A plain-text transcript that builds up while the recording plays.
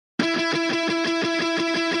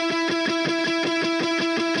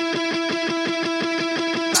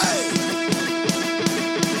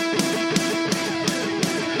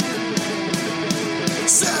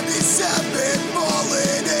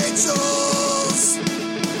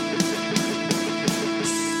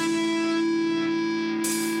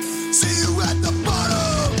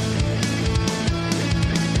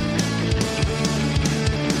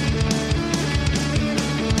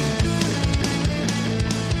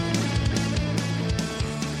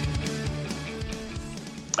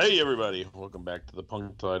Hey, everybody. Welcome back to the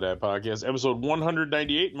Punk Till I Die podcast, episode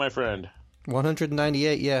 198, my friend.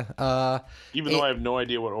 198, yeah. Even though I have no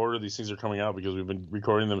idea what order these things are coming out because we've been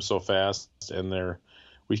recording them so fast and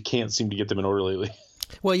we can't seem to get them in order lately.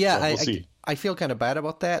 Well, yeah, So we'll see. I feel kind of bad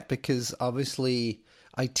about that because obviously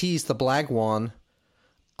I teased the Black One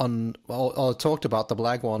or talked about the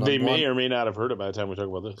Black One. They may or may not have heard it by the time we talk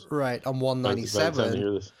about this. Right, on By the time you 197.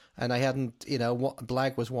 hear this. And I hadn't,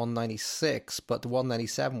 Black was 196, but the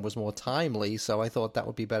 197 was more timely, so I thought that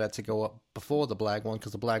would be better to go up before the Black One,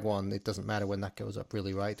 because the Black One, it doesn't matter when that goes up,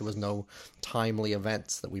 really, right? There was no timely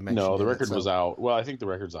events that we mentioned. No, the in it, record was out. Well, I think the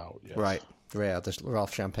record's out. Yes. Right, yeah, the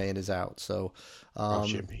Ralph Champagne is out, so... Ralph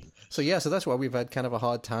Champagne. So yeah, so that's why we've had kind of a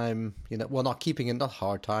hard time, well, not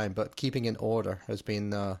hard time, but keeping in order has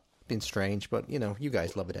been strange, but you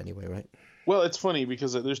guys love it anyway, right? Well, it's funny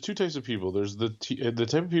because there's two types of people. There's the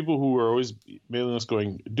type of people who are always mailing us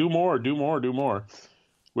going, do more, do more, do more,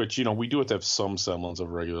 which, we do have to have some semblance of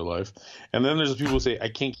regular life. And then there's the people who say, I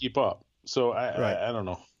can't keep up. So I don't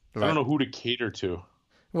know. Right. I don't know who to cater to.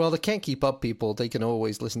 Well, the can't keep up people, they can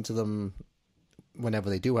always listen to them whenever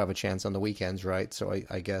they do have a chance on the weekends, right? So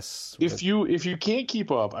I guess... If you can't keep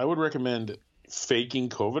up, I would recommend... faking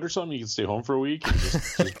COVID or something. You can stay home for a week and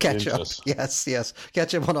just catch up. Yes.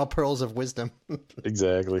 Catch up on our pearls of wisdom.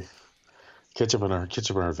 Exactly. Catch up on our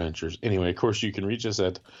adventures. Anyway, of course, you can reach us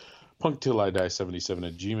at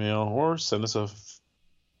punktillidie77@gmail or send us a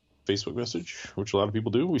Facebook message, which a lot of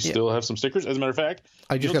people do. We still have some stickers. As a matter of fact,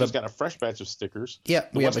 I just got a fresh batch of stickers. Yeah,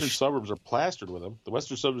 the western suburbs are plastered with them. The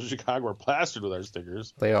western suburbs of Chicago are plastered with our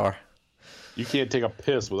stickers. They are. You can't take a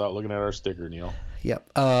piss without looking at our sticker, Neil.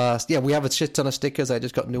 Yep. We have a shit ton of stickers. I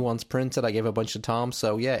just got new ones printed. I gave a bunch to Tom.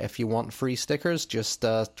 So, yeah, if you want free stickers, just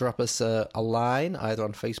drop us a line, either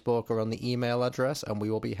on Facebook or on the email address, and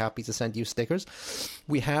we will be happy to send you stickers.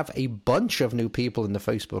 We have a bunch of new people in the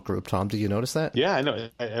Facebook group, Tom. Did you notice that? Yeah, I know.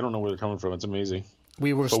 I don't know where they're coming from. It's amazing.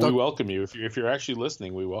 We welcome you. If you're actually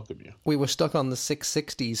listening, we welcome you. We were stuck on the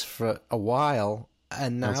 660s for a while.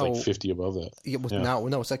 And now it's like 50 above that. Now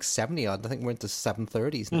it's like 70 odd. I think we're into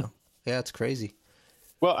 730s now. Yeah, it's crazy.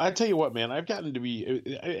 Well, I tell you what, man, I've gotten to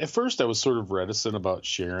be. At first, I was sort of reticent about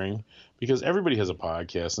sharing because everybody has a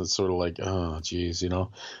podcast, and it's sort of like, oh, geez,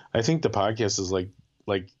 I think the podcast is like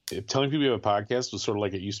telling people you have a podcast was sort of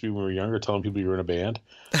like it used to be when we were younger, telling people you were in a band.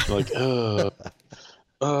 You're like, trying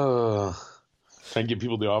to get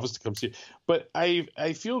people to the office to come see it. But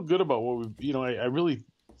I feel good about what we, I really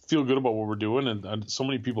feel good about what we're doing, and so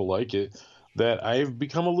many people like it that I've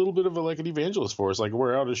become a little bit of an evangelist for us. Like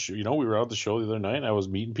we're out we were out at the show the other night, and I was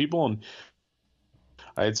meeting people, and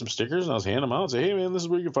I had some stickers, and I was handing them out and say, hey man, this is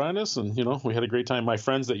where you can find us. And we had a great time. My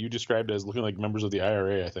friends that you described as looking like members of the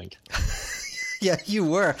IRA, I think. Yeah, you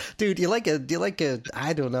were, dude. You like a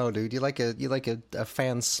I don't know, dude. You like a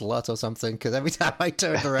fan slut or something? Because every time I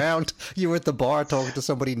turned around, you were at the bar talking to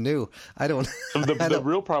somebody new. The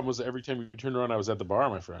real problem was that every time you turned around, I was at the bar,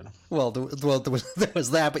 my friend. Well, there was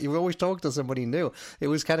that, but you were always talking to somebody new. It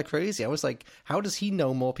was kind of crazy. I was like, how does he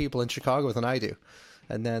know more people in Chicago than I do?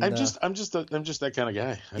 And then I'm just that kind of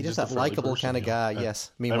guy. You're just that likable kind of guy.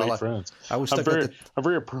 Yes. Meanwhile, I make friends. I'm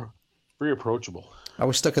very approachable. I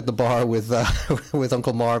was stuck at the bar with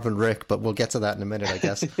Uncle Marv and Rick, but we'll get to that in a minute, I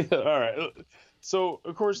guess. All right. So,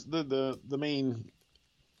 of course, the main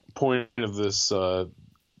point of this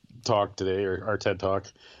talk today, or our TED Talk,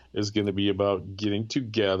 is going to be about getting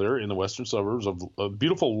together in the western suburbs of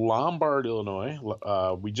beautiful Lombard, Illinois.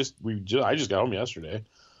 I just got home yesterday.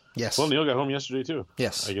 Yes. Well, Neil got home yesterday too.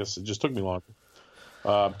 Yes. I guess it just took me longer.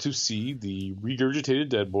 To see the regurgitated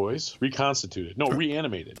Dead Boys reconstituted. No,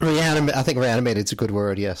 reanimated. I think reanimated is a good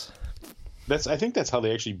word. Yes. I think that's how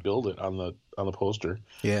they actually build it on the poster.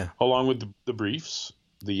 Yeah. Along with the briefs,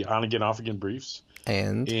 the on again off again briefs,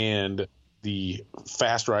 and the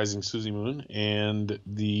fast rising Susie Moon and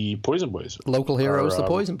the Poison Boys. Local heroes, the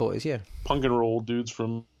Poison Boys. Yeah. Punk and roll dudes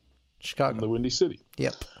from Chicago, the Windy City.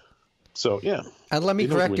 Yep. So, yeah. And let me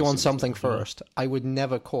correct you on something first. I would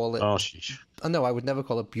never call it... Oh, sheesh. No, I would never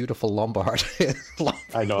call it beautiful Lombard.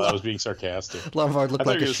 I know, I was being sarcastic. Lombard looked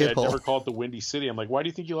like a shithole. I'd never call it the Windy City. I'm like, why do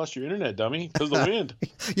you think you lost your internet, dummy? Because of the wind.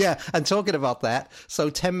 Yeah, and talking about that, so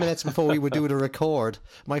 10 minutes before we were due to record,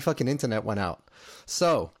 my fucking internet went out.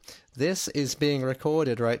 So, this is being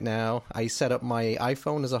recorded right now. I set up my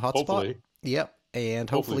iPhone as a hotspot. Hopefully. Yep. And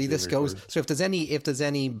hopefully this goes. So if there's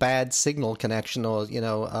any bad signal connection, or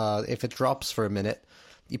if it drops for a minute,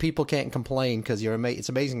 you people can't complain because it's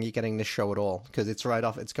amazing you're getting this show at all because it's right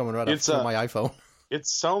off. It's coming right off through my iPhone. It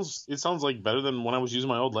sounds like better than when I was using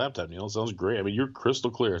my old laptop. It sounds great. I mean, you're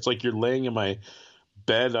crystal clear. It's like you're laying in my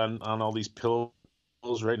bed on all these pillows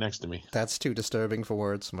right next to me. That's too disturbing for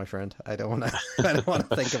words, my friend. I don't want to. I don't want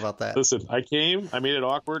to think about that. Listen, I came, I made it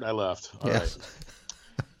awkward, I left. All right.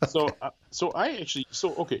 So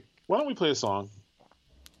okay. Why don't we play a song?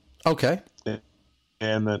 Okay.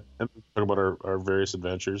 And then talk about our various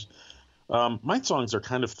adventures. My songs are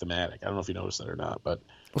kind of thematic. I don't know if you noticed that or not, but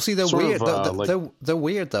well, see, they're weird. They're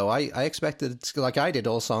weird though. I expected, like I did,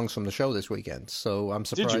 all songs from the show this weekend, so I'm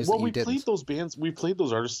surprised did you? Well, that you didn't. We played those bands. We played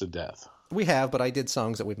those artists to death. We have, but I did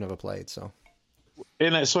songs that we've never played. So,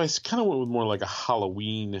 so I kind of went with more like a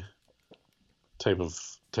Halloween type of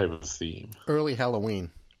theme. Early Halloween.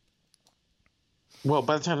 Well,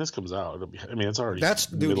 by the time this comes out, it's already.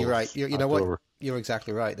 Dude, you're right. You know what? You're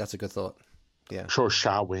exactly right. That's a good thought. Yeah. Sure,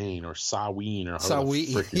 Shaween or Saween or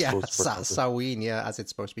Saween. Yeah, Saween. Yeah, as it's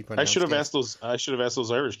supposed to be pronounced. I should have asked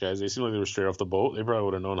those Irish guys. They seem like they were straight off the boat. They probably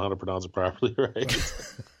would have known how to pronounce it properly, right?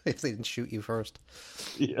 If they didn't shoot you first.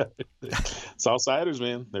 Yeah, Southsiders,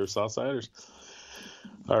 man. They were Southsiders.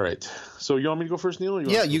 All right. So you want me to go first, Neil? Or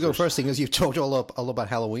you go first, because you've talked all about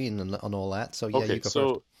Halloween and all that. So yeah, okay, you go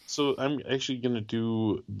first. So I'm actually going to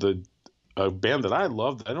do a band that I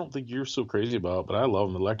love that I don't think you're so crazy about, but I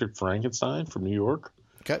love them, Electric Frankenstein from New York.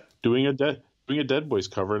 Okay. Doing a Dead Boys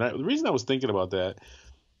cover. And the reason I was thinking about that,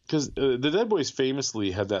 because the Dead Boys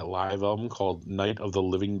famously had that live album called Night of the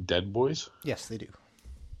Living Dead Boys. Yes, they do.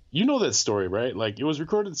 You know that story, right? Like, it was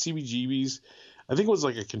recorded at CBGB's. I think it was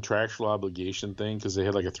like a contractual obligation thing, because they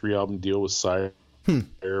had like a 3-album deal with Sire,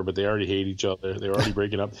 but they already hate each other. They were already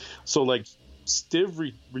breaking up. So, like,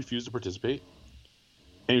 Stiv refused to participate,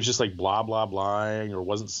 and he was just like blah blah blahing or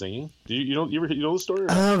wasn't singing. Do you know the story?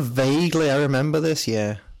 Vaguely, I remember this.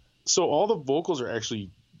 Yeah. So all the vocals are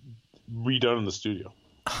actually redone in the studio.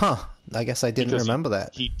 Huh. I guess I didn't remember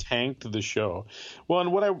that. He tanked the show. Well,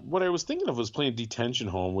 and what I was thinking of was playing Detention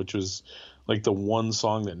Home, which was like the one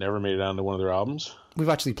song that never made it onto one of their albums. We've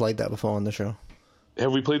actually played that before on the show.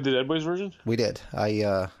 Have we played the Dead Boys version? We did.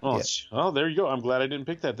 Yeah. There you go. I'm glad I didn't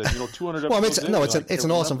pick that. 200 well, episodes. It's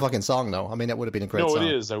an awesome fucking song, though. I mean, it would have been a great song. No,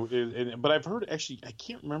 it is. But I've heard, actually, I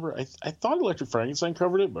can't remember. I thought Electric Frankenstein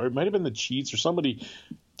covered it, or it might have been the Cheats, or somebody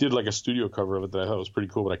did like a studio cover of it that I thought was pretty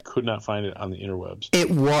cool, but I could not find it on the interwebs. It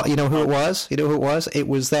was. You know who it was? It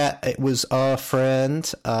was our friend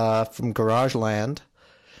from Garageland.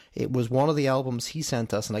 It was one of the albums he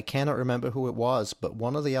sent us, and I cannot remember who it was, but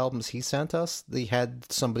one of the albums he sent us, they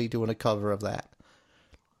had somebody doing a cover of that.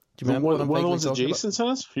 Do you remember one of the ones that Jason sent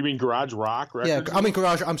us? You mean Garage Rock Records? Yeah, I mean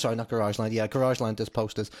I'm sorry, not Garageland. Yeah, Garageland does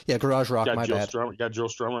posters. Yeah, Garage Rock, my bad. Got Joe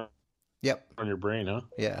Strummer Yep. on your brain, huh?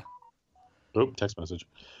 Yeah. Oh, text message.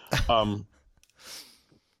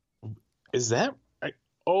 Is that...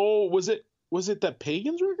 was it that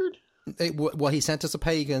Pagans record? Well, he sent us a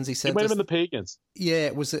Pagans. He sent it might have been the Pagans. Yeah,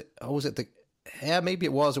 was it the... Yeah, maybe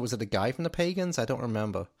it was. Or was it the guy from the Pagans? I don't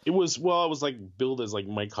remember. It was like billed as like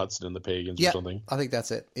Mike Hudson in the Pagans or something. I think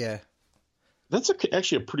that's it. Yeah. That's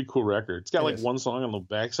actually a pretty cool record. It's got like one song on the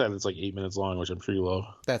backside that's like 8 minutes long, which I'm sure you love.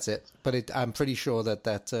 That's it. But I'm pretty sure that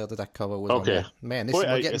cover was okay. On there. Man,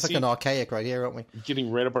 we're getting fucking archaic right here, aren't we? Getting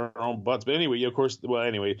right up our own butts. But anyway, of course. Well,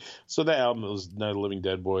 anyway, so that album was Night of the Living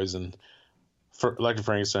Dead Boys, and Electric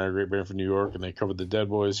Frankenstein, a great band from New York, and they covered the Dead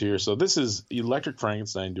Boys here. So this is Electric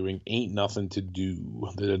Frankenstein doing "Ain't Nothing to Do,"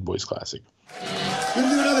 the Dead Boys classic. I'm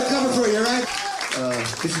gonna do another cover for you, all right?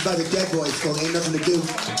 This is by the Dead Boys. It's called "Ain't Nothing to Do."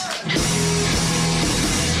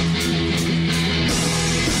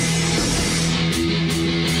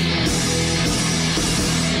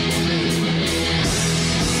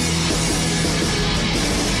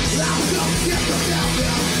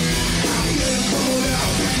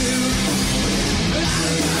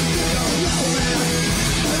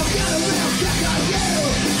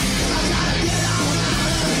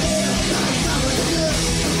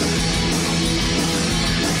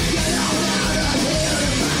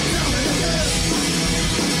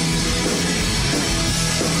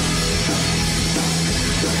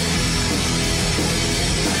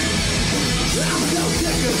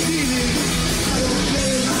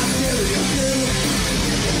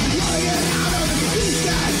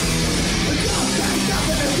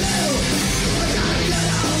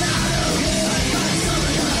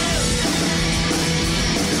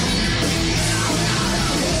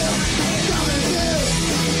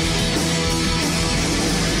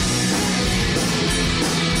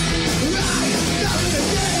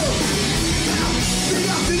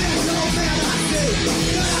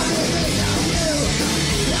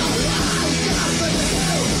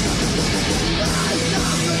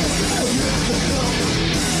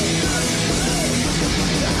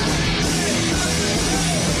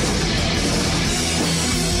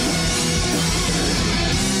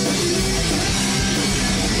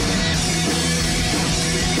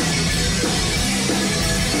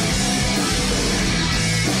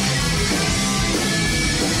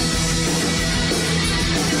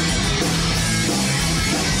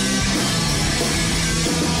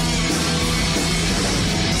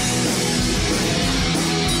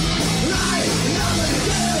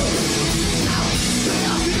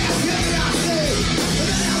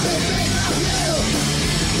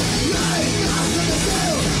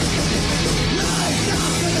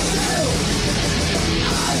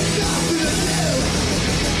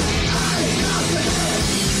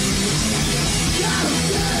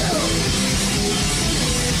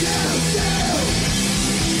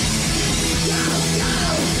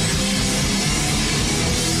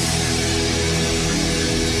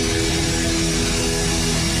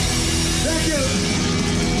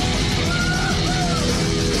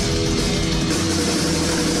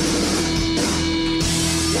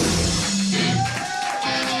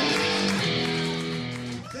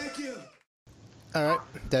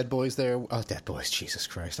 Dead Boys there. Oh, Dead Boys, Jesus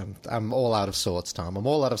Christ. I'm all out of sorts, Tom. I'm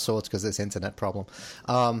all out of sorts because of this internet problem.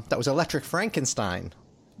 That was Electric Frankenstein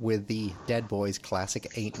with the Dead Boys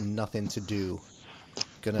classic Ain't Nothing to Do.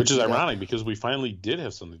 Which is ironic because we finally did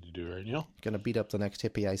have something to do, right, Neil? Gonna beat up the next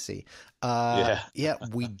hippie I see. Yeah,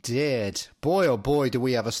 we did. Boy, oh boy, do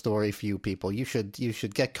we have a story for you people. You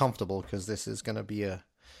should get comfortable because this is gonna be a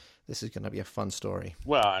fun story.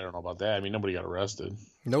 Well, I don't know about that. I mean, nobody got arrested.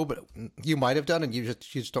 No, but you might have done, and you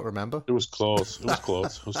just don't remember. It was close. It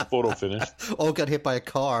was photo finish. All got hit by a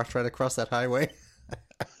car trying to cross that highway.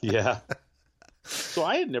 Yeah. So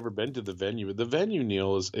I had never been to the venue. The venue,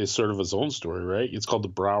 Neil, is sort of its own story, right? It's called the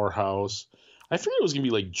Brauer House. I figured it was going to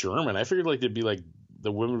be like German. I figured like it'd be like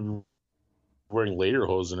the women would be wearing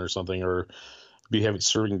lederhosen or something, or be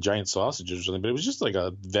serving giant sausages or something. But it was just like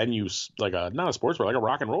a venue, like not a sports bar, like a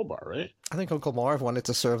rock and roll bar, right? I think Uncle Marv wanted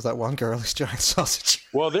to serve that one girl his giant sausage.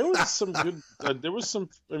 Well, there was some good. I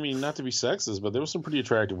mean, not to be sexist, but there was some pretty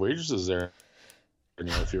attractive waitresses there.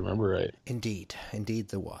 If you remember right. Indeed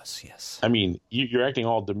there was, yes. I mean, you're acting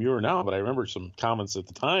all demure now, but I remember some comments at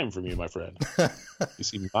the time from you, my friend. You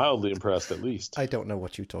seem mildly impressed, at least. I don't know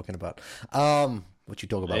what you're talking about. What you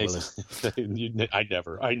talking about, Willis?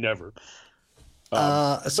 I never.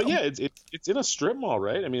 But yeah, it's in a strip mall,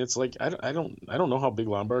 right? I mean, it's like I don't know how big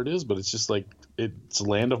Lombard is, but it's just like it's a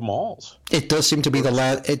land of malls. It does seem to be the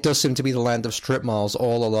land. It does seem to be the land of strip malls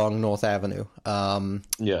all along North Avenue.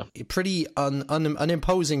 Yeah, pretty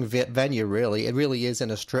unimposing venue, really. It really is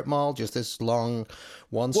in a strip mall, just this long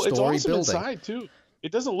one-story building. Well, it's awesome building. Inside too.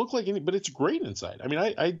 It doesn't look like any, but it's great inside. I mean,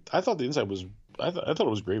 I thought the inside was. I thought it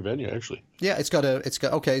was a great venue, actually. Yeah, it's got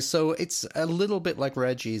okay, so it's a little bit like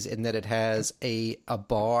Reggie's in that it has a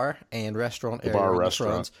bar and restaurant area in the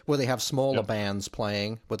front where they have smaller bands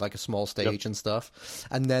playing with like a small stage and stuff.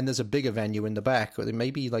 And then there's a bigger venue in the back,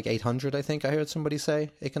 maybe like 800, I think I heard somebody say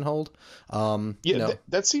it can hold.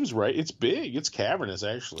 That seems right. It's big. It's cavernous,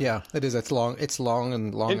 actually. Yeah, it is. It's long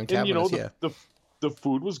and cavernous, The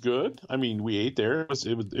food was good. I mean, we ate there. It was.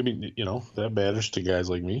 I mean, that matters to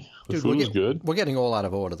guys like me. The food was good. We're getting all out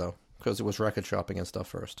of order though, because it was record shopping and stuff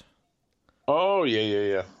first. Oh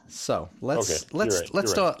yeah. So let's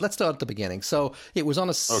start at the beginning. So it was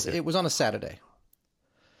on a Saturday.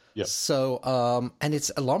 Yeah. So and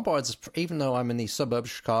it's Lombard's. Even though I'm in the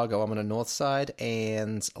suburbs of Chicago, I'm on the north side,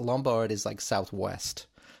 and Lombard is like southwest.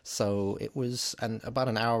 So it was about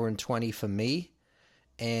an hour and 20 for me.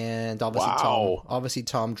 And obviously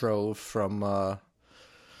Tom drove from his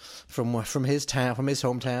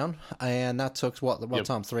hometown, and that took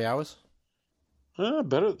Tom, 3 hours?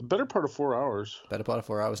 Better part of 4 hours. Better part of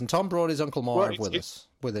 4 hours. And Tom brought his Uncle Marv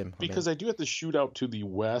with him. Because I do have to shoot out to the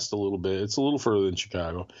west a little bit. It's a little further than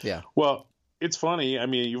Chicago. Yeah. Well, it's funny. I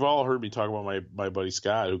mean, you've all heard me talk about my buddy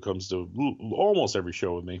Scott, who comes to almost every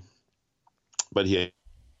show with me. But he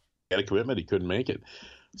had a commitment. He couldn't make it.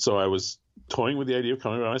 So I was toying with the idea of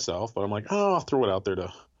coming by myself, but I'm like, I'll throw it out there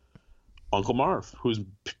to Uncle Marv, who's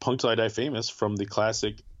Punk Till I Die famous from the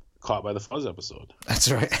classic Caught by the Fuzz episode. That's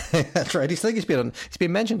right. That's right. He's been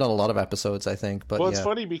mentioned on a lot of episodes, I think. But it's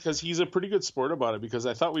funny because he's a pretty good sport about it, because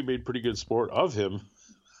I thought we made pretty good sport of him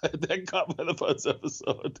at that Caught by the Fuzz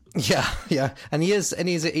episode. Yeah. And he's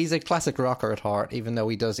a classic rocker at heart, even though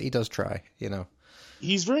he does try,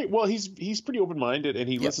 He's very well. He's pretty open minded, and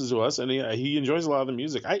he listens to us, and he enjoys a lot of the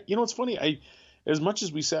music. It's funny. As much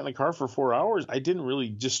as we sat in the car for 4 hours, I didn't really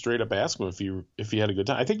just straight up ask him if he had a good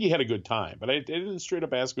time. I think he had a good time, but I didn't straight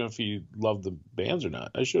up ask him if he loved the bands or not.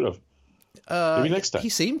 I should have. Maybe next time. He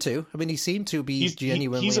seemed to. I mean, he seemed to be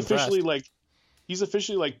genuinely He's officially impressed. He's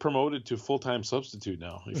officially promoted to full-time substitute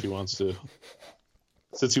now, if he wants to,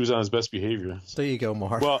 since he was on his best behavior. There you go,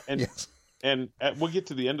 Marv. Well, and. Yes. And we'll get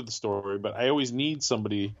to the end of the story, but I always need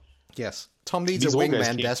somebody. Yes, Tom needs a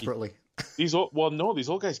wingman desperately. These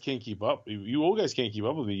old guys can't keep up. You old guys can't keep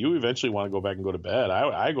up with me. You eventually want to go back and go to bed.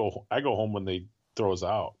 I go home when they throw us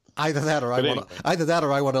out. Either that, or I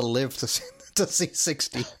want to live to see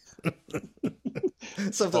 60.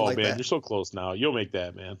 Something like that. Oh man, you're so close now. You'll make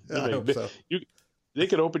that, man. I hope so. They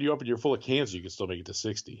could open you up and you're full of cancer. You can still make it to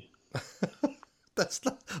 60.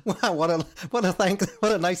 Wow! What a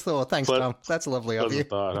nice thought. Thanks, Tom. That's lovely of you.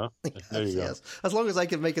 Thought, huh? There you go. Yes. As long as I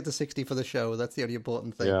can make it to 60 for the show, that's the only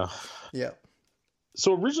important thing. Yeah.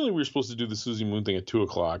 So originally we were supposed to do the Susie Moon thing at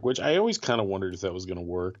 2:00, which I always kind of wondered if that was going to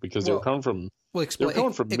work, because they were coming from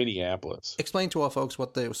Minneapolis. Explain to our folks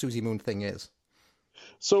what the Susie Moon thing is.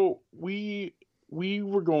 So we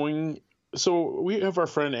were going. So we have our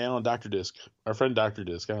friend Alan, Dr. Disc. Our friend Dr.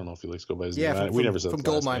 Disc. I don't know if he likes to go by his name. We never said from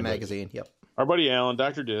Goldmine Magazine. Yep. Our buddy Alan,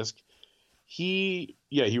 Dr. Disc. he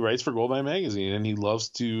writes for Goldmine Magazine, and he loves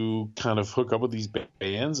to kind of hook up with these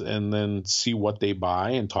bands and then see what they buy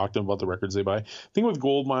and talk to them about the records they buy. The thing with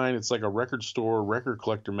Goldmine, it's like a record store, record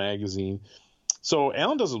collector magazine. So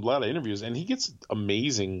Alan does a lot of interviews, and he gets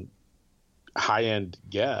amazing high-end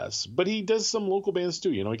guests, but he does some local bands too.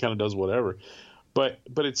 He kind of does whatever. But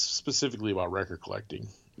it's specifically about record collecting,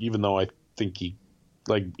 even though I think he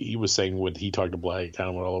was saying when he talked to Black, it kind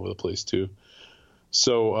of went all over the place too.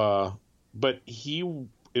 So, but he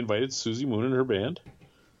invited Susie Moon and her band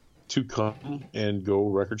to come and go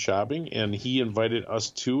record shopping, and he invited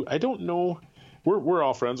us to. I don't know. We're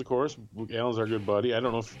all friends, of course. Alan's our good buddy. I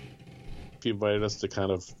don't know if he invited us to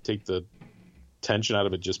kind of take the tension out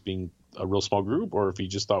of it just being a real small group, or if he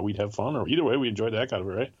just thought we'd have fun. Or either way, we enjoyed that kind of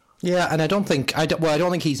it, right? Yeah, and I don't think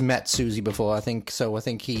he's met Susie before. I think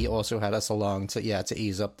he also had us along to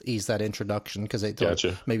ease that introduction, because they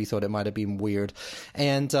maybe thought it might have been weird.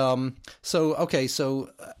 And so like I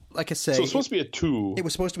say, so it's supposed to be a 2. It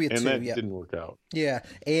was supposed to be a 2, and that didn't work out. Yeah,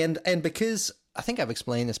 and because I think I've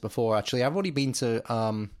explained this before. Actually, I've only been to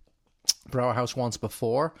Brower House once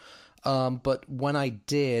before. But when I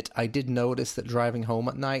did notice that driving home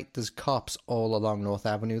at night, there's cops all along North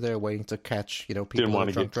Avenue there waiting to catch, people who are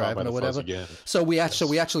drunk driving or whatever. So we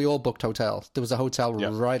actually all booked hotels. There was a hotel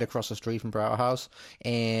right across the street from Brower House,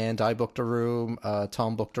 and I booked a room.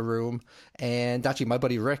 Tom booked a room, and actually my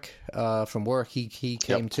buddy Rick from work, he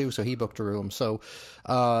came too, so he booked a room. So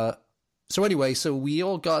anyway, so we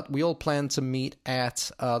all planned to meet at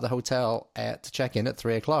the hotel to check in at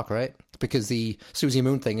 3:00, right? Because the Susie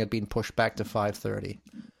Moon thing had been pushed back to 5:30.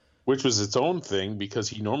 Which was its own thing, because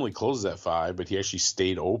he normally closes at 5, but he actually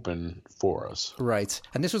stayed open for us. Right.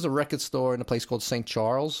 And this was a record store in a place called St.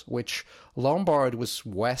 Charles, which Lombard was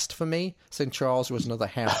west for me. St. Charles was another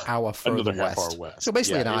half hour further west. So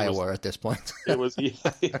basically in Iowa at this point. It was, it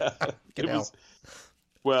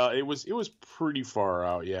was pretty far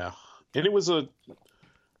out, yeah. And it was a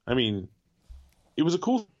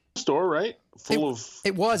cool store, right? It was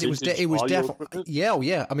definitely,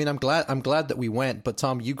 yeah. I mean, I'm glad that we went. But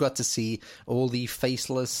Tom, you got to see all the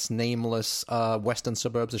faceless, nameless western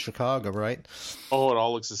suburbs of Chicago, right? Oh, it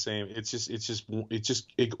all looks the same. And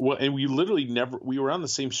we literally we were on the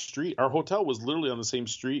same street. Our hotel was literally on the same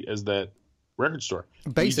street as that record store.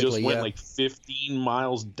 Basically, we just went like 15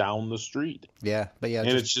 miles down the street. Yeah, but yeah, and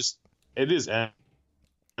it is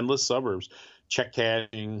endless suburbs, check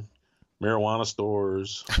cashing, marijuana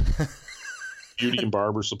stores, beauty and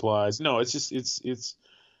barber supplies. No, it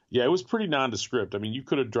was pretty nondescript. I mean, you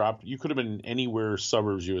could have been anywhere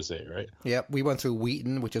suburbs USA, right? Yeah, we went through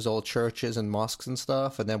Wheaton, which is all churches and mosques and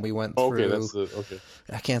stuff, and then we went through.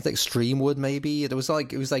 I can't think, Streamwood maybe. It was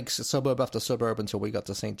like suburb after suburb until we got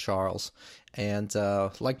to St. Charles, and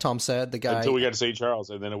like Tom said, the guy until we got to St. Charles,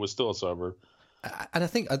 and then it was still a suburb. And I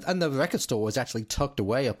think, and the record store was actually tucked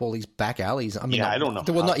away up all these back alleys. I mean, I don't know.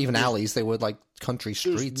 They were not even alleys; they were like country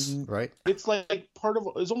streets, right? It's like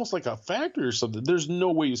it's almost like a factory or something. There's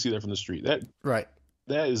no way you see that from the street. That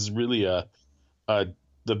is really the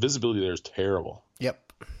visibility there is terrible.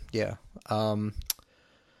 Yep. Yeah. So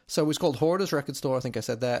it was called Hoarders Record Store. I think I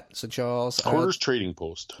said that. St. Charles. Hoarders Trading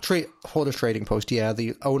Post. Hoarders Trading Post. Yeah.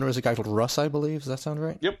 The owner is a guy called Russ, I believe. Does that sound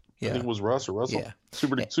right? Yep. Yeah. I think it was Russ or Russell. Yeah.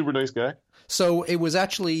 Super nice guy. So it was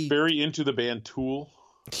actually very into the band Tool.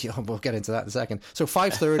 Yeah, we'll get into that in a second. So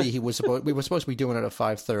 5:30, we were supposed to be doing it at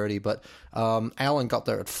 5:30, but Alan got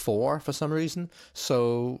there at 4 for some reason.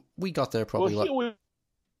 So we got there probably. Well, he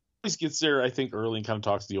always gets there, I think, early and kind of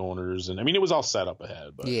talks to the owners, and I mean, it was all set up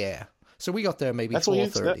ahead. But yeah, so we got there maybe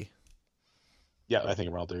 4:30. Yeah, I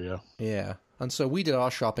think around there. Yeah. Yeah. And so we did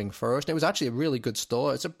our shopping first. It was actually a really good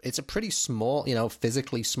store. It's a pretty small,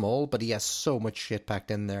 physically small, but he has so much shit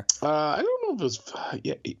packed in there. I don't know if it was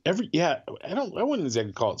I wouldn't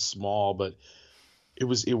exactly call it small, but it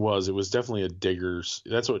was definitely a digger's.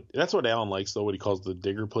 That's what Alan likes, though, what he calls the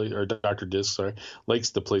digger place, or Dr. Disc,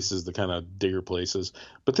 likes the places, the kind of digger places.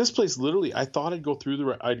 But this place, literally, I thought I'd gone through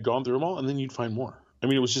them all, and then you'd find more. I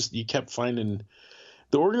mean, it was just, you kept finding.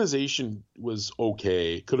 The organization was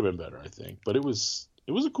okay. Could have been better, I think, but it was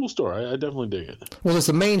a cool store. I definitely dig it. Well, there's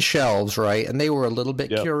the main shelves, right? And they were a little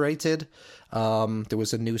bit curated. There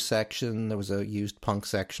was a new section, there was a used punk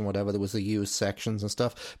section, whatever. There was the used sections and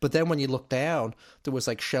stuff. But then when you look down, there was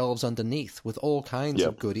like shelves underneath with all kinds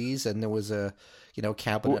of goodies, and there was a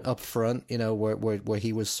cabinet up front, where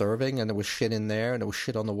he was serving, and there was shit in there, and there was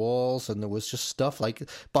shit on the walls, and there was just stuff like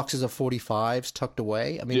boxes of 45s tucked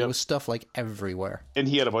away. I mean, there was stuff like everywhere. And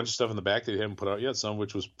he had a bunch of stuff in the back that he hadn't put out yet, some of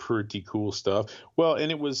which was pretty cool stuff. Well,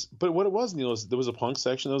 but what it was, Neil, is there was a punk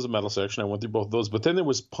section, there was a metal section. I went through both of those, but then there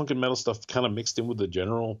was punk and metal stuff kind of mixed in with the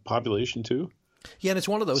general population too. Yeah, and it's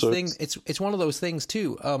one of those things. It's one of those things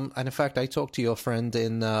too. And in fact, I talked to your friend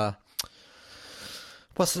in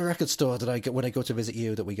what's the record store that I get when I go to visit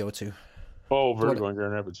you that we go to? Oh, Vertigo in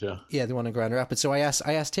Grand Rapids, yeah. Yeah, the one in Grand Rapids. So I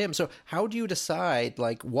asked him. So how do you decide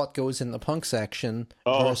like what goes in the punk section?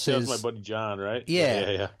 Versus... that's my buddy John, right?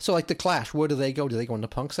 Yeah. So like the Clash, where do they go? Do they go in the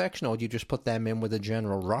punk section, or do you just put them in with the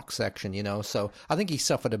general rock section? So I think he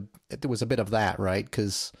suffered there was a bit of that, right?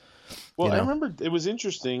 Because. Well, I remember it was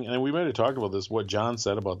interesting, and we might have talked about this, what John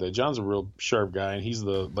said about that. John's a real sharp guy, and he's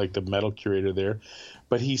the metal curator there.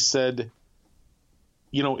 But he said,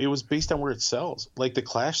 it was based on where it sells. Like the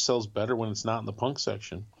Clash sells better when it's not in the punk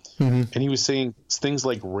section. Mm-hmm. And he was saying things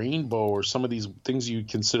like Rainbow or some of these things you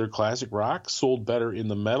consider classic rock sold better in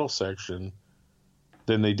the metal section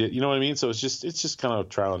than they did. You know what I mean? So it's just kind of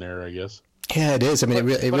trial and error, I guess. Yeah, it is. I mean, it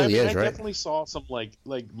really is, right? I definitely saw some like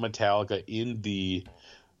Metallica in the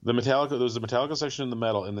Metallica. There was a Metallica section in the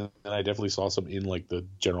metal, and then I definitely saw some in like the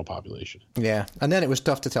general population. Yeah, and then it was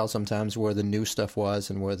tough to tell sometimes where the new stuff was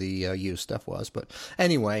and where the used stuff was. But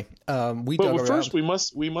anyway, first we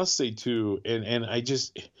must say too, and I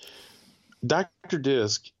just Dr.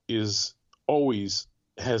 Disc always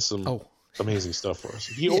has some amazing stuff for us.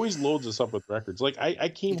 He always loads us up with records. Like I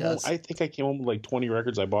came home. I think I came home with like 20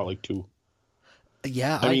 records. I bought like 2.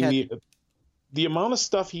 Yeah, I mean the amount of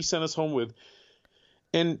stuff he sent us home with.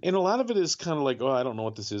 And a lot of it is kind of like, I don't know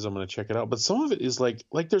what this is. I'm going to check it out. But some of it is like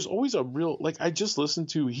there's always a real, like I just listened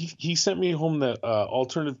to, he sent me home the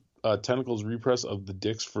Alternative Tentacles repress of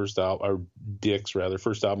the first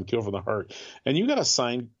album, Kill from the Heart. And you got a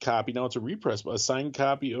signed copy. Now it's a repress, but a signed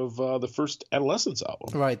copy of the first Adolescence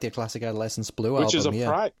album. Right, the classic Adolescence Blue album. Which is a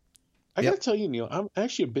pride. I got to tell you, Neil, I'm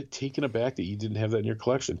actually a bit taken aback that you didn't have that in your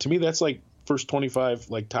collection. To me, that's like first 25,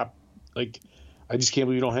 like top, like I just can't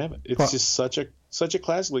believe you don't have it. It's just such a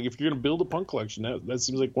classic. Like if you're going to build a punk collection, that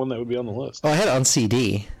seems like one that would be on the list. Oh, I had it on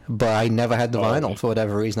CD, but I never had the vinyl for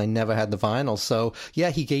whatever reason. I never had the vinyl. So yeah,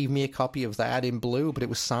 he gave me a copy of that in blue, but it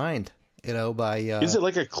was signed, by. Is it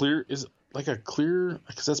like a clear? Is it like a clear?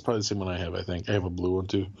 Because that's probably the same one I have. I think I have a blue one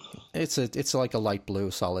too. It's like a light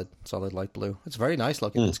blue, solid light blue. It's very nice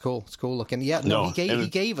looking. It's cool. It's cool looking. Yeah, he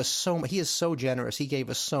gave us so much. He is so generous. He gave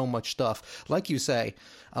us so much stuff. Like you say,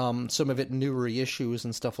 some of it new reissues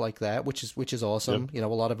and stuff like that, which is awesome. Yep. A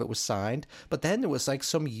lot of it was signed, but then there was like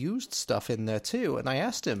some used stuff in there too. And I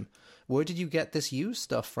asked him, where did you get this used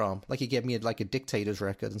stuff from? Like he gave me like a Dictators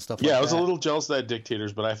record and stuff like that. Yeah, I was a little jealous of that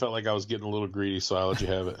Dictators, but I felt like I was getting a little greedy, so I let you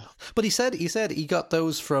have it. But he said he got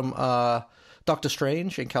those from Doctor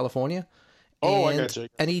Strange in California. I got you.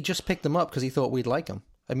 And he just picked them up because he thought we'd like them.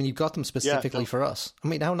 I mean, you got them specifically for us. I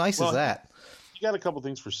mean, how nice is that? You got a couple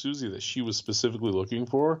things for Susie that she was specifically looking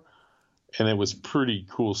for, and it was pretty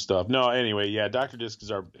cool stuff. No, anyway, yeah, Dr. Disc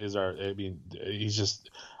is our. I mean, he's just.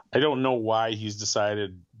 I don't know why he's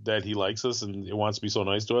decided that he likes us and wants to be so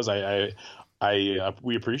nice to us.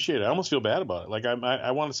 We appreciate it. I almost feel bad about it. Like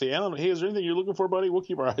I want to say, Alan, hey, is there anything you're looking for, buddy? We'll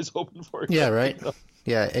keep our eyes open for you. Yeah, right.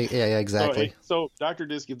 Yeah, exactly. So Dr.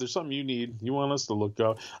 Disc, if there's something you need, you want us to look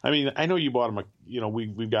up. I mean, I know you bought him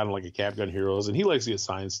we've got him like a Cap Gun Heroes, and he likes to get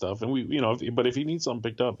signed stuff, and but if he needs something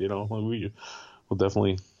picked up, we'll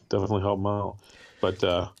definitely help him out. But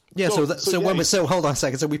so hold on a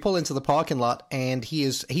second. So we pull into the parking lot, and he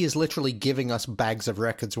is literally giving us bags of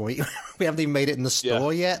records. We haven't even made it in the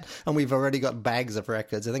store yet, and we've already got bags of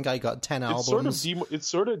records. I think I got 10 albums. It's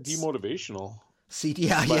sort of demotivational.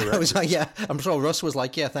 I'm sure Russ was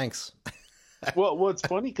like, yeah, thanks. well, it's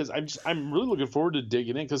funny because I'm really looking forward to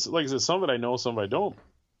digging in because, like I said, some of it I know, some of it I don't,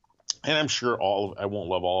 and I'm sure I won't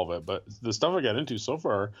love all of it, but the stuff I got into so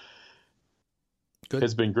far. Good.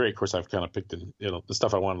 It's been great. Of course, I've kind of picked the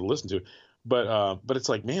stuff I wanted to listen to, but it's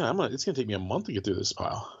like, man, it's gonna take me a month to get through this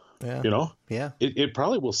pile. Yeah. Yeah. It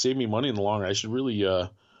probably will save me money in the long run. I should really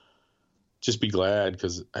just be glad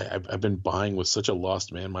because I've been buying with such a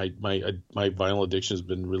lust, man. My vinyl addiction has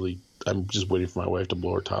been really. I'm just waiting for my wife to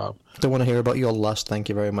blow her top. Don't want to hear about your lust. Thank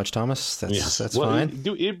you very much, Thomas. That's fine.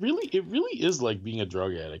 It really is like being a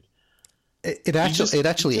drug addict. It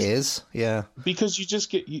actually is, yeah. Because you just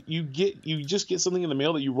get something in the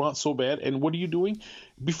mail that you want so bad, and what are you doing?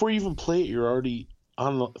 Before you even play it, you're already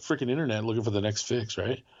on the freaking internet looking for the next fix,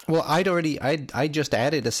 right? Well, I just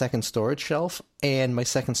added a second storage shelf, and my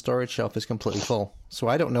second storage shelf is completely full. So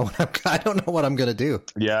I don't know I don't know what I'm gonna do.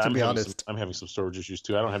 Yeah, to be honest, I'm having some storage issues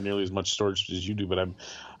too. I don't have nearly as much storage as you do, but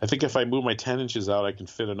I think if I move my 10 inches out, I can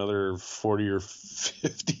fit another 40 or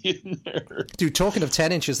 50 in there. Dude, talking of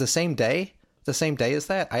 10 inches, the same day as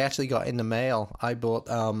that, I actually got in the mail. I bought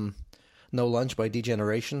No Lunch by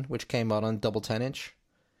Degeneration, which came out on double 10-inch.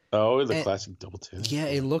 Oh, the classic double 10. Yeah,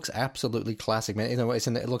 it looks absolutely classic, man. You know,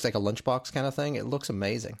 it looks like a lunchbox kind of thing. It looks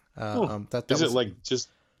amazing. Is it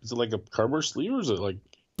like a cardboard sleeve, or is it like?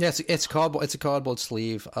 Yeah, it's cardboard. It's a cardboard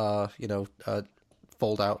sleeve.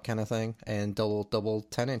 Fold out kind of thing, and double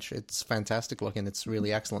 10-inch. It's fantastic looking. It's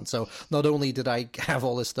really excellent. So not only did I have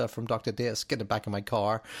all this stuff from Dr. Disc in the back of my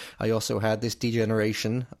car, I also had this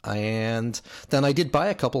Degeneration, and then I did buy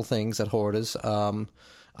a couple things at Hoarders.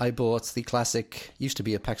 I bought the classic, used to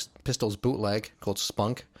be a Pistols bootleg called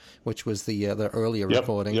Spunk, which was the earlier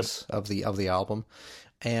recordings of the album,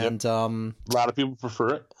 and a lot of people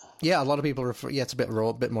prefer it. Yeah, a lot of people prefer. Yeah, it's a bit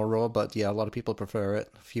more raw, but yeah, a lot of people prefer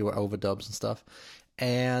it. Fewer overdubs and stuff.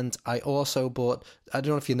 And I also bought, I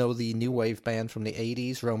don't know if you know the new wave band from the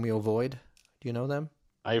 80s, Romeo Void. Do you know them?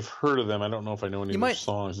 I've heard of them. I don't know if I know any of their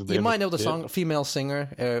songs. You might know the song, female singer.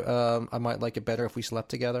 I Might Like It Better If We Slept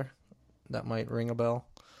Together. That might ring a bell.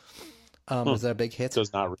 Was that a big hit? It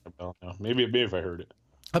does not ring a bell. No. Maybe if I heard it.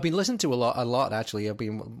 I've been listening to a lot actually. I've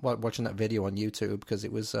been watching that video on YouTube because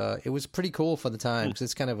it was pretty cool for the time, because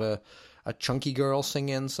it's kind of a chunky girl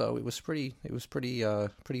singing, so it was pretty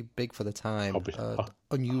big for the time.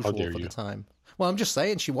 Unusual for the time. Well, I'm just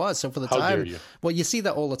saying she was. So for the time, dare you? Well, you see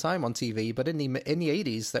that all the time on TV, but in the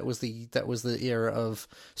 80s, that was the era of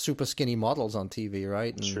super skinny models on TV,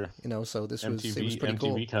 right? And, sure. You know, so it was pretty MTV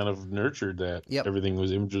cool. kind of nurtured that. Yep. Everything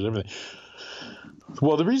was images, everything.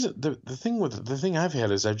 Well, the thing I've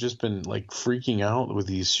had is I've just been like freaking out with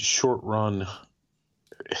these short run.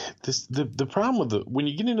 The problem with when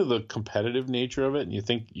you get into the competitive nature of it and you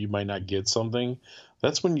think you might not get something,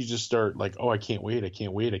 that's when you just start like, oh, I can't wait. I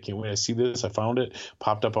see this. I found it,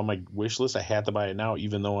 popped up on my wish list. I had to buy it now,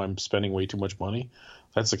 even though I'm spending way too much money.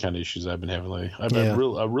 That's the kind of issues I've been having lately. I've been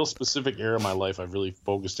a real specific era of my life I've really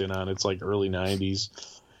focused in on. It's like early 90s.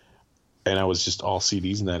 And I was just all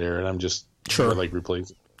CDs in that era, and I'm just like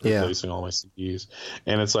replacing all my CDs.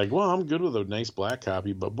 And it's like, well, I'm good with a nice black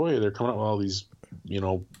copy, but boy, they're coming out with all these,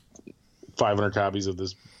 500 copies of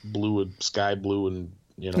this blue and sky blue and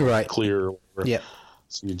clear. Or whatever. Yeah.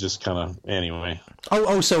 So you just kind of anyway.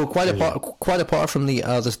 So quite apart from the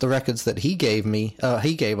records that he gave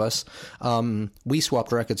us, we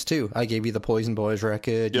swapped records too. I gave you the Poison Boys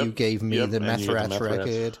record. Yep. You gave me the Meth Rats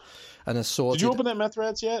record. And assorted. Did you open that Meth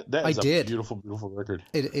Rats yet? That is a beautiful, beautiful record.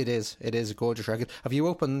 It is a gorgeous record. Have you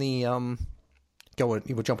opened the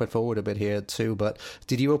you were jumping forward a bit here too, but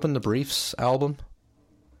did you open the Briefs album?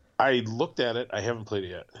 I looked at it. I haven't played it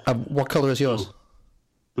yet. What color is yours?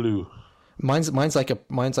 Blue. Mine's like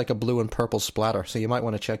a blue and purple splatter, so you might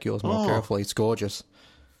want to check yours more carefully. It's gorgeous.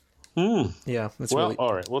 Yeah, it's really...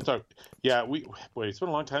 all right. We'll talk. Yeah, it's been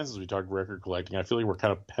a long time since we talked record collecting. I feel like we're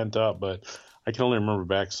kind of pent up, but I can only remember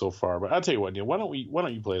back so far. But I'll tell you what, Neil. Why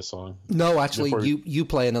don't you play a song? No, actually, you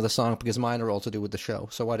play another song, because mine are all to do with the show.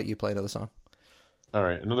 So why don't you play another song? All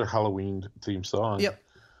right, another Halloween themed song. Yep.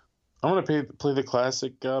 I'm gonna play the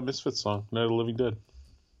classic Misfits song, "Night of the Living Dead."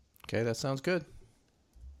 Okay, that sounds good.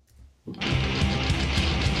 Run the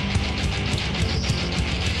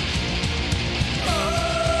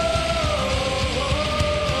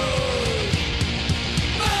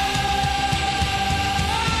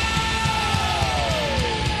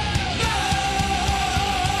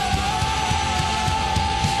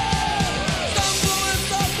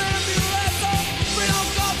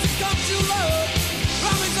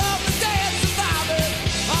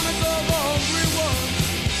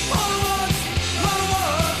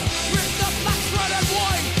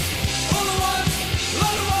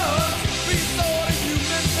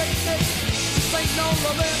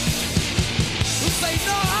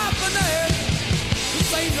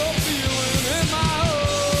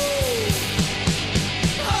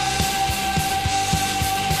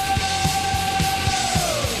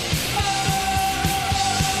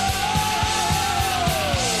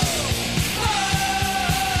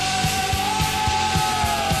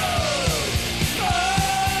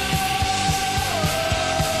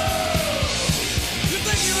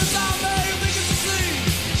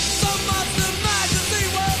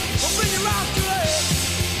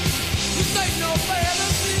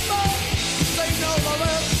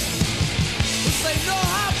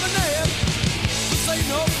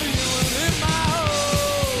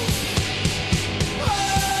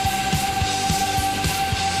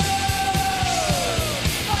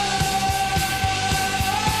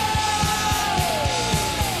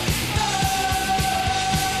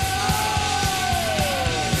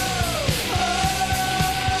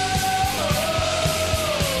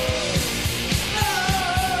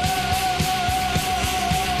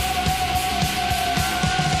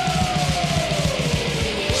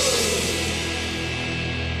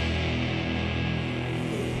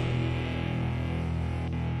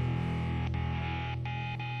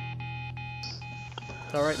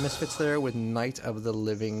All right, Misfits there with Night of the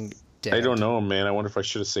Living Dead. I don't know, man. I wonder if I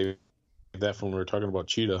should have saved that from when we were talking about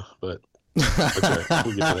Cheetah, but okay,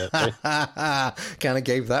 we'll get to that. Right? Kind of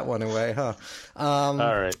gave that one away, huh? All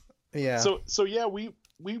right. Yeah. So yeah, we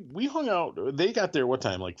hung out. They got there what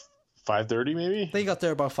time? Like 5:30 maybe? They got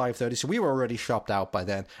there about 5:30, so we were already shopped out by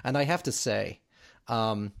then. And I have to say,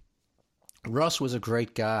 Russ was a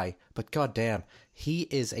great guy, but goddamn, he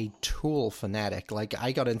is a Tool fanatic. Like,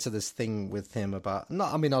 I got into this thing with him about,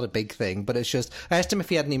 not a big thing, but it's just, I asked him if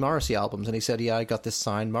he had any Morrissey albums, and he said, yeah, I got this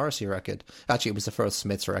signed Morrissey record. Actually, it was the first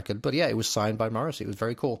Smiths record, but yeah, it was signed by Morrissey. It was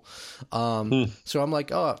very cool. So I'm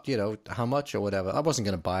like, oh, how much or whatever. I wasn't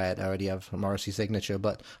going to buy it. I already have a Morrissey signature,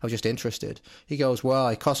 but I was just interested. He goes, well,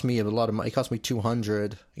 it cost me a lot of money. It cost me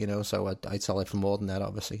 $200, so I'd sell it for more than that,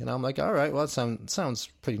 obviously. And I'm like, all right, well, that sounds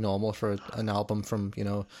pretty normal for an album from,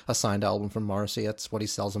 a signed album from Morrissey. That's what he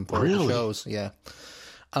sells them for. Really? Shows. Yeah.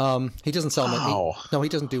 He doesn't sell many. No, he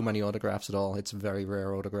doesn't do many autographs at all. It's a very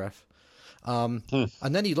rare autograph. And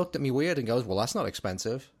then he looked at me weird and goes, well, that's not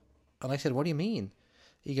expensive. And I said, what do you mean?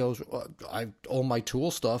 He goes, well, all my Tool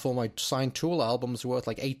stuff, all my signed Tool albums are worth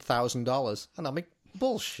like $8,000. And I'm like,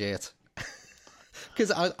 bullshit.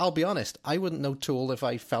 Because I'll be honest, I wouldn't know Tool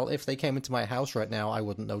if they came into my house right now, I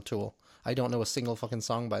wouldn't know Tool. I don't know a single fucking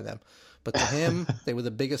song by them. But to him, they were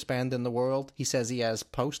the biggest band in the world. He says he has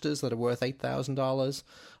posters that are worth $8,000.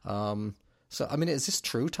 So, I mean, is this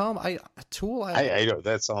true, Tom? Tool? I don't.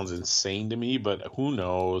 That sounds insane to me, but who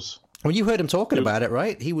knows? Well, you heard him talking about it,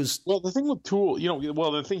 right? He was. Well, the thing with Tool,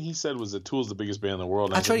 the thing he said was that Tool's the biggest band in the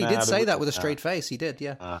world. That's right. He did say that with a straight face. He did,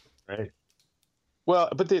 yeah. Right. Well,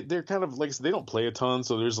 but they're kind of like, they don't play a ton,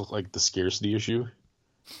 so there's like the scarcity issue.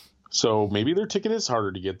 So maybe their ticket is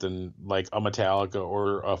harder to get than like a Metallica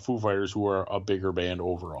or a Foo Fighters, who are a bigger band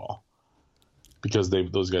overall, because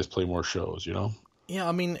those guys play more shows, Yeah,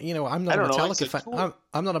 I mean, I'm not a Metallica fan.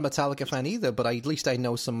 I'm not a Metallica fan either, but at least I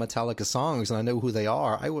know some Metallica songs and I know who they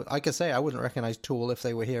are. I could say I wouldn't recognize Tool if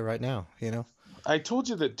they were here right now. I told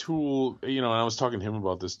you that Tool, and I was talking to him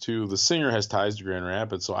about this too. The singer has ties to Grand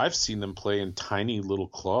Rapids, so I've seen them play in tiny little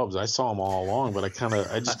clubs. I saw them all along, but I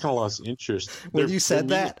just kind of lost interest. When you said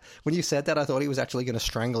that, I thought he was actually going to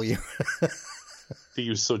strangle you. He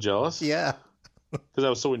was so jealous. Yeah, because I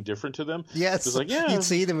was so indifferent to them. Yes, it's like, yeah, you'd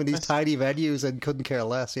see them in these tiny venues and couldn't care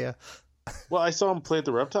less. Yeah. Well, I saw him play at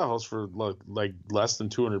the Reptile House for like less than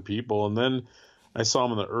 200 people, and then I saw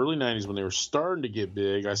him in the early 90s when they were starting to get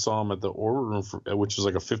big. I saw him at the Order Room, which was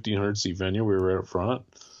like a 1,500-seat venue. We were right up front.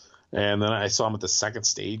 And then I saw him at the second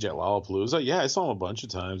stage at Lollapalooza. Yeah, I saw him a bunch of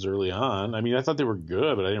times early on. I mean, I thought they were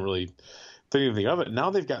good, but I didn't really think anything of it. Now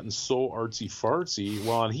they've gotten so artsy-fartsy.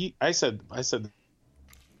 Well, and I said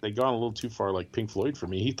they'd gone a little too far, like Pink Floyd for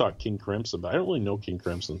me. He thought King Crimson, but I don't really know King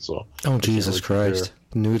Crimson, so. Oh, Jesus Christ.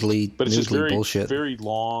 Noodly, but it's just very, bullshit. Very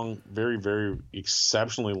long, very, very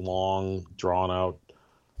exceptionally long, drawn out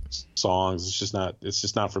songs. It's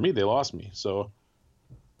just not for me. They lost me. So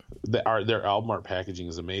their album art packaging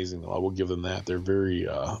is amazing, though. I will give them that. They're very,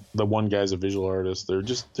 the one guy's a visual artist. They are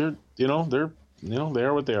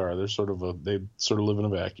what they are. They sort of live in a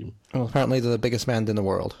vacuum. Well, apparently they're the biggest band in the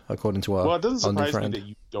world, according to our. Well, it doesn't surprise me that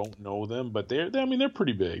you don't know them, but they're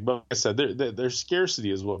pretty big. But like I said, their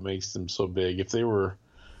scarcity is what makes them so big. If they're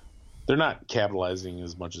not capitalizing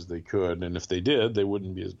as much as they could, and if they did, they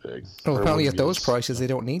wouldn't be as big. Well, apparently at those prices, they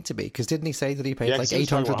don't need to be, because didn't he say that he paid like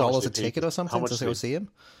 $800 a ticket or something to go see him?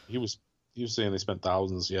 He was saying they spent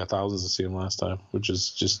thousands to see him last time, which is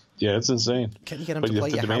just it's insane. Can you get him to play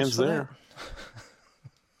your house for that?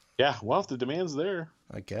 Yeah, well, if the demand's there,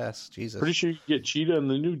 I guess. Jesus, pretty sure you can get Cheetah and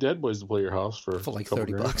the new Dead Boys to play your house for like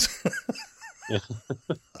 $30. Yeah.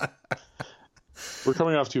 We're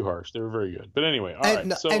coming off too harsh. They were very good, but anyway. All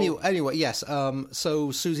right. So, anyway, yes.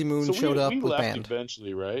 So Susie Moon showed up with left band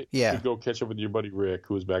eventually, right? Yeah. To go catch up with your buddy Rick,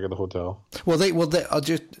 who was back at the hotel. Well, I'll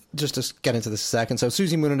just to get into this a second. So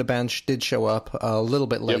Susie Moon and the band did show up a little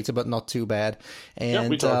bit later, but not too bad. And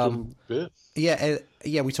we talked to them a bit.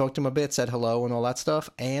 Yeah, we talked to him a bit, said hello and all that stuff,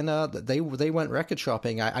 and they went record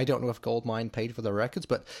shopping. I don't know if Goldmine paid for the records,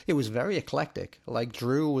 but it was very eclectic. Like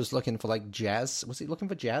Drew was looking for like jazz. Was he looking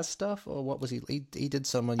for jazz stuff, or what was he? He did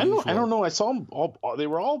some unusual. I don't know. I saw them all. They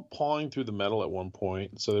were all pawing through the metal at one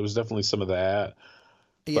point, so there was definitely some of that.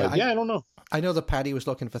 Yeah, but, I don't know. I know that Patty was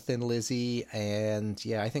looking for Thin Lizzy, and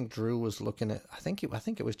I think Drew was looking at. I think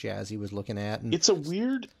it was jazz he was looking at. And it's a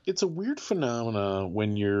weird phenomena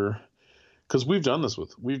when you're. Because we've done this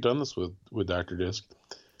with Dr. Disc,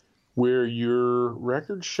 where you're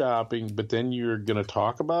record shopping, but then you're going to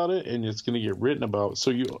talk about it and it's going to get written about.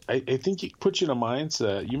 So I think it puts you in a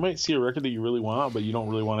mindset. You might see a record that you really want, but you don't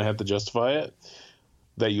really want to have to justify it,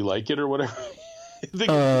 that you like it or whatever.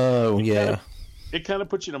 Oh, yeah. It kind of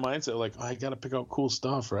puts you in a mindset like, oh, I got to pick out cool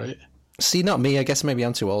stuff, right? See, not me. I guess maybe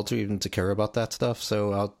I'm too old to even to care about that stuff.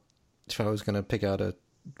 So if I was going to pick out a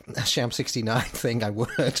Sham 69 thing, I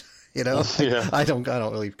would. You know, Yeah. I don't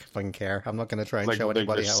really fucking care. I'm not going to try and Like show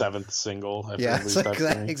anybody their how. seventh single. Yeah,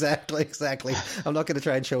 exactly. I'm not going to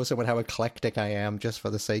try and show someone how eclectic I am just for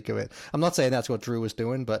the sake of it. I'm not saying that's what Drew was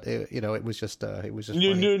doing, but it was just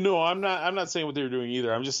funny. No. I'm not saying what they were doing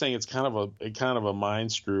either. I'm just saying it's kind of a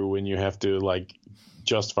mind screw when you have to like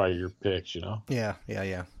justify your picks, you know? Yeah.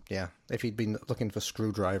 If he'd been looking for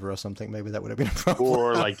Screwdriver or something, maybe that would have been a problem.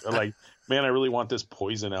 Or like, man, I really want this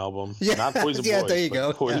Poison album. Yeah, Not Poison yeah, Boys, there you but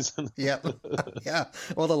go. Poison. Yeah. Yeah.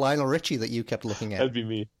 Or the Lionel Richie that you kept looking at. That'd be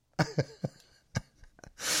me.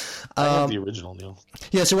 I have the original, Neil.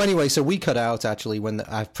 Yeah, so anyway, we cut out actually when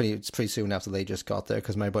pretty soon after they just got there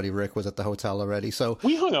because my buddy Rick was at the hotel already. So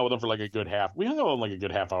we hung out with them for like a good half. We hung out with them like a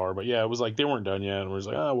good half hour, but yeah, it was like they weren't done yet, and we was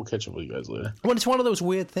like, we'll catch up with you guys later. Well, it's one of those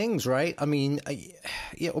weird things, right? I mean,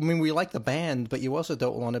 we like the band, but you also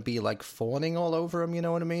don't want to be like fawning all over them. You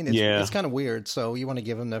know what I mean? It's kind of weird. So you want to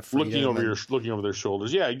give them their freedom. Looking over their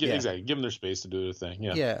shoulders. Yeah, exactly. Give them their space to do their thing.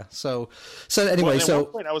 Yeah. Yeah. So anyway, at one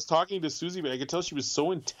point I was talking to Susie, but I could tell she was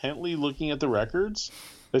so intently looking at the records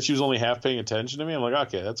that she was only half paying attention to me. I'm like,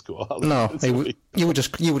 okay, that's cool. No, you were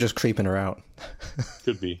just creeping her out.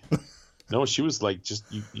 Could be. No, she was like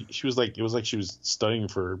she was like it was like she was studying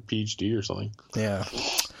for a PhD or something. Yeah.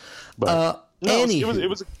 But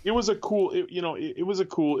it was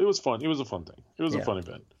fun. It was a fun thing. It was a fun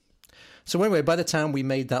event. So anyway, by the time we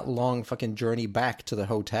made that long fucking journey back to the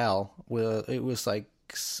hotel, it was like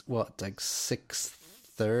 6:30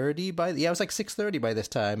 it was like 6:30 by this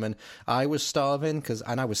time, and I was starving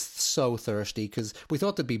and I was so thirsty because we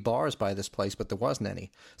thought there'd be bars by this place, but there wasn't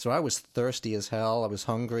any. So I was thirsty as hell. I was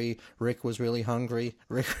hungry. Rick was really hungry.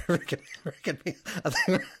 Rick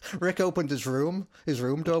opened his room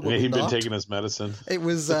door. Yeah, he'd been taking his medicine. It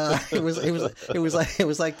was like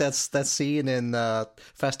that scene in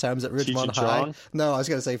Fast Times at Ridgemont High. No, I was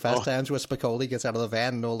gonna say Fast Times where Spicoli gets out of the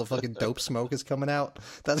van and all the fucking dope smoke is coming out.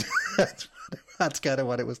 That's kind of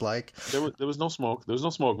what it was like. There was no smoke. There was no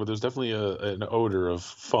smoke, but there was definitely an odor of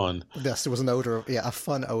fun. Yes, there was an odor of a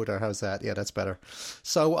fun odor. How's that? Yeah, that's better.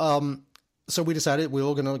 So we decided we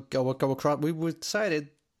were gonna go across. We decided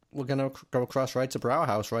we're gonna go across right to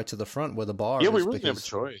Brauhaus, right to the front where the bar. Yeah, we really didn't have a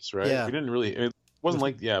choice, right? Yeah. We didn't really. It wasn't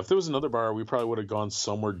like if there was another bar, we probably would have gone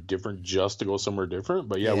somewhere different just to go somewhere different.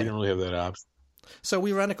 But yeah, we didn't really have that option. So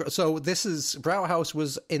we ran across. So Brauhaus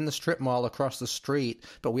was in the strip mall across the street,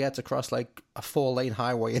 but we had to cross like a 4-lane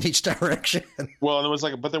highway in each direction. Well, and there was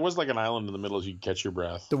like an island in the middle, so you could catch your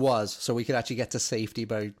breath. There was, so we could actually get to safety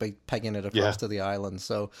by pegging it across to the island.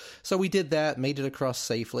 So we did that, made it across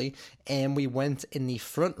safely, and we went in the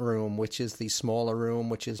front room, which is the smaller room,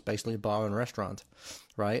 which is basically a bar and restaurant,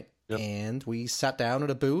 right? Yep. And we sat down at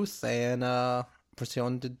a booth and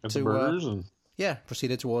proceeded to burgers and. Yeah,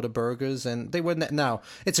 proceeded to order burgers, and they were now.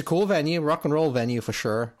 It's a cool venue, rock and roll venue for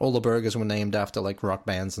sure. All the burgers were named after like rock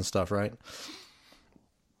bands and stuff, right?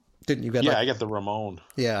 Didn't you get? Yeah, I got the Ramon.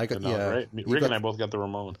 Yeah, I got. Yeah, right. Rick and I both got the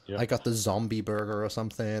Ramon. Yeah. I got the zombie burger or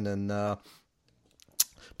something, and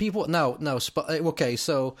people. No. Okay,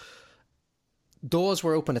 so doors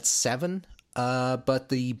were open at 7, but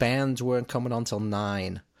the bands weren't coming on till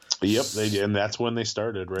 9. Yep, and that's when they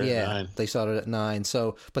started, right? Yeah, at 9. They started at 9.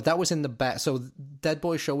 So, but that was in the back. So, Dead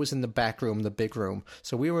Boy Show was in the back room, the big room.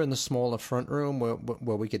 So we were in the smaller front room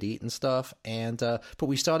where we could eat and stuff. And but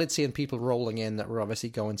we started seeing people rolling in that were obviously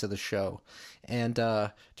going to the show. And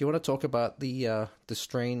do you want to talk about the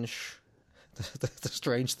strange, the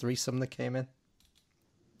strange threesome that came in?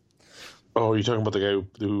 Oh, you're talking about the guy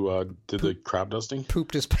who did the crop dusting?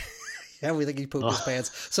 Pooped his pants. Yeah, we think he pooped his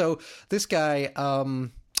pants. So this guy.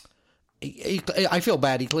 I feel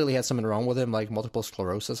bad. He clearly had something wrong with him, like multiple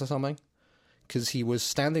sclerosis or something, because he was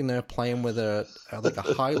standing there playing with a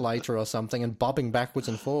highlighter or something and bobbing backwards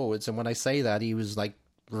and forwards. And when I say that, he was like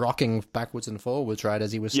rocking backwards and forwards right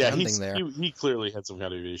as he was standing there. He clearly had some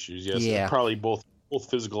kind of issues. Yes, yeah, probably both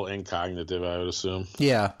physical and cognitive, I would assume.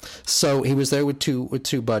 Yeah. So he was there with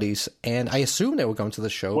two buddies, and I assume they were going to the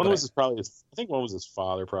show. One was I think one was his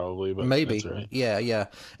father, probably. But maybe. That's right. Yeah.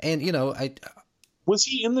 And was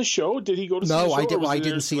he in the show? Did he go to? No, see the show, I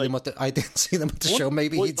didn't see them at the. I didn't see them at the show.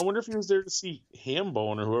 Maybe I wonder if he was there to see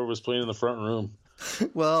Hambone or whoever was playing in the front room.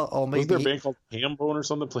 Well, or maybe was there a band called Hambone or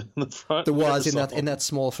something playing in the front? There was in that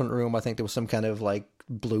small front room. I think there was some kind of like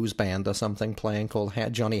blues band or something playing called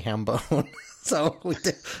Johnny Hambone. So we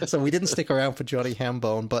didn't stick around for Johnny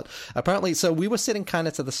Hambone, but apparently, so we were sitting kind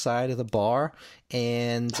of to the side of the bar,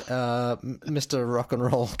 and Mr. Rock and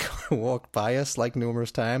Roll walked by us like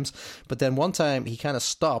numerous times. But then one time he kind of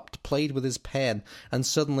stopped, played with his pen, and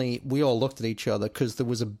suddenly we all looked at each other because there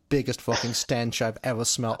was the biggest fucking stench I've ever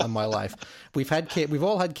smelt in my life. We've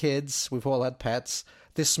all had kids, we've all had pets.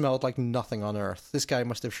 This smelled like nothing on earth. This guy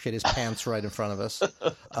must have shit his pants right in front of us.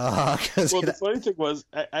 The funny thing was,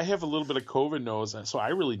 I have a little bit of COVID nose, so I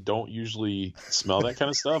really don't usually smell that kind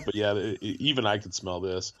of stuff. But yeah, even I could smell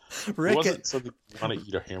this. It wasn't something you want to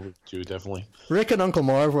eat a hamburger too, definitely. Rick and Uncle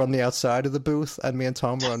Marv were on the outside of the booth, and me and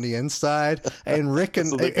Tom were on the inside. And Rick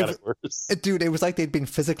and dude, it was like they'd been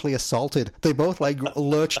physically assaulted. They both like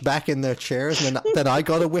lurched back in their chairs, and then I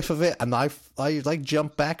got a whiff of it, and I like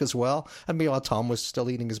jumped back as well. And meanwhile, Tom was still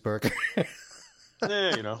eating his burger.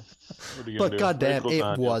 Yeah, you know. What are you but goddamn,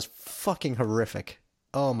 it was fucking horrific.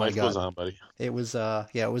 Oh my god! Life goes on, buddy. It was,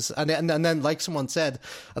 it was, and then, like someone said,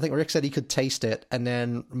 I think Rick said he could taste it, and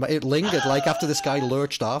then it lingered. Like after this guy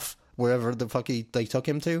lurched off wherever the fuck they took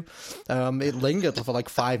him to, it lingered for like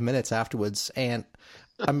 5 minutes afterwards, and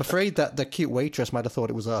I'm afraid that the cute waitress might have thought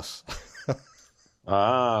it was us.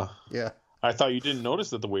 Yeah. I thought you didn't notice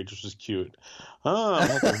that the waitress was cute. I'm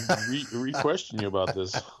going to have to re-question you about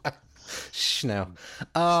this. Shh, no.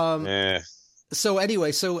 Yeah. So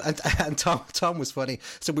anyway, and Tom was funny.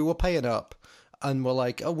 So we were paying up, and we're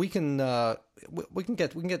like, oh, we can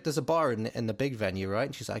get. There's a bar in the big venue, right?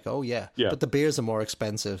 And she's like, oh yeah, but the beers are more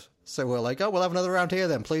expensive. So we're like, oh, we'll have another round here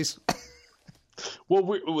then, please.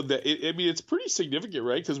 Well, I mean, it's pretty significant,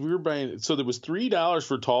 right? Because we were buying. So there was $3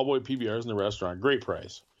 for tall boy PBRs in the restaurant. Great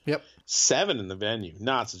price. Yep. $7 in the venue.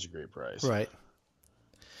 Not such a great price. Right.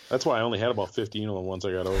 That's why I only had about 15 of them once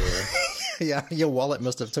I got over there. Yeah, your wallet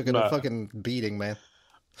must have taken a fucking beating, man.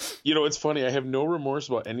 You know, it's funny. I have no remorse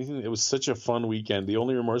about anything. It was such a fun weekend. The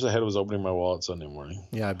only remorse I had was opening my wallet Sunday morning.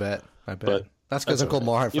 Yeah, I bet. But that's because Uncle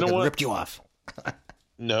Marv ripped you off.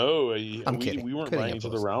 No, I'm kidding. We weren't buying each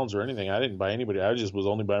other rounds or anything. I didn't buy anybody. I just was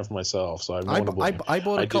only buying for myself. So I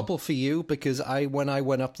bought a couple for you because when I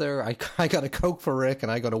went up there, I got a Coke for Rick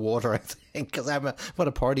and I got a water, I think, because what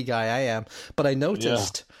a party guy I am. But I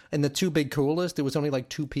noticed in the two big coolers, there was only like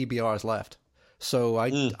 2 PBRs left. So I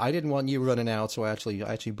didn't want you running out, so I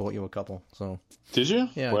actually bought you a couple. So did you?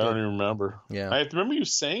 Yeah, well, I don't even remember. Yeah, I remember you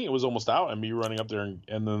saying it was almost out, and me running up there, and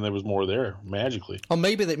then there was more there magically. Oh,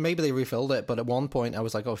 maybe they refilled it, but at one point I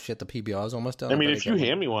was like, oh shit, the PBR is almost done. I mean, if you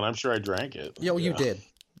hand me one, I'm sure I drank it. Yeah, well, you did.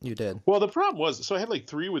 You did. Well, the problem was, so I had like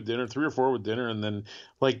 3 with dinner, 3 or 4 with dinner, and then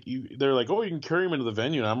like they're like, oh, you can carry them into the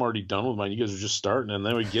venue, and I'm already done with mine. You guys are just starting, and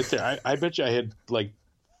then we get there. I bet you I had like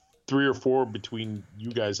 3 or 4 between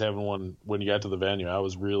you guys having one when you got to the venue. I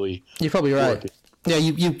was really. You're probably right. Working. Yeah,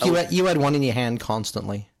 you had one in your hand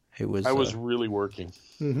constantly. I was really working.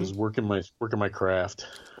 Mm-hmm. I was working my craft.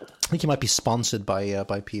 I think you might be sponsored by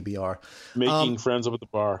PBR. Making friends up at the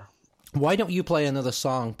bar. Why don't you play another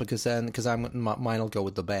song? Because mine will go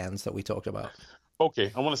with the bands that we talked about.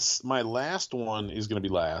 Okay, my last one is going to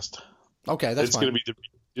be last. Okay, that's fine.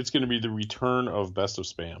 It's going to be the return of Best of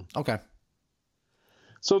Spam. Okay.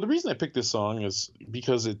 So the reason I picked this song is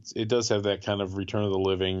because it does have that kind of Return of the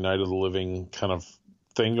Living, Night of the Living kind of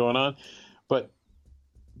thing going on. But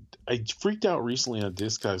I freaked out recently on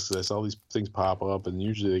Discogs because I saw these things pop up, and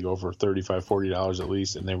usually they go for $35, $40 at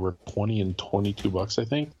least, and they were $20 and $22, I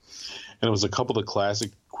think. And it was a couple of the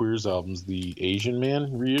classic Queers albums, the Asian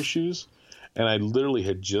Man reissues. And I literally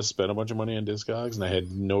had just spent a bunch of money on Discogs, and I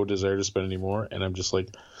had no desire to spend any more. And I'm just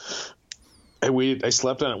like, I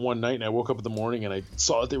slept on it one night, and I woke up in the morning, and I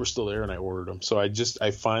saw that they were still there, and I ordered them. So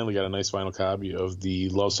I finally got a nice vinyl copy of the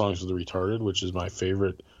Love Songs for the Retarded, which is my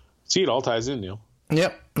favorite. See, it all ties in, Neil.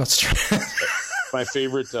 Yep, that's true. My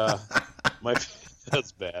favorite.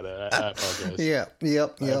 That's bad. I apologize. Yeah,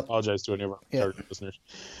 yep. I apologize to any of our listeners,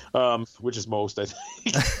 which is most, I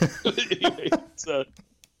think.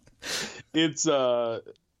 Anyway,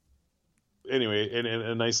 anyway, and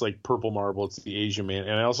a nice like Purple Marble. It's the Asian Man,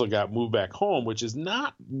 and I also got Move Back Home, which is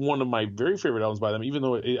not one of my very favorite albums by them, even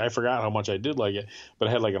though I forgot how much I did like it. But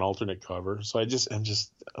I had like an alternate cover, so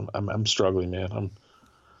I'm struggling, man. I'm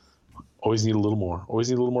always need a little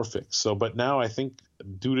more fix. So, but now I think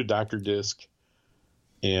due to Dr. Disc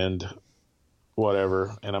and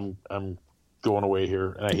whatever, and I'm going away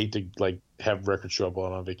here, and I hate to like have records show up while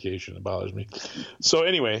I'm on vacation. It bothers me. So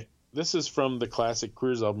anyway. This is from the classic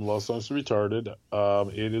Queers album, Love Songs for Retarded.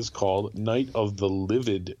 It is called Night of the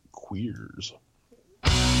Livid Queers.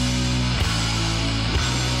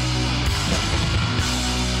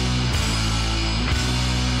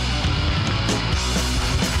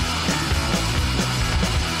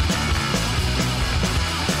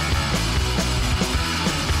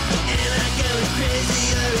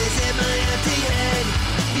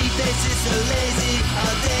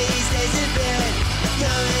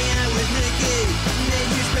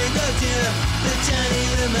 The Johnny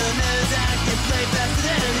Lumineers, I can play faster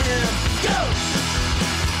than him. Go!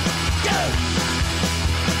 Go!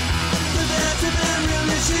 Living out to the real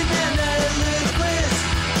machine man, not a little quiz.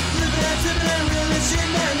 Living out to the real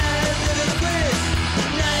machine man, not a little quiz.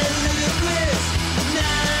 Not a little quiz.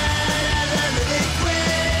 Not a little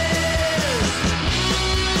quiz.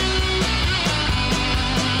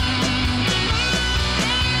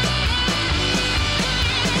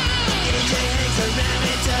 AJ hangs around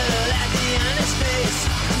me, total acne on his face.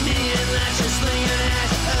 Me and Lasher slinging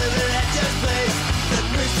ass over at Joe's place. The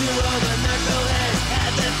first two all the knuckleheads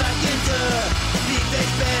at the fucking door.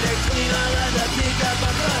 Defense better clean all of the pickup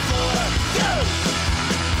on the floor. Go!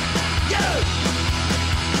 Go!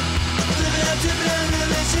 Living up to the real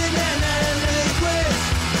machine man, not a little quiz.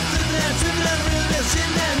 Living up to the real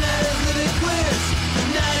machine man, not a little quiz.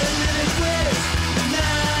 Not a little quiz.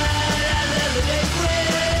 Not a little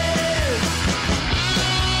quiz.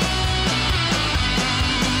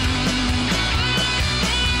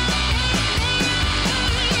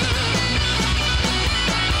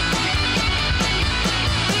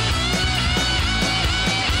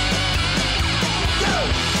 Go!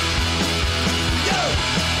 Go!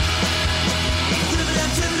 Living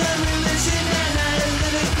up to the real machine man, not a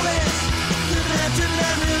little quiz. Living up to the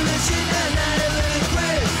real machine man, not a little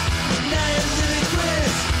quiz. Not a little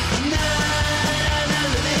quiz. Not a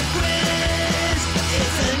little quiz.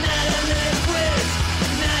 It's a not a little quiz.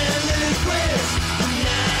 Not a little quiz.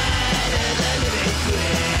 Not a little quiz.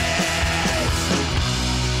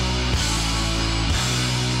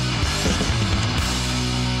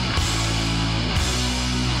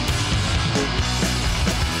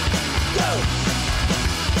 Go!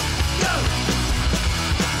 Go!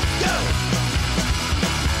 Go!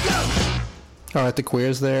 Go! All right, the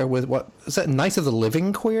queers there with what is that? Night of the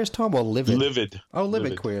Living queers, Tom, or Livid? Livid. Oh,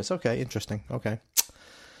 Livid queers. Okay, interesting. Okay.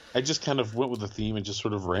 I just kind of went with the theme and just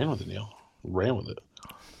sort of ran with it, Neil. Ran with it.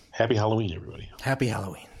 Happy Halloween, everybody. Happy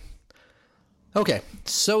Halloween. Okay,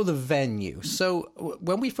 so the venue. So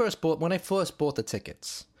when I first bought the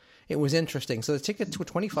tickets, it was interesting. So the tickets were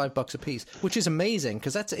 $25 a piece, which is amazing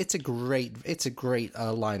because it's a great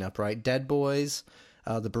lineup, right? Dead Boys,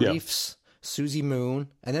 the Briefs, Susie Moon,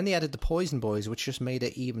 and then they added the Poison Boys, which just made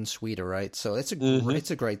it even sweeter, right? So it's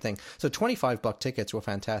a great thing. So $25 tickets were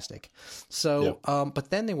fantastic. So, but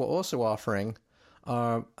then they were also offering,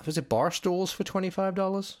 was it bar stools for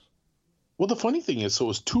 $25? Well, the funny thing is, so it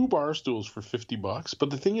was 2 bar stools for $50, but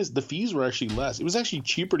the thing is, the fees were actually less. It was actually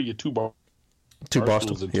cheaper to get 2 bar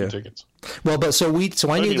stools than 2 tickets. Well, but I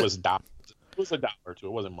knew it was $1. It was $1 or $2.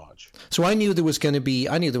 It wasn't much. So I knew there was going to be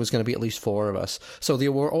at least 4 of us. So they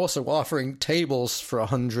were also offering tables for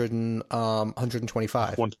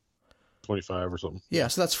 125. 125 or something. Yeah,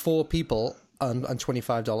 so that's 4 people and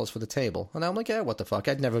 $25 for the table. And I'm like, yeah, what the fuck?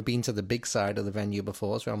 I'd never been to the big side of the venue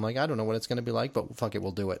before, so I'm like, I don't know what it's going to be like, but fuck it,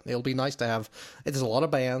 we'll do it. It'll be nice to have. There's a lot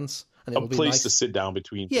of bands. And a place to sit down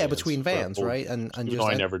between between vans, right? And just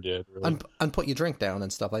I never did. Really. And put your drink down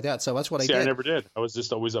and stuff like that. So that's what I did. I never did. I was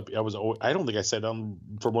just always up. I don't think I sat down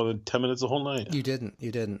for more than 10 minutes the whole night. You didn't.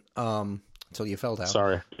 Until you fell down.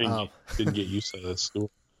 Sorry. Didn't get used to that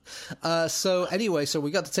stool. So anyway, so we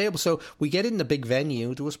got the table. So we get in the big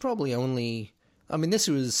venue. There was probably only,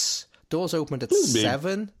 doors opened at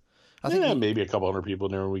 7. I think maybe a couple hundred people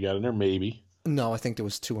in there when we got in there, maybe. No, I think there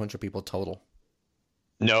was 200 people total.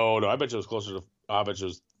 No, I bet you it was closer to, I bet you it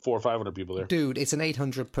was 400 or 500 people there. Dude, it's an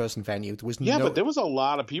 800-person venue. There was but there was a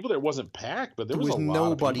lot of people there. It wasn't packed, but there was a lot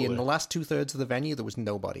nobody. of people in the last 2/3 of the venue, there was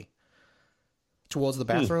nobody. Towards the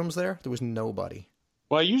bathrooms there was nobody.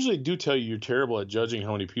 Well, I usually do tell you you're terrible at judging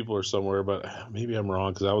how many people are somewhere, but maybe I'm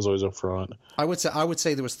wrong because I was always up front. I would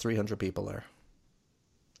say there was 300 people there.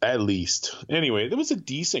 At least. Anyway, there was a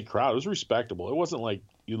decent crowd. It was respectable. It wasn't like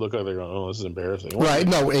you look over there going, oh, this is embarrassing. Right,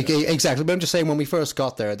 no, exactly. But I'm just saying when we first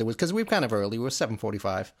got there, because we were kind of early. We were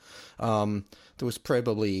 7:45. There was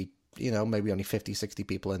probably, maybe only 50, 60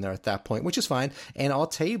 people in there at that point, which is fine. And our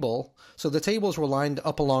table, so the tables were lined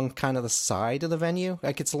up along kind of the side of the venue.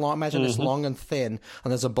 Like it's long, imagine it's long and thin,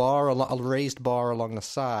 and there's a raised bar along the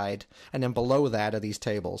side, and then below that are these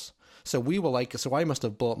tables. So we were I must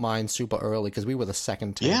have bought mine super early because we were the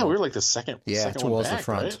second table. Yeah, we were like the second. Yeah, towards the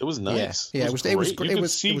front. Right? It was nice. Yeah, it was great. You could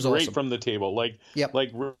see great awesome from the table. Like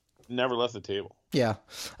never left the table. Yeah.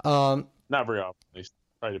 Not very often. They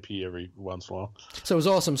try to pee every once in a while. So it was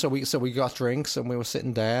awesome. So we got drinks and we were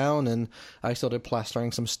sitting down and I started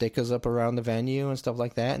plastering some stickers up around the venue and stuff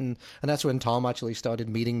like that. And that's when Tom actually started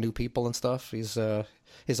meeting new people and stuff. His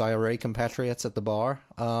IRA compatriots at the bar.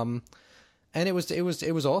 And it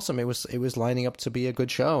was awesome. It was lining up to be a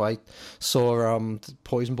good show. I saw the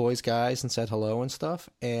Poison Boys guys and said hello and stuff.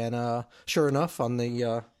 And sure enough, on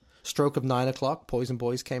the stroke of 9 o'clock, Poison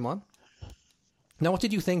Boys came on. Now, what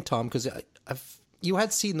did you think, Tom? Because you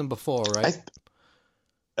had seen them before, right?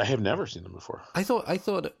 I have never seen them before. I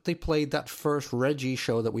thought they played that first Reggie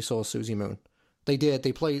show that we saw, Susie Moon. They did.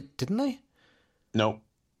 They played, didn't they? No,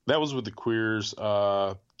 that was with the Queers.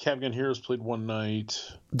 Capgun Heroes played one night.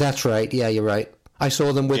 That's right. Yeah, you're right. I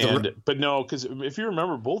saw them with... But no, because if you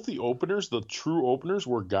remember, both the openers, the true openers,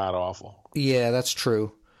 were god-awful. Yeah, that's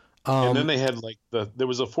true. And then they had there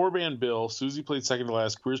was a 4-band bill. Susie played second to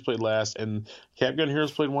last, Queers played last, and Capgun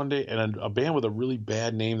Heroes played one day, and a band with a really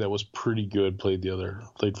bad name that was pretty good played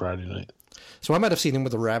Friday night. So I might have seen them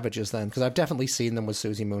with the Ravages then, because I've definitely seen them with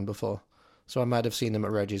Susie Moon before. So I might have seen them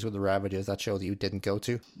at Reggie's with the Ravages, that show that you didn't go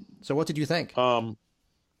to. So what did you think?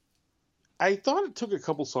 I thought it took a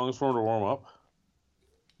couple songs for them to warm up,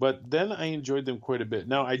 but then I enjoyed them quite a bit.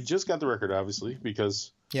 Now, I just got the record, obviously,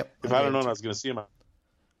 because if I'd have known I was going to see them,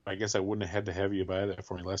 I guess I wouldn't have had to have you buy that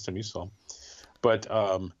for me last time you saw them. But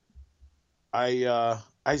I like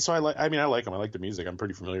them. I like the music. I'm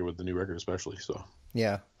pretty familiar with the new record, especially. So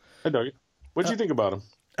yeah, I dug it. What do you think about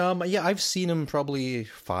them? Yeah, I've seen them probably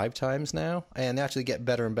 5 times now, and they actually get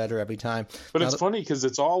better and better every time. But it's funny because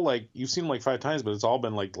it's all like you've seen them like 5 times, but it's all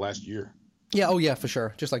been like last year. Yeah, oh yeah, for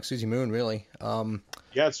sure. Just like Susie Moon, really.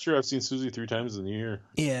 Yeah, it's true. I've seen Susie 3 times in the year.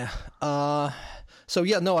 Yeah. So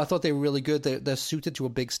yeah, no, I thought they were really good. They're suited to a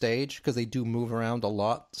big stage because they do move around a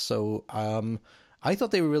lot. So I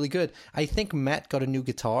thought they were really good. I think Matt got a new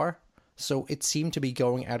guitar, so it seemed to be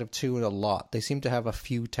going out of tune a lot. They seem to have a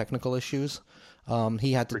few technical issues.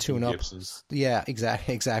 He had to tune up. Gibsons. Yeah,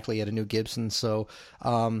 exactly. He had a new Gibson. So,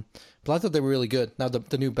 but I thought they were really good. Now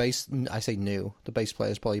the new bass, I say new. The bass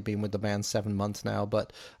player's probably been with the band 7 months now,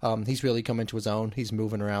 but he's really come into his own. He's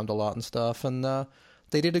moving around a lot and stuff, and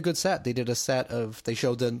they did a good set. They did a set of they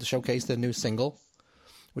showcased their new single,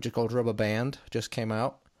 which is called Rubber Band. Just came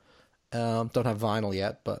out. Don't have vinyl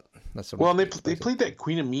yet, but that's well. And they played that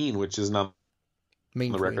Queen of Mean, which is not Mean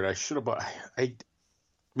on the Queen. record. I should have bought.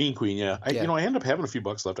 Mean Queen, yeah. I ended up having a few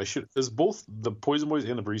bucks left. I should, because both the Poison Boys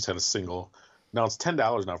and the Breeze had a single. Now it's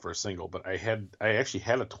 $10 now for a single, but I actually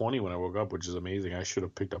had a 20 when I woke up, which is amazing. I should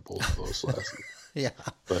have picked up both of those last week. Yeah,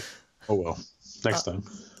 but oh well, next time.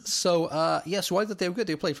 So so I thought they were good.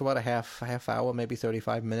 They played for about a half hour, maybe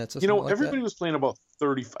 35 minutes. Or something like everybody that. was playing about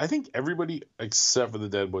 30. I think everybody except for the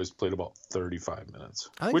Dead Boys played about 35 minutes,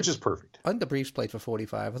 which is perfect. I think the Briefs played for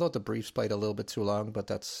 45. I thought the Briefs played a little bit too long, but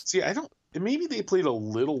that's maybe they played a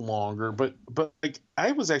little longer, but like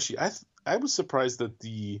I was surprised that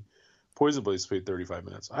the Poison Boys played 35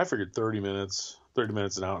 minutes. I figured 30 minutes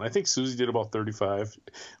and out. And I think Susie did about 35.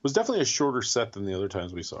 It was definitely a shorter set than the other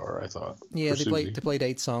times we saw her, I thought. Yeah, they played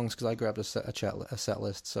 8 songs because I grabbed a set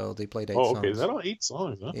list, so they played 8 songs. Oh, okay. Is that all 8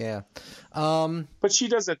 songs, huh? Yeah. But she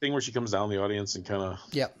does that thing where she comes down the audience and kind of...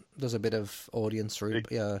 Yeah, there's a bit of audience.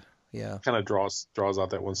 Yeah. Kind of draws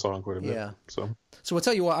out that one song quite a bit. Yeah. So I'll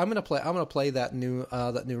tell you what, I'm gonna play that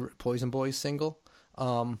new Poison Boys single.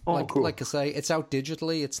 cool. Like I say, it's out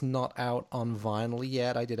digitally. It's not out on vinyl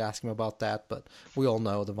yet. I did ask him about that, but we all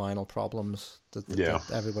know the vinyl problems that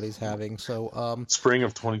everybody's having. So spring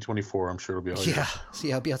of 2024, I'm sure it'll be all right. Yeah,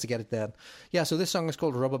 see, I'll be able to get it then. Yeah, so this song is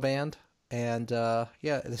called Rubber Band, and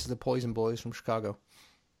this is the Poison Boys from Chicago.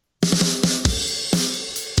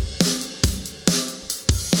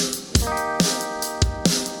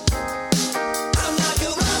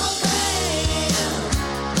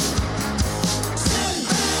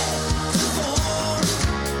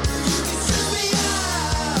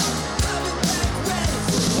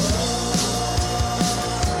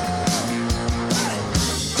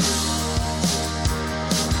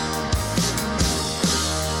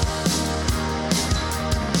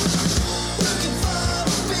 Looking for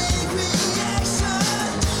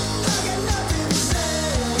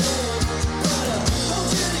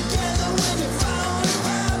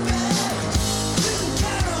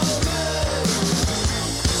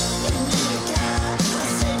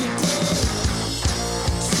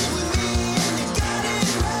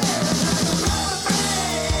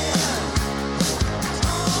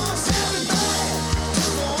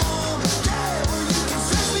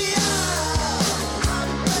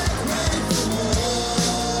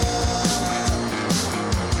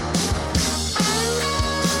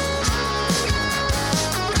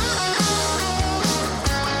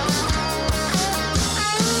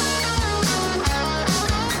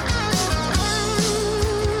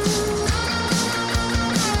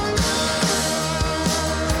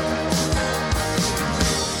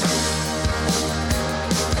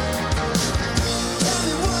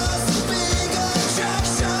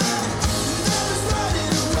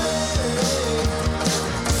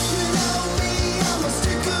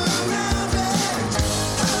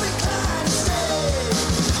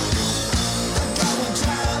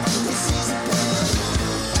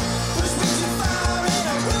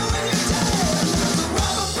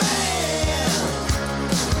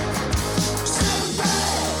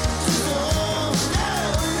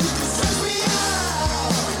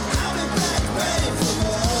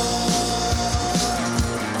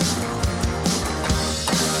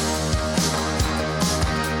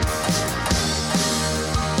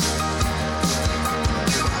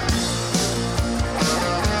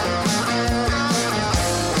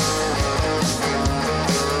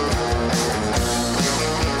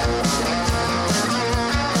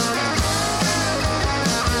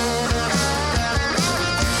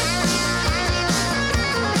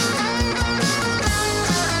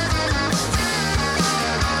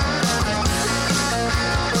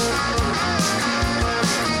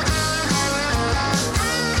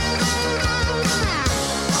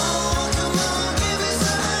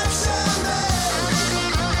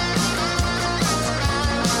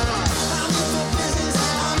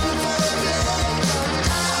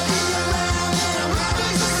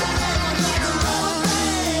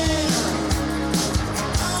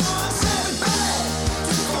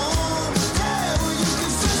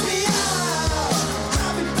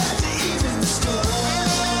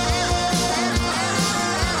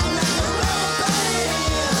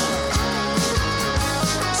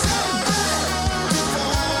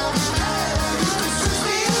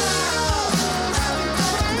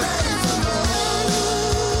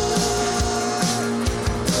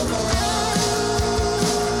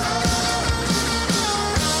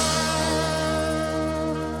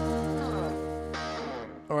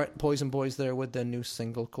Poison Boys there with their new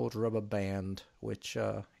single called Rubber Band, which,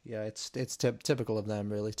 it's typical of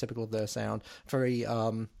them, really, typical of their sound. Very,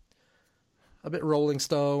 a bit Rolling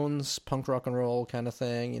Stones, punk rock and roll kind of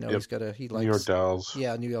thing. You know, he likes New York Dolls.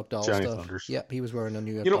 Yeah, New York Dolls Johnny stuff. Thunders. Yep, he was wearing a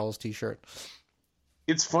New York Dolls t-shirt.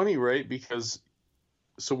 It's funny, right? Because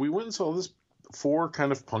so we went and saw this 4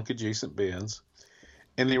 kind of punk adjacent bands,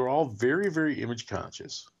 and they were all very, very image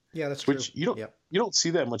conscious. Yeah, that's true. Which you don't see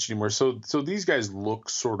that much anymore. So these guys look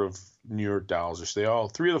sort of New York Dolls-ish. 3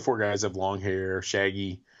 of the 4 guys have long hair,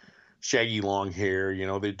 shaggy long hair. You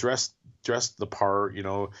know, they dressed the part. You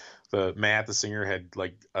know, Matt, the singer, had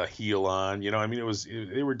like a heel on. You know, I mean,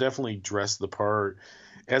 they were definitely dressed the part,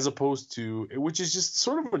 as opposed to, which is just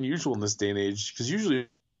sort of unusual in this day and age, because usually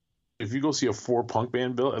if you go see a 4 punk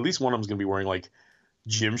band bill, at least one of them's gonna be wearing like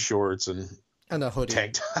gym shorts and a hoodie,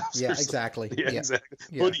 tank tops. Yeah, exactly. Yeah, exactly.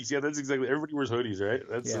 Yeah. Hoodies. Yeah, that's exactly. Everybody wears hoodies, right?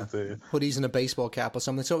 That's the thing. Hoodies and a baseball cap or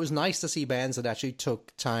something. So it was nice to see bands that actually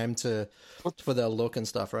took time for their look and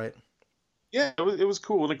stuff, right? Yeah, it was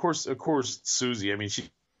cool. And of course, Susie. I mean,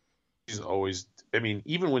 she's always. I mean,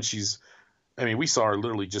 even when we saw her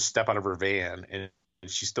literally just step out of her van, and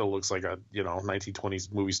she still looks like a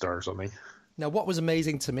 1920s movie star or something. Now, what was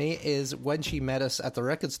amazing to me is when she met us at the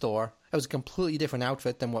record store, it was a completely different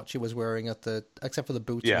outfit than what she was wearing except for the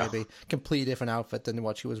boots, maybe. Completely different outfit than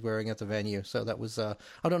what she was wearing at the venue. So that was, I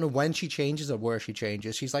don't know when she changes or where she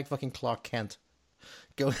changes. She's like fucking Clark Kent.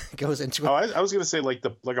 Goes into it. Oh, I was going to say like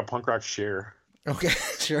a punk rock Cher. Okay,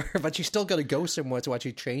 sure, but she's still got to go somewhere to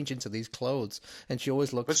actually change into these clothes, and she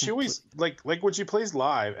always looks. But she always like when she plays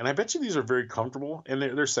live, and I bet you these are very comfortable, and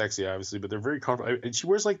they're sexy, obviously, but they're very comfortable. And she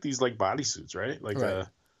wears like these like bodysuits, right? Like, right.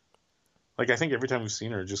 Like I think every time we've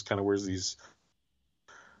seen her, just kind of wears these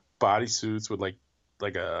bodysuits with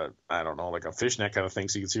like a I don't know, like a fishnet kind of thing,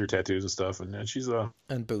 so you can see her tattoos and stuff, and she's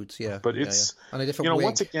and boots, yeah. But it's on a different wig.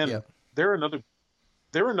 Once again, they're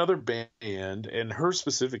another band, and her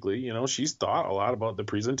specifically, she's thought a lot about the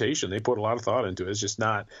presentation. They put a lot of thought into it. It's just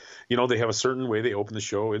not, they have a certain way they open the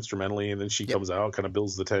show instrumentally, and then she comes out, kind of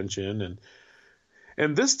builds the tension.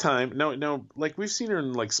 And this time, no, like we've seen her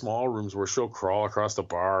in like small rooms where she'll crawl across the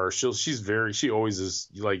bar. She always is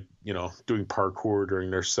like, doing parkour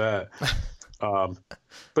during their set.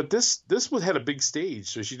 But this had a big stage,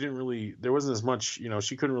 so she didn't really, there wasn't as much,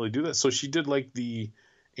 she couldn't really do that. So she did like the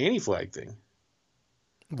Anti-Flag thing.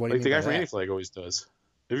 What do you mean the guy by from that? Anti-Flag always does.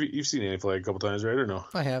 You've seen Anti-Flag a couple times, right, or no?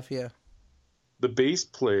 I have, yeah. The bass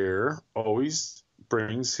player always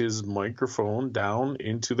brings his microphone down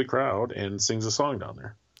into the crowd and sings a song down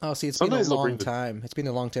there. Oh, see, it's been a long time. It's been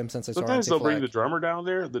a long time since I saw Anti-Flag. Sometimes they'll bring the drummer down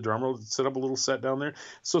there. The drummer will set up a little set down there.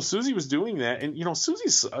 So Susie was doing that, and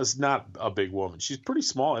Susie's not a big woman. She's pretty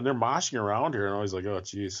small, and they're moshing around her, and I was like, oh,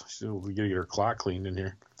 geez, we got to get her clock cleaned in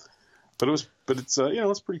here. But it's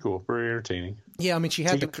it's pretty cool, very entertaining. Yeah, I mean, she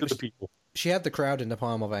had the people. She had the crowd in the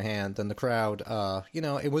palm of her hand, and the crowd,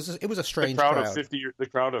 it was a strange crowd. The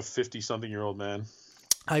crowd of 50-something-year-old men.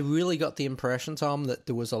 I really got the impression, Tom, that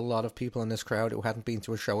there was a lot of people in this crowd who hadn't been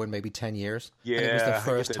to a show in maybe 10 years. Yeah, and it was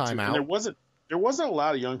the first time out. And there wasn't a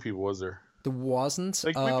lot of young people, was there? There wasn't.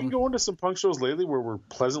 Like we've been going to some punk shows lately where we're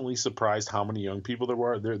pleasantly surprised how many young people there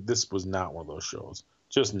were. This was not one of those shows.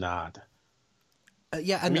 Just not.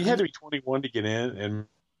 Yeah, I mean, you had to be 21 to get in, and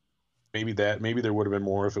maybe there would have been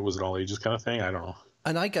more if it was an all ages kind of thing. I don't know.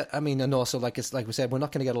 And and also like we said, we're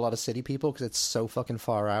not going to get a lot of city people because it's so fucking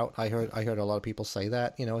far out. I heard a lot of people say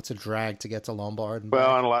that. It's a drag to get to Lombard. And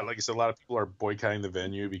well, and like I said, a lot of people are boycotting the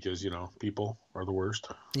venue because people are the worst.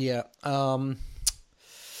 Yeah.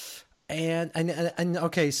 And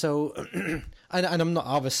okay, so and I'm not,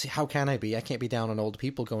 obviously, how can I be? I can't be down on old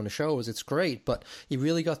people going to shows. It's great, but you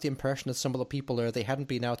really got the impression that some of the people there, they hadn't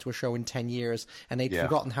been out to a show in 10 years, and they'd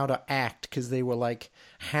forgotten how to act because they were like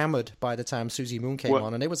hammered by the time Susie Moon came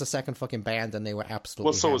on, and it was a second fucking band, and they were absolutely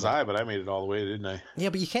well. So hammered. was I, but I made it all the way, didn't I? Yeah,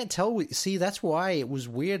 but you can't tell. See, that's why it was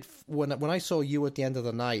weird when I saw you at the end of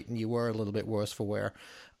the night, and you were a little bit worse for wear.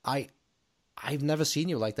 I've never seen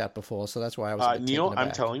you like that before, so that's why I was a bit Neil, taken aback.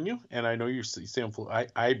 I'm telling you, and I know you're saying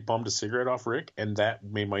I bummed a cigarette off Rick, and that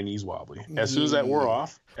made my knees wobbly. As soon as that wore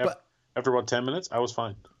off, after about 10 minutes, I was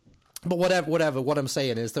fine. But whatever. What I'm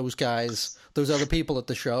saying is those guys, those other people at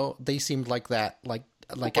the show, they seemed like that,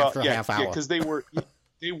 after a half hour. Yeah, because they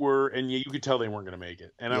were, and you could tell they weren't going to make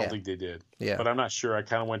it, and I don't think they did. Yeah. But I'm not sure. I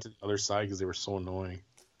kind of went to the other side because they were so annoying.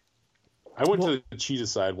 I went to the Cheetah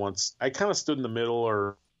side once. I kind of stood in the middle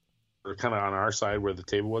or kind of on our side where the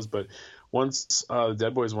table was, but once the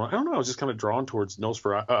Dead Boys went, I don't know, I was just kind of drawn towards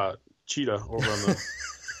Cheetah over on the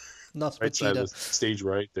right side of the stage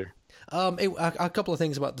right there. A couple of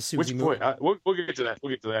things about the Susie Which movie. point? We'll get to that.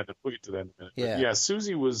 We'll get to that in a minute. Yeah. But yeah.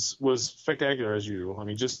 Susie was spectacular as usual. I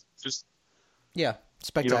mean, just Yeah, you know,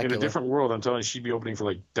 spectacular. in a different world, I'm telling you, she'd be opening for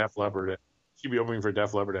like Def Leppard. She'd be opening for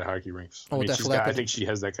Def Leppard at hockey rinks. I Oh, mean, Def I Leppard. think she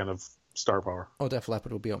has that kind of star power. Oh, Def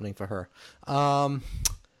Leppard will be opening for her.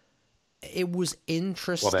 It was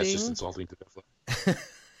interesting. Well, that's just insulting to Def Leppard.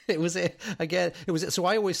 It was so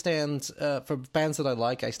I always stand for bands that I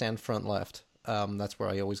like. I stand front left. That's where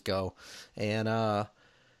I always go. And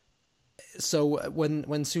so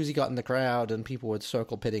when Susie got in the crowd and people would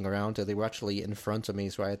circle pitting around her, they were actually in front of me,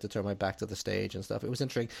 so I had to turn my back to the stage and stuff. It was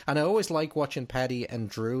interesting, and I always like watching Patty and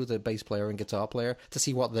Drew, the bass player and guitar player, to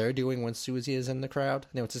see what they're doing when Susie is in the crowd.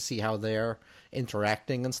 You know, to see how they're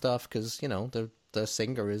interacting and stuff, because you know the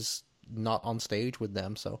singer is not on stage with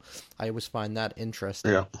them, so I always find that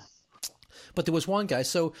interesting. Yeah. But there was one guy.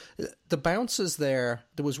 So the bouncers there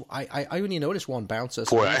was I only noticed one bouncer.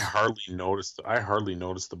 So Boy, I hardly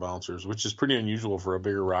noticed the bouncers, which is pretty unusual for a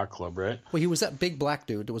bigger rock club, right? Well, he was that big black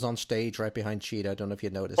dude that was on stage right behind Cheetah. I don't know if you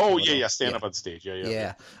noticed. Oh yeah, stand up on stage.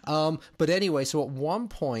 Yeah. But anyway, so at one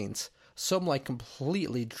point, some like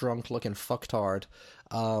completely drunk looking fucktard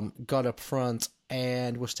got up front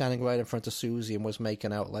and was standing right in front of Susie and was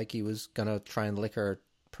making out like he was gonna try and lick her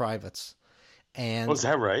privates. And Was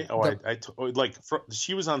that right?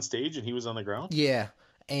 She was on stage and he was on the ground. yeah,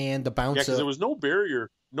 and the bouncer. Yeah, because there was no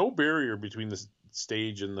barrier between the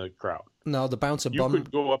stage and the crowd. No, the bouncer You could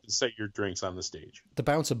go up and set your drinks on the stage. The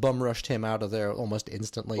bouncer bum rushed him out of there almost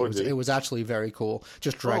instantly. Oh, It was actually very cool.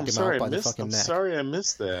 Just dragged him out by the fucking neck. Sorry, I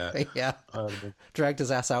missed that. Yeah, dragged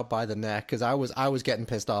his ass out by the neck because I was getting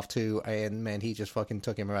pissed off too, and man, he just fucking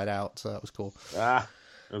took him right out. So that was cool.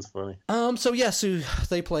 That's funny. So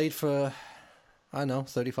they played for I don't know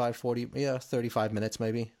 35 minutes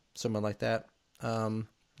maybe, something like that.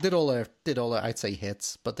 Did all their I'd say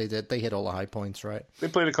hits, but they hit all the high points, right? They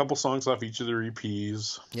played a couple songs off each of their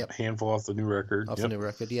EPs. Yep. A handful off the new record. The new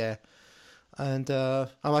record, yeah. And I'm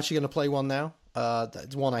actually going to play one now.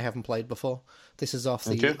 It's one I haven't played before. This is off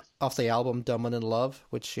the album Dumb and in Love,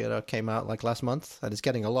 which came out like last month, and it's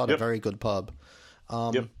getting a lot of very good pub.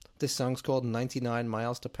 This song's called 99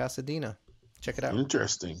 Miles to Pasadena. Check it out.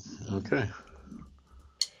 Interesting. Okay.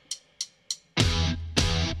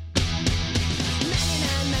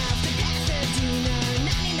 99 miles to Pasadena,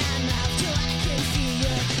 99 miles till I can see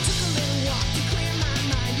you. Took a little walk to clear my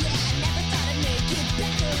mind. Yeah, I never thought I'd make it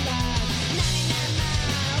back alive. 99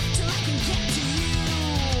 miles till I can get to you.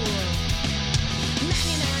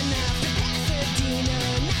 99 miles to Pasadena,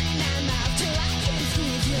 99 miles till I can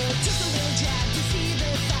squeeze you. Took a little drive to see the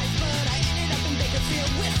sights, but I ended up in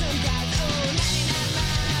Bakersfield with some guys. Oh, 99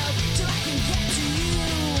 miles till I can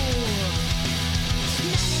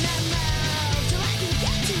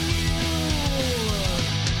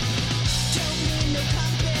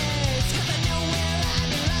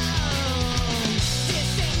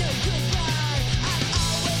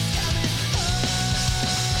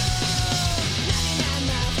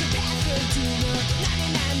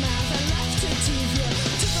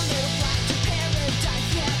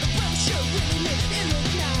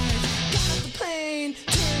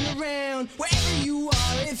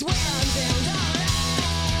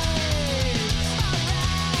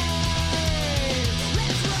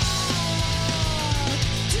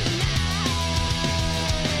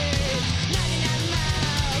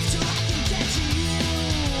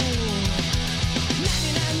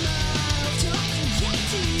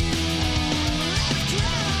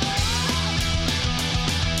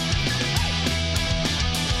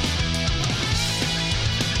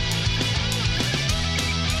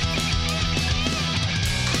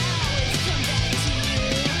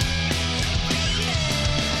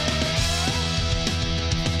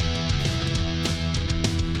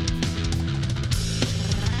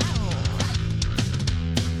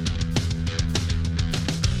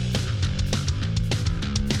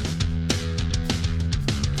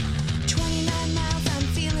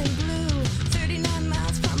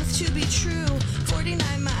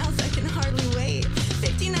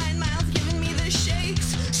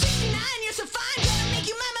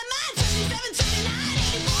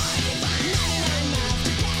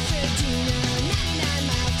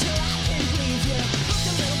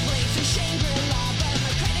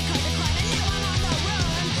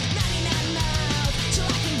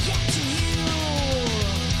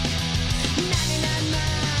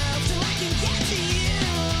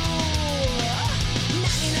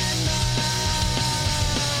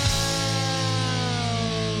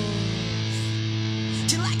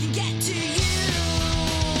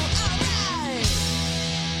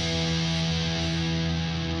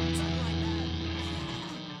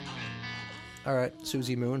All right,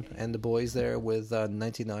 Susie Moon and the boys there with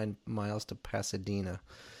 99 Miles to Pasadena.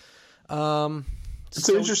 It's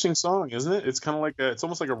an interesting song, isn't it? It's kind of like it's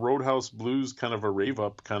almost like a Roadhouse Blues kind of a rave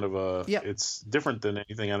up kind of a. Yeah. It's different than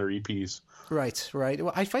anything on her EPs. Right.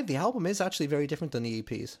 Well, I find the album is actually very different than the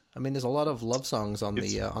EPs. I mean, there's a lot of love songs on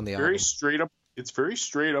the album. Very straight up. It's very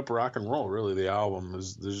straight up rock and roll. Really, the album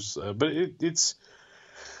is but it's.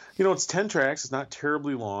 It's 10 tracks. It's not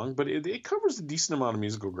terribly long, but it covers a decent amount of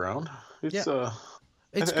musical ground. It's I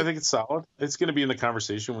think it's solid. It's going to be in the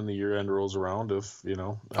conversation when the year end rolls around.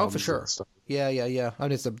 For sure. Yeah. I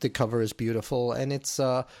mean, the cover is beautiful, and it's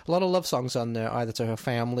a lot of love songs on there, either to her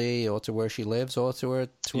family or to where she lives or to her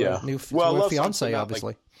new fiance,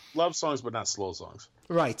 obviously. Like love songs, but not slow songs.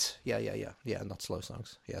 Right. Yeah. Not slow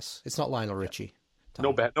songs. Yes, it's not Lionel Richie.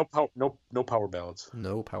 No power ballads.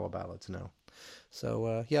 No power ballads. No.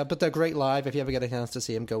 So, but they're great live. If you ever get a chance to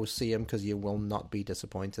see them, go see them because you will not be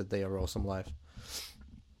disappointed. They are awesome live.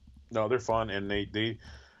 No, they're fun, and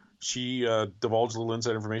she divulged a little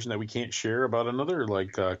inside information that we can't share about another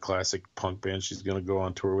classic punk band she's going to go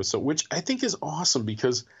on tour with. So, which I think is awesome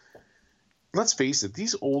because, let's face it,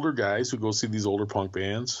 these older guys who go see these older punk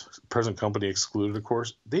bands, present company excluded, of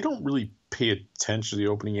course, they don't really pay attention to the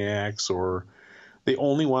opening acts or. They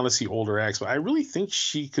only want to see older acts, but I really think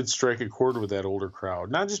she could strike a chord with that older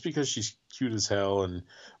crowd. Not just because she's cute as hell,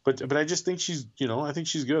 but I just think she's, I think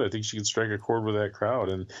she's good. I think she could strike a chord with that crowd.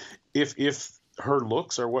 And if her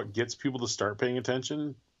looks are what gets people to start paying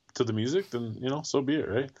attention to the music, then so be it,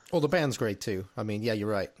 right? Well, the band's great too. I mean, yeah, you're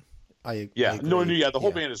right. I agree. The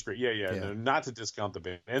whole band is great. Yeah. No, not to discount the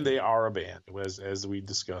band, and they are a band, as we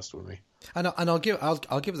discussed with me. And I'll give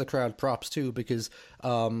the crowd props too because.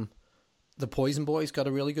 The Poison Boys got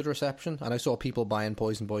a really good reception, and I saw people buying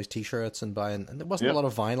Poison Boys t-shirts and there wasn't a lot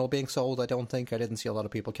of vinyl being sold, I don't think. I didn't see a lot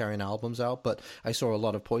of people carrying albums out, but I saw a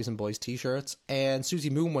lot of Poison Boys t-shirts, and Susie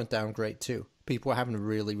Moon went down great too. People were having a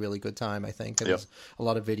really, really good time, I think. There's a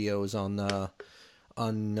lot of videos on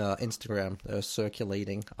Instagram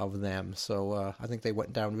circulating of them, so I think they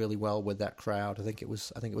went down really well with that crowd. I think it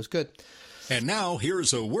was good. And now,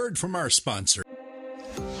 here's a word from our sponsor.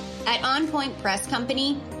 At On Point Press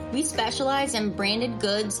Company, we specialize in branded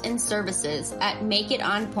goods and services at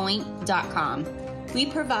MakeItOnPoint.com. We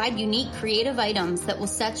provide unique creative items that will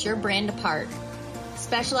set your brand apart.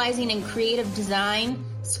 Specializing in creative design,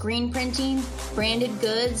 screen printing, branded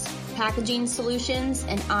goods, packaging solutions,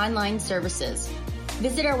 and online services.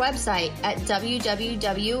 Visit our website at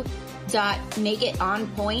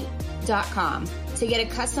www.makeitonpoint.com to get a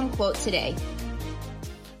custom quote today.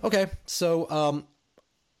 Okay, so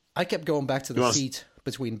I kept going back to the seat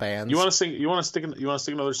between bands. You want to stick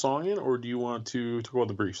another song in, or do you want to talk about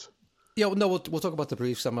the Briefs? Yeah, no, we'll talk about the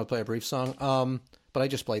Briefs. I'm going to play a Brief song. But I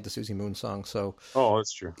just played the Susie Moon song, so. Oh,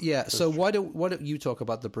 that's true. Yeah. That's true. Why don't you talk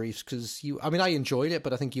about the Briefs? Because I enjoyed it,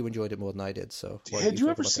 but I think you enjoyed it more than I did. So. Had you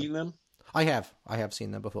ever seen them? I have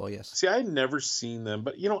seen them before. Yes. See, I'd never seen them,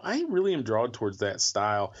 but I really am drawn towards that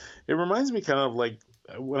style. It reminds me kind of like.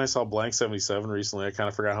 When I saw Blank 77 recently, I kind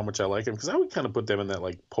of forgot how much I like them because I would kind of put them in that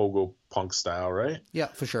pogo punk style, right? Yeah,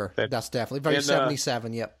 for sure. That's definitely very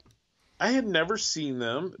 77. Yep. I had never seen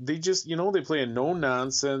them. They just, they play a no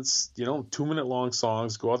nonsense, 2-minute long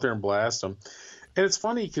songs. Go out there and blast them. And it's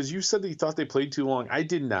funny because you said that you thought they played too long. I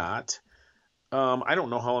did not. I don't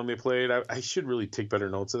know how long they played. I should really take better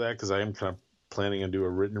notes of that because I am kind of planning on doing a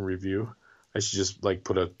written review. I should just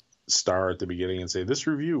put a star at the beginning and say this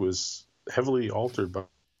review was heavily altered by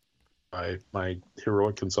my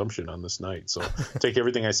heroic consumption on this night. So take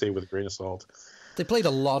everything I say with a grain of salt. They played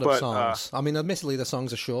a lot of songs. Admittedly, the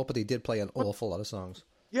songs are short, but they did play an awful lot of songs.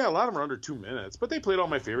 Yeah, a lot of them are under 2 minutes, but they played all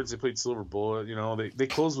my favorites. They played Silver Bullet. They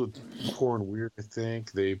closed with Poor and Weird, I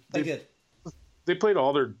think. They did. They played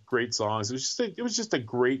all their great songs. It was just a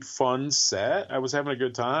great, fun set. I was having a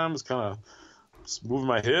good time. I was kind of moving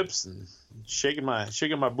my hips and shaking my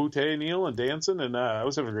bootay Neil and dancing, and I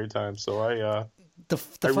was having a great time. So I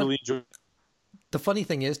really enjoyed. The funny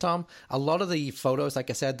thing is, Tom, a lot of the photos, like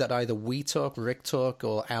I said, that either we took, Rick took,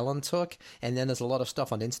 or Alan took, and then there's a lot of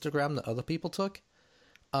stuff on Instagram that other people took.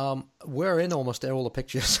 We're in almost all the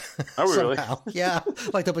pictures. Oh, really? Yeah,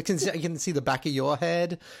 you can see the back of your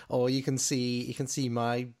head, or you can see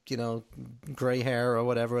my gray hair or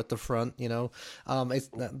whatever at the front. I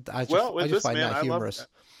just find that humorous.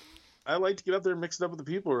 I like to get up there and mix it up with the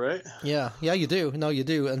people, right? Yeah, you do. No, you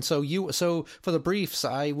do. And so for the Briefs,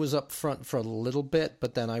 I was up front for a little bit,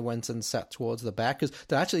 but then I went and sat towards the back because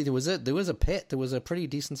there was a pit. There was a pretty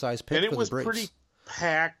decent sized pit, and for the Briefs. It was pretty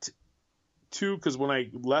packed too. Because when I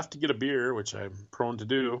left to get a beer, which I'm prone to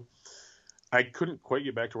do, I couldn't quite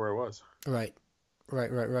get back to where I was. Right.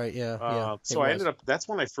 Right. Yeah. So I ended up. That's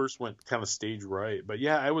when I first went kind of stage right. But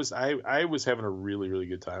yeah, I was having a really really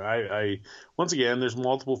good time. I once again, there's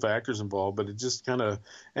multiple factors involved, but it just kind of,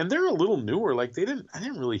 and they're a little newer. Like I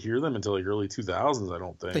didn't really hear them until like early 2000s. I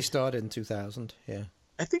don't think they started in 2000. Yeah.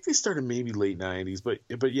 I think they started maybe late 90s,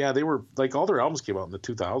 but yeah, they were like all their albums came out in the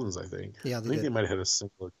 2000s. I think. Yeah, I think they might have had a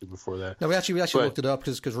single or two before that. No, we actually looked it up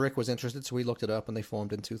because Rick was interested, so we looked it up, and they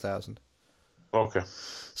formed in 2000. Okay.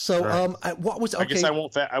 So, right. what was okay? I guess I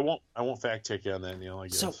won't fact check you on that, Neil. I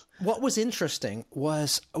guess. So, what was interesting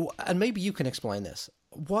was, and maybe you can explain this.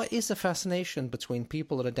 What is the fascination between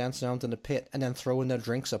people that are dancing around in the pit and then throwing their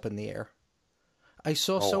drinks up in the air? I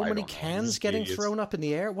saw so many cans getting thrown up in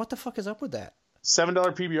the air. What the fuck is up with that? $7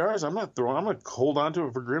 PBRs. I'm not throwing. I'm gonna hold on to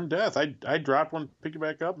it for grim death. I dropped one, picked it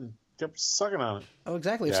back up, and kept sucking on it. Oh,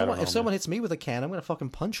 exactly. Yeah, if someone hits me with a can, I'm gonna fucking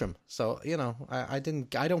punch him. So I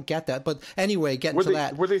don't get that. But anyway,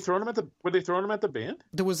 that. Were they throwing them at the band?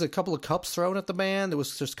 There was a couple of cups thrown at the band. There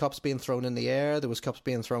was just cups being thrown in the air. There was cups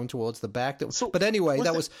being thrown towards the back. But anyway,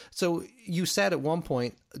 so you said at one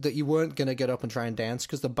point that you weren't gonna get up and try and dance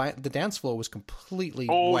because the dance floor was completely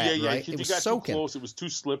wet. Yeah. Right? It was got soaking. Too close. It was too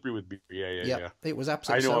slippery with beer. Yeah. It was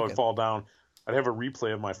absolutely. I know soaking. I would fall down. I'd have a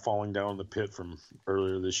replay of my falling down the pit from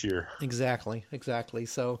earlier this year. Exactly.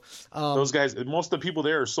 So those guys, most of the people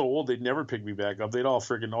there are so old they'd never pick me back up. They'd all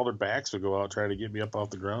their backs would go out trying to get me up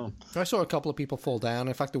off the ground. I saw a couple of people fall down.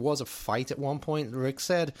 In fact, there was a fight at one point. Rick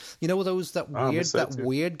said, that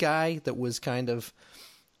weird guy that was kind of.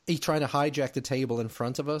 He tried to hijack the table in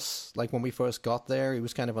front of us. Like when we first got there, he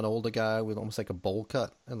was kind of an older guy with almost like a bowl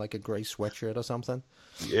cut and like a gray sweatshirt or something.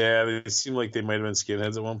 Yeah, they seemed like they might have been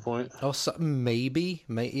skinheads at one point. Oh, maybe,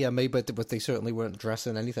 but they certainly weren't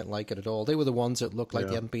dressing anything like it at all. They were the ones that looked like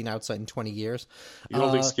they hadn't been outside in 20 years. You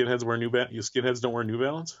don't think skinheads wear skinheads don't wear New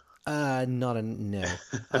Balance? No.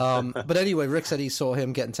 But anyway, Rick said he saw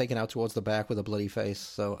him getting taken out towards the back with a bloody face.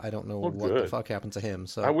 So I don't know what the fuck happened to him.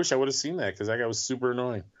 So I wish I would have seen that because that guy was super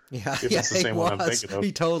annoying. Yeah, if it's the same one I'm thinking of.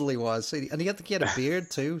 He totally was, and he had a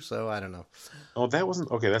beard too. So I don't know. Oh, that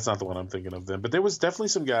wasn't okay. That's not the one I'm thinking of then. But there was definitely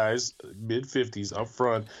some guys mid-50s up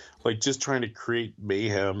front, like just trying to create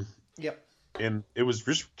mayhem. Yep. And it was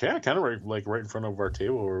just kind of right in front of our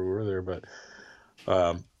table where we were there. But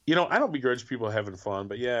I don't begrudge people having fun,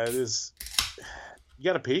 but yeah, it is. You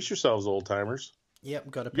got to pace yourselves, old timers.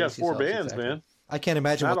 Yep, got to. You got 4 bands, man. I can't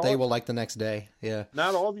imagine what they were like the next day. Yeah,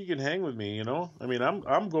 not all of you can hang with me. I mean,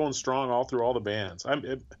 I'm going strong all through all the bands.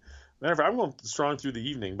 Matter of fact, I'm going strong through the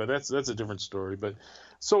evening, but that's a different story. But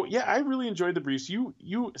so yeah, I really enjoyed the briefs. You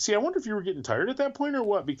see, I wonder if you were getting tired at that point or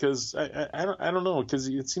what, because I don't know, because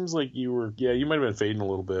it seems like you were. Yeah, you might have been fading a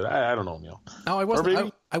little bit. I don't know, Neil. No, I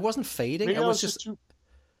wasn't. I wasn't fading. Maybe I was just too.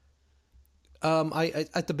 I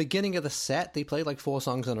at the beginning of the set, they played like 4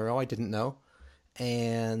 songs in a row. I didn't know,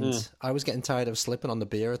 and I was getting tired of slipping on the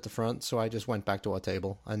beer at the front, so I just went back to our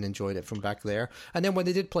table and enjoyed it from back there. And then when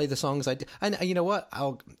they did play the songs, and you know what?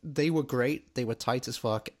 They were great. They were tight as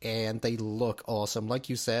fuck, and they look awesome. Like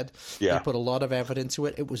you said, they put a lot of effort into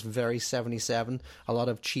it. It was very 77. A lot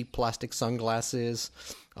of cheap plastic sunglasses,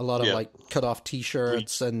 a lot of like cut off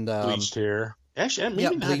T-shirts and bleached hair. Actually,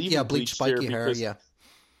 maybe bleached spiky hair. Yeah.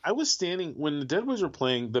 I was standing when the Dead Boys were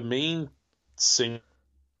playing. The main singer,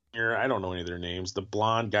 I don't know any of their names. The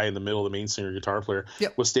blonde guy in the middle, the main singer, guitar player,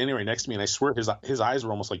 was standing right next to me, and I swear his eyes were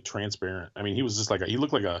almost like transparent. I mean, he was just he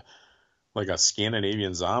looked like a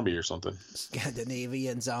Scandinavian zombie or something.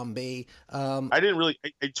 Scandinavian zombie. I didn't really.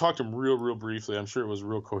 I talked to him real briefly. I'm sure it was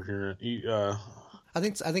real coherent. I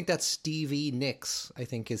think that's Stevie Nicks. I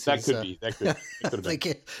think is that his, could be that could have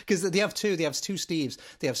been because they have two Steves.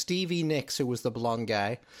 They have Stevie Nicks, who was the blonde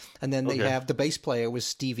guy, and then they have the bass player was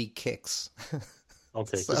Stevie Kicks.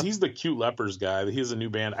 Okay, because he's the Cute Lepers guy. He has a new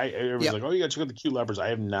band. Everyone's like, oh, you got to check out the Cute Lepers. I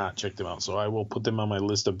have not checked them out, so I will put them on my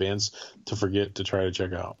list of bands to forget to try to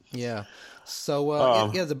check out. Yeah.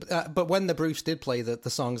 So but when the briefs did play the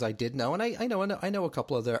songs I did know, and I know a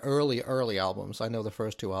couple of their early albums. I know the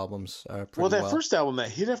first 2 albums are pretty well. That first album, that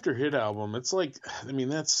hit after hit album, it's like, I mean,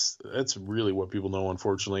 that's really what people know,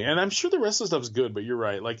 unfortunately. And I'm sure the rest of the stuff's good, but you're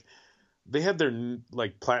right. Like, they had their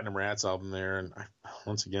like Platinum Rats album there, and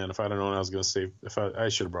once again, if I'd have known I was going to save, I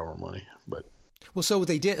should have brought more money. But well, so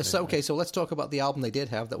they did. So okay, so let's talk about the album they did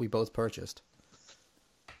have that we both purchased.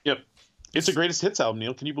 Yep. It's a greatest hits album,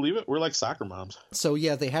 Neil. Can you believe it? We're like soccer moms. So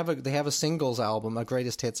yeah, they have a singles album, a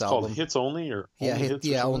greatest hits album. Called Hits Only, or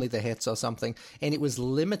only the hits or something. And it was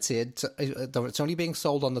limited to, it's only being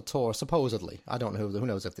sold on the tour, supposedly. I don't know who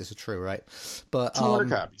knows if this is true, right? But 200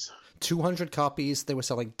 copies. 200 copies. They were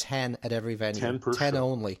selling 10 at every venue. 10 per 10 show.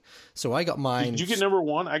 only. So I got mine. Did you get number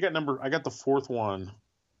 1? I got the 4th one.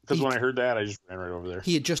 Because when I heard that, I just ran right over there.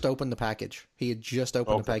 He had just opened the package. The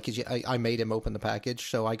package. I made him open the package,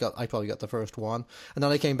 so I probably got the first one. And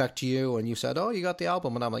then I came back to you, and you said, "Oh, you got the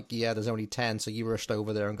album," and I'm like, "Yeah, there's only 10," so you rushed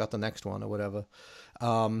over there and got the next one or whatever.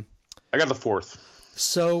 I got the fourth.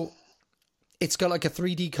 So it's got like a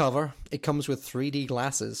 3D cover. It comes with 3D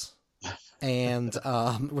glasses. And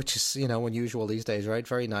which is, unusual these days, right?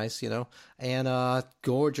 Very nice, and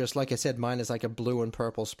gorgeous. Like I said, mine is like a blue and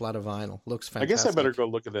purple splatter vinyl. Looks fantastic. I guess I better go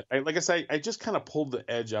look at it. Like I said, I just kind of pulled the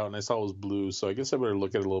edge out and I saw it was blue, so I guess I better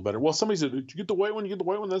look at it a little better. Well, somebody said, "Did you get the white one? You get the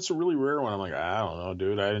white one? That's a really rare one." I'm like, I don't know,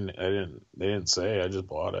 dude. They didn't say. I just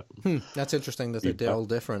bought it. That's interesting that they're all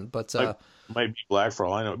different, but might be black for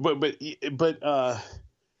all I know. But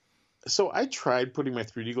so I tried putting my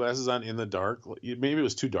 3D glasses on in the dark. Maybe it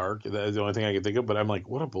was too dark. That's the only thing I could think of. But I'm like,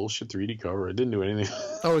 what a bullshit 3D cover. It didn't do anything.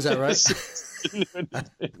 Oh, is that right?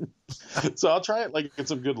 So I'll try it like it's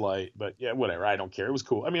a good light. But yeah, whatever. I don't care. It was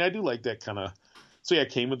cool. I mean, I do like that kind of. So yeah, it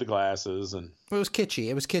came with the glasses and. It was kitschy.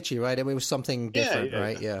 It was kitschy, right? I mean, it was something different,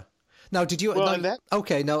 right? Yeah. Now, did you? Well, I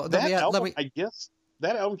guess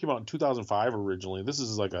that album came out in 2005 originally. This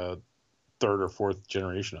is like a third or fourth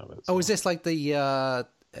generation of it. So. Oh, is this like the?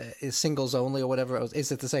 Is singles only or whatever?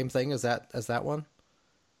 Is it the same thing as that one?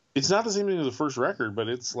 It's not the same thing as the first record, but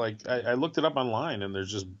it's like I looked it up online and there's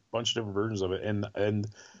just a bunch of different versions of it, and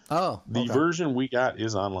the version we got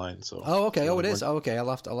is online. So okay. It is. Okay, I'll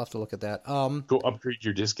have to look at that. Go upgrade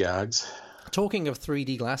your Discogs. Talking of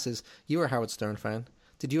 3D glasses, you're a Howard Stern fan.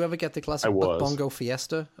 Did you ever get the classic Bongo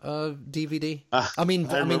Fiesta DVD? I mean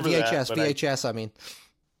VHS. VHS. I mean.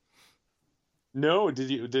 No, did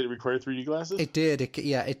it require 3D glasses? It did. It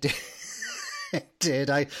did. It did.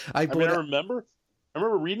 I remember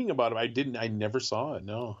reading about it. I never saw it.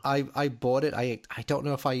 No. I bought it. I don't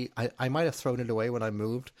know if I might have thrown it away when I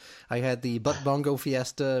moved. I had the Bongo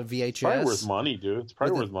Fiesta VHS. It's probably worth money, dude. It's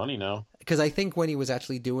probably worth money now. Because I think when he was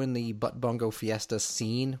actually doing the Bongo Fiesta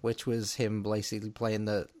scene, which was him basically playing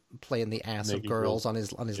the ass of girls on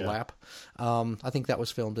his lap, I think that was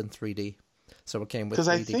filmed in 3D. So it came with 3D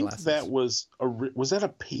glasses. Because I think that was that a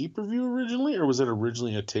pay-per-view originally, or was it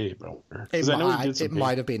originally a tape? It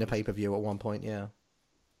might have been a pay-per-view at one point, yeah.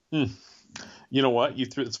 You know what?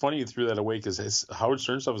 It's funny you threw that away because Howard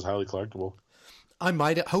Stern stuff is highly collectible. I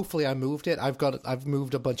might. Hopefully, I moved it. I've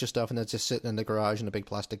moved a bunch of stuff, and it's just sitting in the garage in a big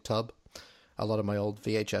plastic tub. A lot of my old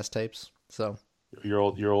VHS tapes. So your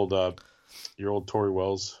old Tori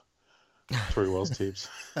Wells tapes.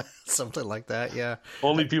 Something like that, yeah.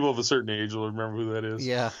 Only people of a certain age will remember who that is.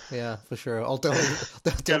 Yeah, for sure. They'll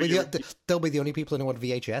be the only people who know what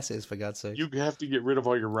VHS is, for God's sake. You have to get rid of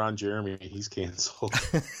all your Ron Jeremy. He's canceled.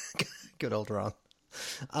 Good old Ron.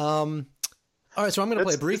 All right, so I'm going to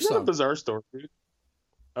play a brief song. That's a bizarre story, dude.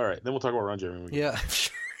 All right, then we'll talk about Ron Jeremy. Yeah,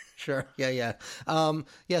 sure. Yeah.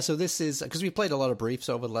 So this is, because we played a lot of briefs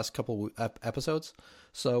over the last couple episodes.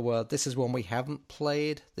 So this is one we haven't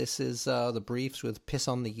played. This is the briefs with Piss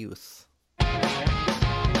on the Youth.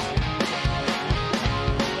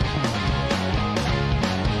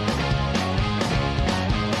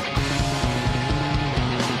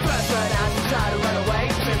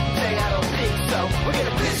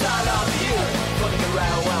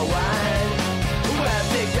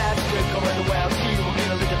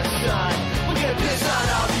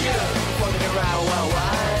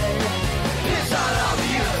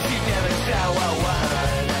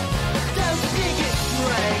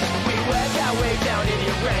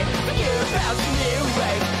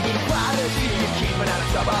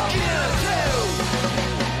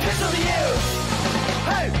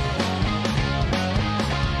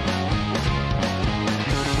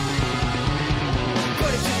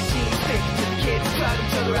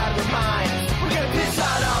 Out of their minds. We're gonna piss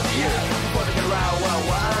on all the youth before they get wild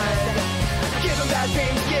wide. Give them bad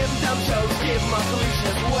dreams, give them dumb shows, give them a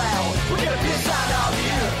solution as well. We're gonna piss on all the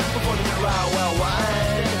youth before they get wild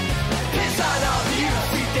wide. Piss on all the youth,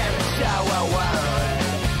 beat them and shout wild.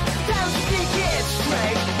 Down to think it's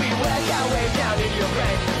straight, we work our way down in your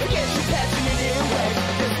brain. Against your pets in your new ways.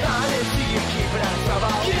 This honesty you keep it out of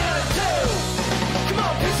trouble. Get it too. Come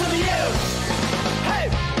on, piss on the youth. Hey.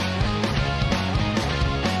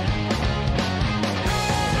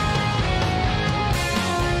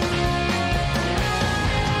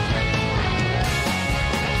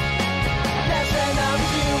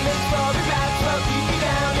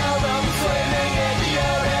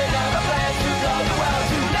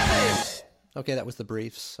 Okay, that was the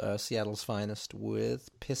briefs, Seattle's finest, with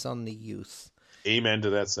Piss on the Youth. Amen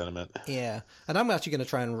to that sentiment. Yeah, and I'm actually going to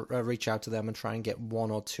try and reach out to them and try and get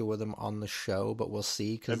one or two of them on the show, but we'll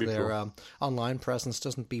see, because their online presence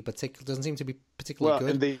doesn't seem to be particularly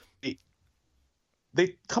good. And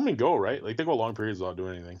they come and go, right? Like they go long periods without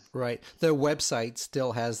doing anything. Right. Their website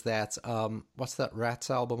still has that. What's that Rats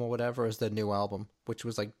album or whatever is their new album, which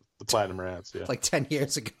was like The Platinum Rats, yeah. like 10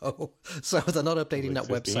 years ago. So they're not updating Like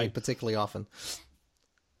that 15. website particularly often.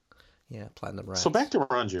 Yeah, Platinum Rats. So back to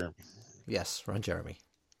Ron Jeremy. Yes, Ron Jeremy.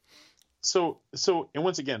 So, and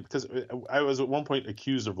once again, because I was at one point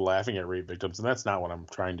accused of laughing at rape victims, and that's not what I'm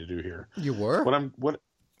trying to do here. You were?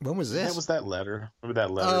 When was this? That was that letter. Remember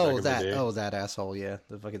that letter? Back in the day? That asshole. Yeah,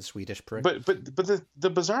 the fucking Swedish prick. But the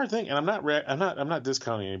bizarre thing, and I'm not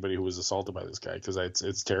discounting anybody who was assaulted by this guy because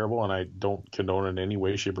it's terrible, and I don't condone it in any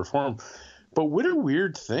way, shape, or form. But what a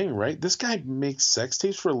weird thing, right? This guy makes sex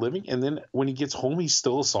tapes for a living, and then when he gets home, he's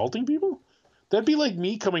still assaulting people. That'd be like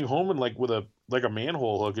me coming home and like with a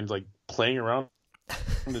manhole hook and like playing around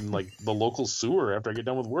in like the local sewer after I get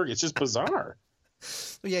done with work. It's just bizarre.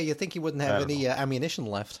 Yeah, you think he wouldn't have any ammunition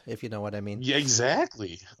left, if you know what I mean. Yeah,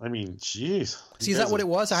 exactly. I mean, jeez. See, is that what it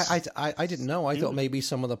was? I didn't know. I thought maybe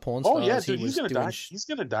some of the porn stars. Oh yeah, dude, he's gonna die. He's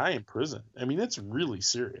gonna die in prison. I mean, that's really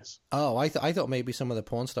serious. Oh, I thought maybe some of the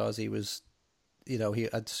porn stars he was, he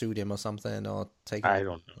had sued him or something or taken. I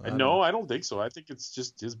don't know. No, I don't think so. I think it's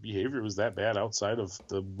just his behavior was that bad outside of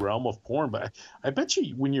the realm of porn. But I bet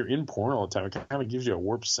you when you're in porn all the time, it kind of gives you a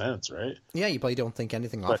warped sense, right? Yeah, you probably don't think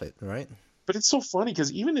anything of it, right? But it's so funny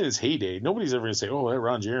because even in his heyday, nobody's ever going to say, oh, that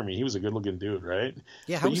Ron Jeremy, he was a good-looking dude, right?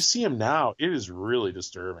 Yeah. But you see him now, it is really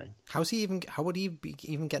disturbing. How would he be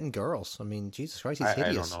even getting girls? I mean, Jesus Christ, he's hideous.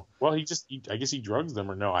 I don't know. Well, I guess he drugs them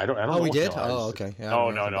or no. I don't know. Oh, he did? No, okay. Yeah,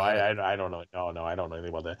 no. I don't know. No, I don't know anything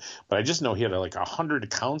about that. But I just know he had like 100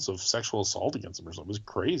 accounts of sexual assault against him or something. It was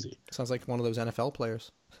crazy. Sounds like one of those NFL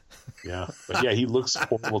players. Yeah. But yeah, he looks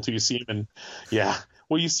horrible too. You see him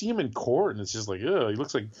you see him in court and it's just like, ugh, he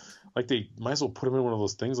looks like they might as well put him in one of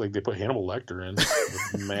those things like they put Hannibal Lecter in.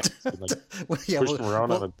 Push him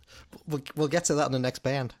around on we'll get to that in the next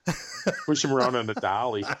band. Push him around on a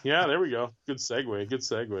dolly. Yeah, there we go. Good segue.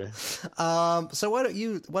 So what are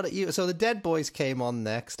you? So the Dead Boys came on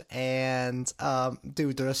next, and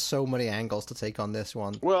dude, there are so many angles to take on this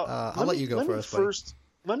one. Well, I'll let you go first.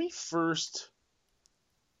 Let me first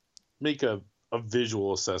make a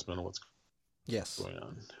visual assessment of what's going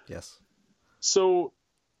on. Yes. So,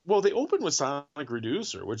 well, they opened with Sonic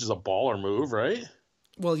Reducer, which is a baller move, right?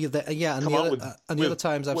 Well, and the other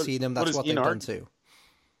times I've seen them, that's what they've done too.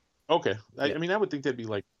 Okay. I mean, I would think that'd be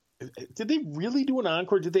like, did they really do an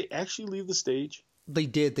encore? Did they actually leave the stage? They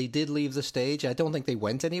did. They did leave the stage. I don't think they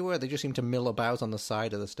went anywhere. They just seemed to mill about on the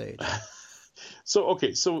side of the stage. So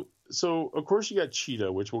of course you got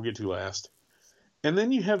Cheetah, which we'll get to last. And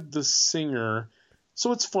then you have the singer.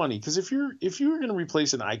 So it's funny because if you're going to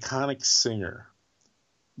replace an iconic singer,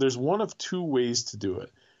 there's one of two ways to do it.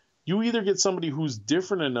 You either get somebody who's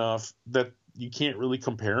different enough that you can't really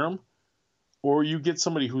compare them, or you get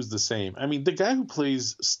somebody who's the same. I mean, the guy who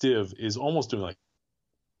plays Stiv is almost doing like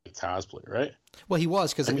cosplay, right? Well, he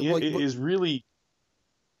was because it is really.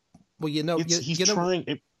 Well, he's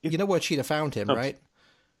trying. You know where Cheetah found him, right?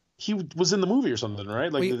 He was in the movie or something,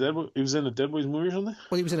 right? Like he was in a Dead Boys movie or something.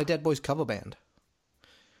 Well, he was in a Dead Boys cover band.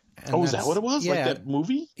 And is that what it was? Yeah, like that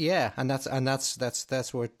movie? Yeah, and that's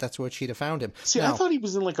where Cheetah found him. See, I thought he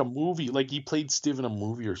was in like a movie, like he played Stiv in a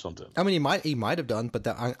movie or something. I mean, he might have done, but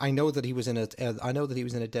I know that he was in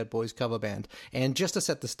a Dead Boys cover band. And just to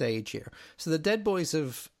set the stage here, so the Dead Boys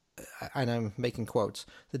have, and I'm making quotes,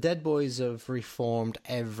 the Dead Boys have reformed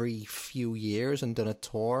every few years and done a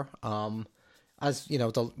tour. As you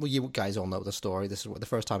know, you guys all know the story. This is the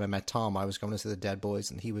first time I met Tom. I was going to see the Dead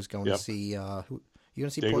Boys, and he was going to see who. You going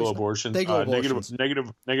to see Dayglow Abortion? Negative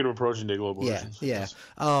approach and Dayglow Abortion. Yeah.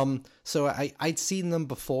 So I'd seen them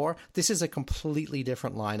before. This is a completely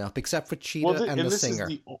different lineup, except for Cheetah and the singer.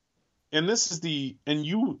 And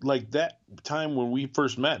you, like, that time when we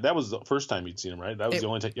first met, that was the first time you'd seen them, right? That was the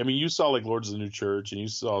only time. I mean, you saw like Lords of the New Church and you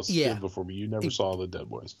saw Stiv before, but you never saw the Dead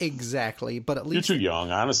Boys. Exactly, but at least you're too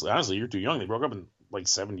young. Honestly, you're too young. They broke up in like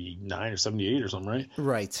 79 or 78 or something, right?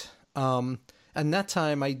 Right. And that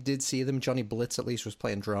time I did see them. Johnny Blitz at least was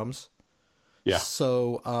playing drums. Yeah.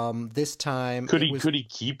 So this time could he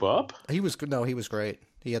keep up? He was great.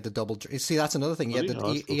 He had the double. See, that's another thing. He had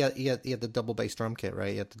the double bass drum kit,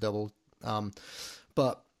 right? He had the double.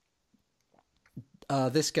 But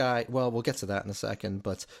this guy. Well, we'll get to that in a second.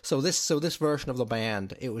 But so this version of the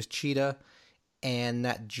band, it was Cheetah and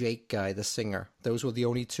that Jake guy, the singer. Those were the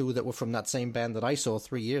only two that were from that same band that I saw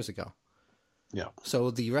 3 years ago. Yeah.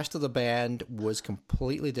 So the rest of the band was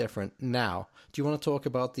completely different. Now, do you want to talk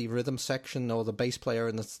about the rhythm section or the bass player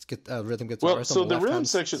and the rhythm guitarist? Well, so on the rhythm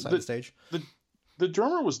section, side of the stage? The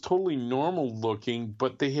drummer was totally normal looking,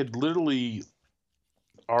 but they had literally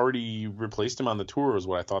already replaced him on the tour, is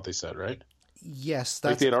what I thought they said, right? Yes,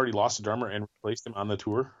 Like that's they had already lost a drummer and replaced him on the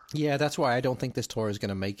tour. yeah. That's why I don't think this tour is going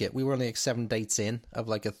to make it. We were only like 7 dates in of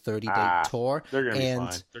like a 30-date tour, They're going to be and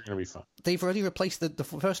fine. They're going to be fine. they've already replaced the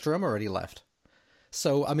first drummer already left.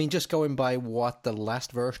 So I mean, just going by what the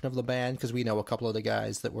last version of the band, because we know a couple of the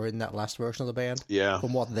guys that were in that last version of the band. Yeah,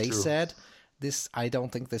 From what they true. said, I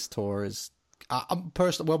don't think this tour is. I'm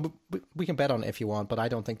personally, well, we can bet on it if you want, but I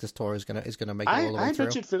don't think this tour is gonna make it all the way I through.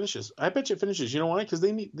 bet you it finishes. I bet you it finishes. You know why? Because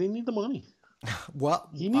they need the money. Well,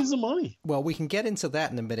 He needs the money. well, we can get into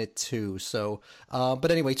that in a minute too. So,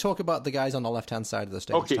 but anyway, talk about the guys on the left-hand side of the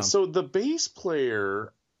stage. Okay, Tom. so the bass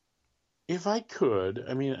player, if I could,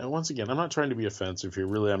 I mean, once again, I'm not trying to be offensive here.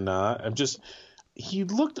 Really, I'm not. I'm just. He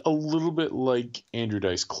looked a little bit like Andrew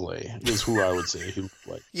Dice Clay, is who I would say he looked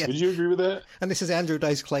like. Yeah. Would you agree with that? And this is Andrew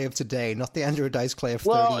Dice Clay of today, not the Andrew Dice Clay of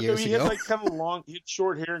 30 years he ago. had like kind of long, he had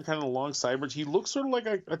short hair and kind of long sideburns. He looked sort of like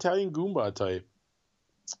an Italian Goomba type.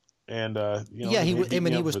 And yeah, he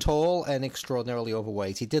was but- tall and extraordinarily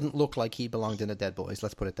overweight. He didn't look like he belonged in the Dead Boys.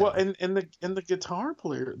 Let's put it that Well, way. and the guitar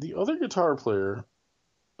player, the other guitar player,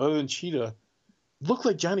 other than Cheetah, looked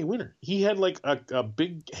like Johnny Winter. He had like a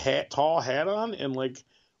big tall hat on, and like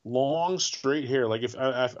long straight hair. Like if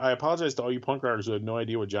I apologize to all you punk rockers who had no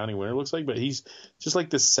idea what Johnny Winter looks like, but he's just like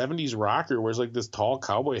this 70s rocker, wears like this tall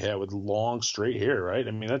cowboy hat with long straight hair, right?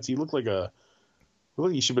 I mean, he looked like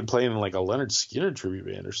he should have been playing in like a Leonard Skinner tribute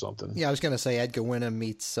band or something. Yeah, I was going to say Edgar Winter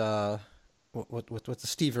meets what's the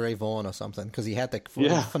Stevie Ray Vaughan or something, because he had the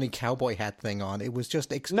funny cowboy hat thing on. It was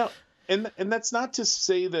just No, and that's not to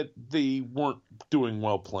say that they weren't doing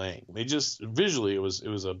well playing. They just visually it was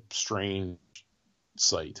a strange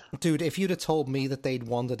sight. Dude, if you'd have told me that they'd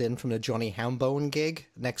wandered in from the Johnny Hambone gig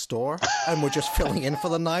next door and were just filling in for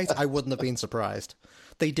the night, I wouldn't have been surprised.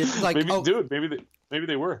 They did like Maybe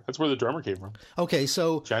they were. That's where the drummer came from. Okay,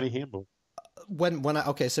 so Johnny Hambo. when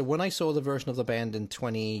I saw the version of the band in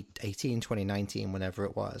 2018, 2019, whenever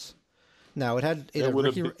it was. Now it had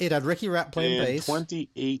Ricky Rapp playing bass.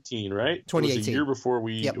 2018, right? 2018. It was a year before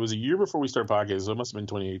we. Yep. It was a year before we started podcasting, so it must have been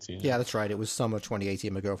 2018. Yeah, that's right. It was summer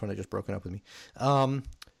 2018. My girlfriend had just broken up with me.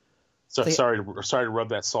 Sorry to rub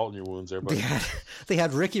that salt in your wounds there, but They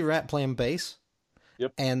had Ricky Rapp playing bass.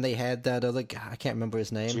 Yep. And they had that other guy, I can't remember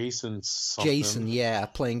his name. Jason, yeah,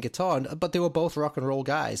 playing guitar. But they were both rock and roll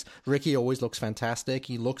guys. Ricky always looks fantastic.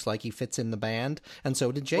 He looks like he fits in the band, and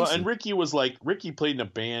so did Jason. Well, and Ricky played in a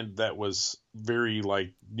band that was very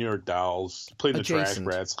like New York Dolls. Played the Trash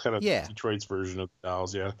Rats, kind of Detroit's version of the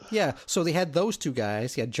Dolls, yeah. Yeah, so they had those two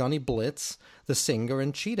guys. He had Johnny Blitz, the singer,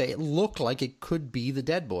 and Cheetah. It looked like it could be the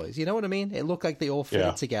Dead Boys. You know what I mean? It looked like they all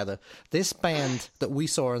fitted together. This band that we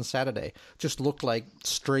saw on Saturday just looked like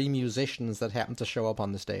stray musicians that happened to show up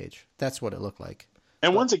on the stage. That's what it looked like.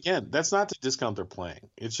 And once again, that's not to discount their playing.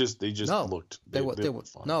 It's just they looked. They were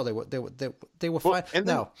fun. No, they were fine.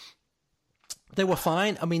 They were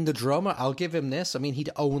fine. I mean, the drummer, I'll give him this. I mean, he'd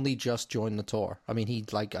only just joined the tour. I mean,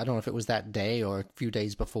 I don't know if it was that day or a few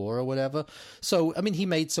days before or whatever. So, I mean, he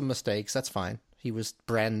made some mistakes. That's fine. He was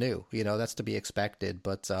brand new. You know, that's to be expected.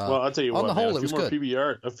 But well, I'll tell you on what, the whole, man, it was good.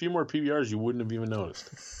 A few more PBRs, you wouldn't have even noticed.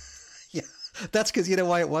 Yeah, that's because you know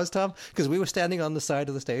why it was, Tom? Because we were standing on the side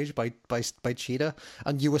of the stage by Cheetah,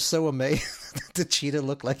 and you were so amazed that Cheetah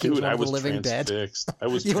looked like he was one of the living dead. I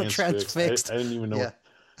was you were transfixed. I didn't even know. Yeah.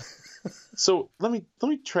 So let me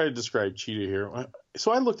try to describe Cheetah here.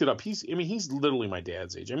 So I looked it up. He's literally my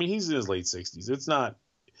dad's age. I mean, he's in his late 60s. It's not.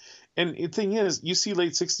 And the thing is, you see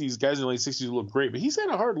late 60s guys in the late 60s who look great, but he's had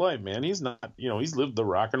a hard life, man. He's not, he's lived the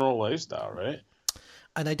rock and roll lifestyle, right?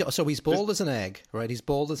 And so he's bald as an egg, right? He's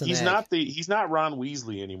bald as an egg. He's not Ron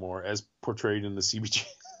Weasley anymore, as portrayed in the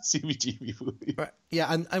CBGB movie. Right.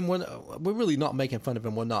 Yeah, and we're really not making fun of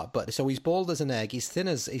him. We're not. But so he's bald as an egg. He's thin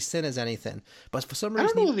as anything. But for some reason,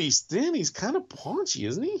 I don't know that he's thin. He's kind of paunchy,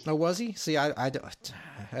 isn't he? Oh, was he? See, I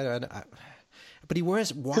but he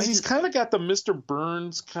wears. Because he's kind of got the Mr.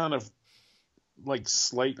 Burns kind of like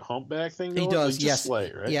slight humpback thing going. He does, like, yes.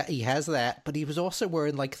 Slight, right? Yeah, he has that. But he was also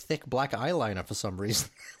wearing like thick black eyeliner for some reason,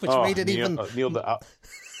 which made it even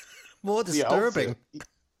more disturbing.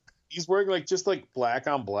 He's wearing just black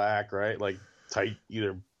on black, right? Like tight,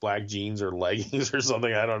 either black jeans or leggings or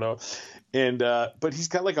something. I don't know. And but he's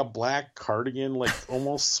got like a black cardigan, like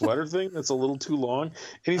almost sweater thing that's a little too long.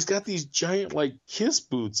 And he's got these giant like Kiss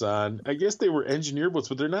boots on. I guess they were engineered boots,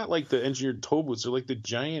 but they're not like the engineered toe boots. They're like the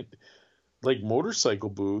giant like motorcycle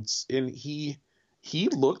boots. And he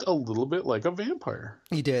looked a little bit like a vampire.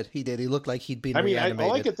 He did. He looked like he'd been reanimated.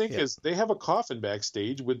 All I could think yeah. is they have a coffin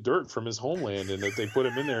backstage with dirt from his homeland, and that they put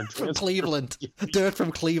him in there and from Cleveland. Dirt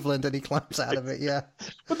from Cleveland, and he climbs out of it. Yeah.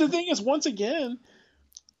 But the thing is, once again,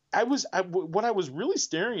 what I was really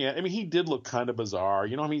staring at. I mean, he did look kind of bizarre.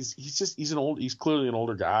 You know, I mean, he's clearly an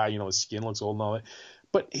older guy. You know, his skin looks old and all that.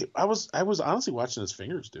 But I was honestly watching his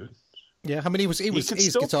fingers, dude. Yeah, I mean, his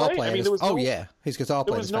guitar play. player. I mean, his guitar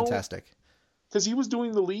player is fantastic. Because he was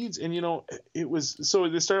doing the leads, and you know, it was so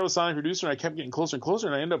they started with Sonic Producer, and I kept getting closer and closer,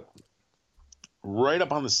 and I ended up right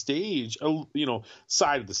up on the stage, you know,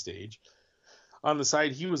 side of the stage. On the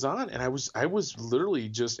side he was on, and I was literally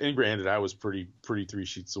just, and granted I was pretty 3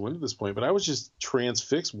 sheets of wind at this point, but I was just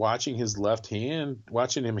transfixed watching his left hand,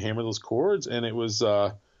 watching him hammer those chords, and it was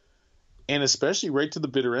and especially right to the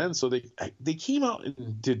bitter end. So they came out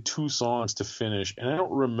and did 2 songs to finish, and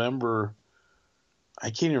I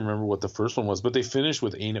can't even remember what the first one was, but they finished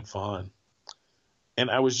with Ain't It Fun. And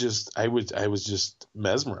I was just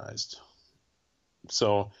mesmerized.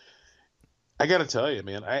 So I got to tell you,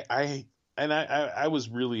 man, I was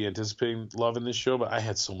really anticipating loving this show, but I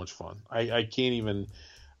had so much fun. I can't even.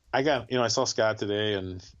 I saw Scott today,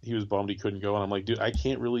 and he was bummed he couldn't go, and I'm like, dude, I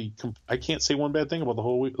can't say one bad thing about the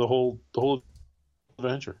whole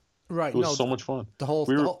adventure. Right, it was so much fun.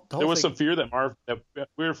 There was some fear that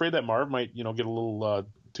we were afraid that Marv might, you know, get a little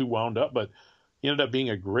too wound up, but he ended up being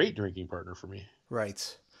a great drinking partner for me.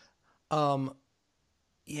 Right.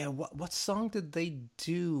 Yeah. What song did they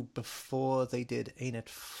do before they did Ain't It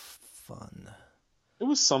Fun? It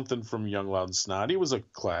was something from Young, Loud, and Snotty. It was a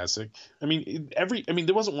classic. I mean,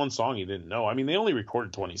 there wasn't one song you didn't know. I mean, they only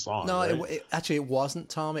recorded 20 songs. No, right? It wasn't,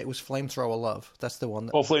 Tom. It was Flamethrower Love. That's the one.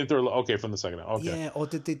 Flamethrower. Okay, from the second album. Okay. Yeah, or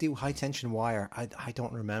did they do High Tension Wire? I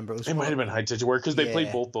don't remember. It might have been High Tension Wire because they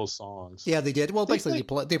played both those songs. Yeah, they did. Well, basically,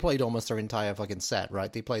 they played almost their entire fucking set,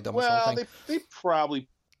 right? They played almost the whole thing. They probably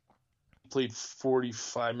played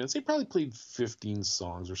 45 minutes. They probably played 15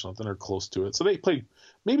 songs or something, or close to it. So they played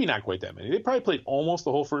maybe not quite that many. They probably played almost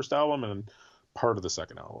the whole first album and part of the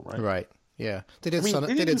second album, right? Right. Yeah. They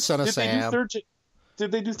did Son of Sam.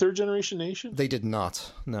 Did they do Third Generation Nation? They did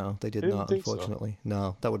not. No, they did not, unfortunately. So.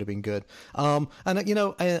 No, that would have been good. And, you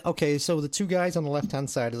know, okay, so the 2 guys on the left-hand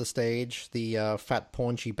side of the stage, the fat,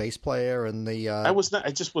 paunchy bass player and the...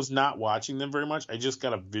 I just was not watching them very much. I just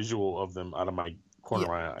got a visual of them out of my corner of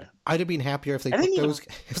my eye. I'd have been happier if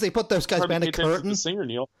they put those guys behind a curtain. The singer,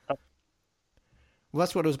 Neil. Well,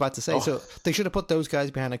 that's what I was about to say. So they should have put those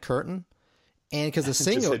guys behind a curtain. And because the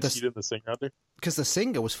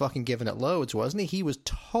singer was fucking giving it loads, wasn't he? He was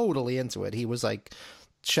totally into it. He was like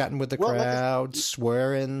chatting with the crowd,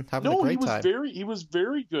 swearing, having a great time. He was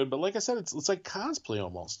very good. But like I said, it's like cosplay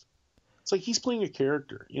almost. It's like he's playing a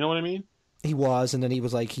character. You know what I mean? He was, and then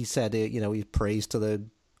he said, you know, he praised to the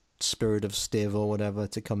spirit of Stiv or whatever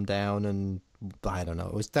to come down, and I don't know.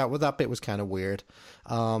 It was that bit was kind of weird.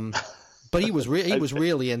 But he was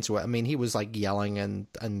really into it. I mean, he was like yelling and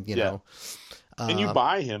you know. And you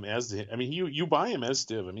buy him as you buy him as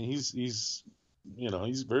Stiv. I mean, he's you know,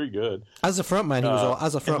 he's very good as a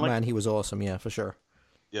frontman. He was awesome. Yeah, for sure.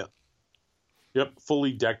 Yeah. Yep,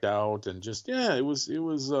 fully decked out and just it was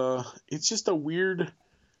it's just a weird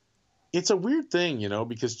thing, you know,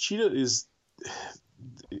 because Cheetah is,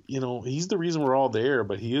 you know, he's the reason we're all there,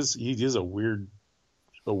 but he is a weird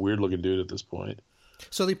looking dude at this point.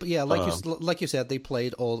 So like you said, they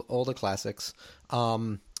played all the classics.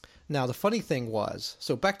 Now the funny thing was,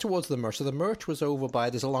 so back towards the merch. So the merch was over by,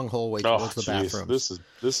 there's a long hallway towards the bathrooms.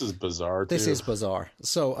 This is bizarre. This is bizarre.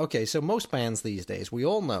 So okay, so most bands these days, we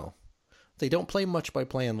all know, they don't play much by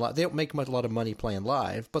playing live. They don't make a lot of money playing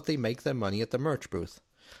live, but they make their money at the merch booth.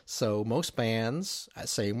 So most bands,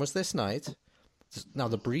 same was this night. Now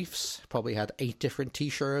the Briefs probably had 8 different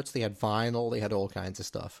T-shirts. They had vinyl. They had all kinds of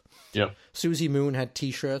stuff. Yeah. Susie Moon had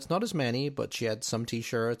T-shirts, not as many, but she had some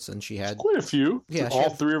T-shirts, and she had quite a few. Yeah,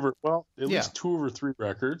 three of her. Well, at least 2 of her 3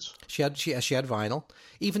 records. She had vinyl.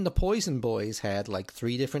 Even the Poison Boys had like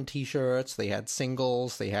 3 different T-shirts. They had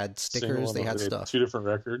singles. They had stickers. They had stuff. 2 different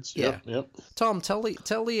records. Yeah. Yep. Tom, tell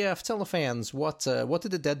the fans what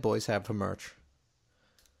did the Dead Boys have for merch?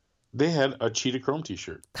 They had a Cheetah Chrome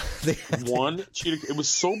T-shirt. One Cheetah. It was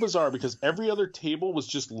so bizarre because every other table was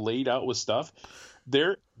just laid out with stuff.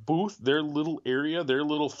 Their booth, their little area, their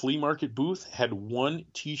little flea market booth had one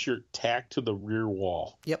T-shirt tacked to the rear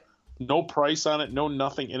wall. Yep. No price on it, no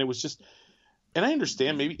nothing, and it was just. And I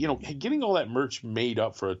understand maybe, you know, getting all that merch made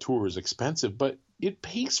up for a tour is expensive, but it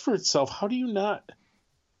pays for itself. How do you not?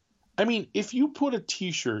 I mean, if you put a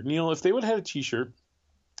T-shirt, Neil, if they would have had a T-shirt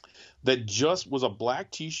that just was a black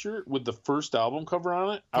T-shirt with the first album cover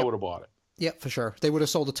on it, I would have bought it. Yeah, for sure. They would have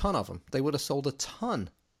sold a ton of them. They would have sold a ton.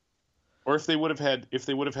 Or if they would have had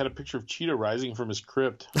a picture of Cheetah rising from his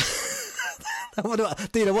crypt. That would have,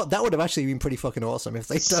 you know what? That would have actually been pretty fucking awesome if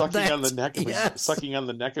they done sucking that. on the neck of Yes. sucking on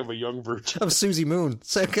the neck of a young virgin. Of Susie Moon,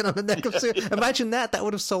 sucking on the neck of Susie. Imagine that. That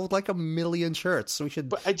would have sold like 1 million shirts. We should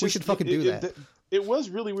fucking do that. It was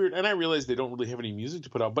really weird, and I realized they don't really have any music to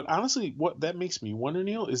put out. But honestly, what that makes me wonder,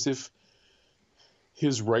 Neil, is if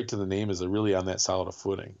his right to the name is really on that solid a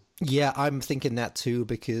footing. Yeah, I'm thinking that too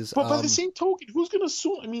because. But by the same token, who's going to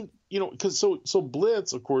sue? I mean, because so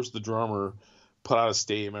Blitz, of course, the drummer, put out a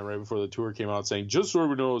statement right before the tour came out saying, "Just so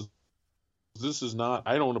everyone knows, this is not.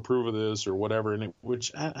 I don't approve of this or whatever." And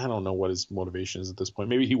which I don't know what his motivation is at this point.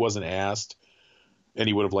 Maybe he wasn't asked, and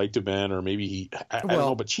he would have liked to have been, or maybe I don't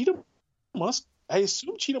know. But Cheetah must. I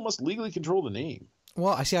assume Cheetah must legally control the name.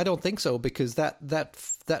 Well, I don't think so because that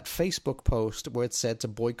Facebook post where it said to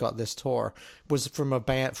boycott this tour was from a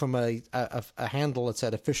handle that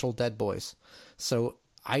said official Dead Boys. So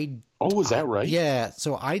was that right? Yeah.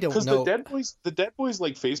 So I don't know because the Dead Boys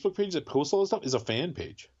like Facebook page that posts all this stuff is a fan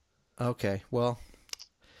page. Okay. Well,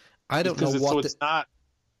 I don't know what. So it's not.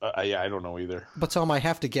 Yeah, I don't know either. But Tom, I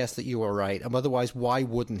have to guess that you were right. Otherwise, why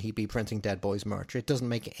wouldn't he be printing Dead Boys merch? It doesn't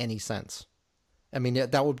make any sense. I mean,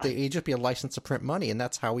 that would it'd just be a license to print money, and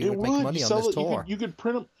that's how he would make money on this tour. You could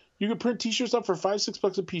print them. You could print T-shirts up for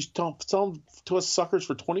 $5-6 a piece. Sell them to us suckers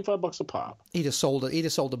for $25 a pop. He just sold it. He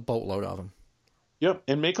just sold a boatload of them. Yep,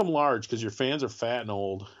 and make them large because your fans are fat and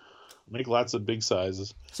old. Make lots of big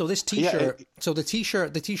sizes. So this T-shirt. So the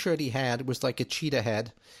T-shirt he had was like a cheetah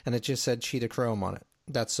head, and it just said Cheetah Chrome on it.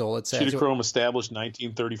 That's all it says. Cheetah Chrome established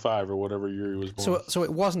 1935 or whatever year he was born. So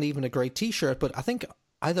it wasn't even a great T-shirt, but I think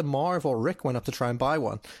either Marv or Rick went up to try and buy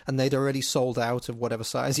one, and they'd already sold out of whatever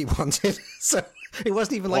size he wanted. So it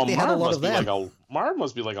wasn't even like they had a lot of them. Marv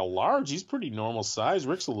must be like a large. He's pretty normal size.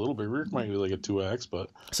 Rick's a little big. Rick might be like a 2X,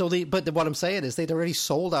 but what I'm saying is they'd already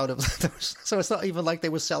sold out of those. So it's not even like they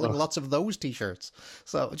were selling lots of those T-shirts.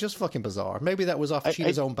 So just fucking bizarre. Maybe that was off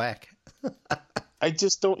Cheetah's own back. I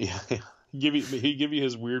just don't. Yeah. He'd give you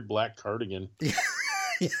his weird black cardigan.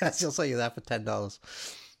 Yes, he'll sell you that for $10.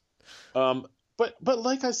 But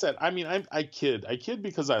like I said, I mean, I kid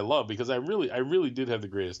because I really did have the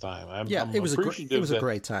greatest time. It was a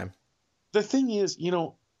great time. The thing is,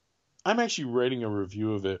 I'm actually writing a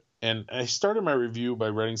review of it, and I started my review by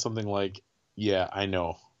writing something like, "Yeah, I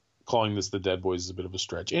know, calling this the Dead Boys is a bit of a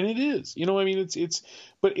stretch," and it is. I mean, it's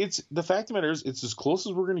the fact of the matter is, it's as close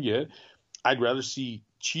as we're gonna get. I'd rather see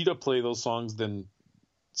Cheetah play those songs than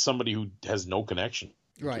somebody who has no connection.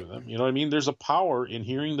 Right. To them. You know what I mean? There's a power in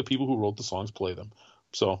hearing the people who wrote the songs play them.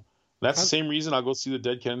 So that's the same reason I'll go see the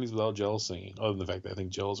Dead Kennedys without Jello singing, other than the fact that I think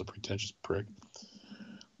Jello's a pretentious prick.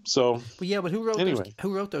 So, but who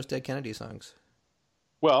wrote those Dead Kennedy songs?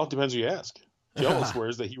 Well, it depends who you ask. Jello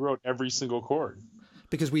swears that he wrote every single chord.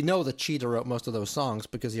 Because we know that Cheetah wrote most of those songs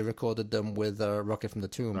because he recorded them with Rocket from the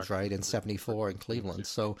Tombs, right, in '74 in Cleveland.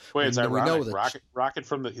 So it's ironic. We know that Rocket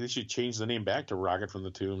from the. They should change the name back to Rocket from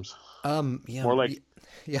the Tombs. Yeah, more like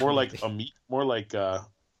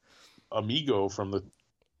Amigo from the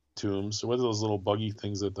Tombs. What are those little buggy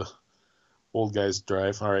things that the old guys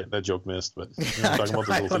drive? All right, that joke missed, but talking about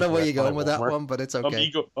I don't know where you're going with that one, but it's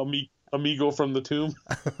okay. Amigo from the Tomb.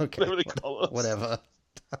 Okay, whatever they call us. Whatever.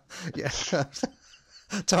 Yeah.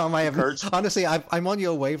 Tom, honestly, I'm on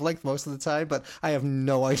your wavelength most of the time, but I have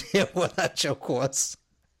no idea what that joke was.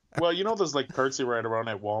 Well, those like carts they ride around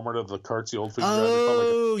at Walmart of the carts the old figure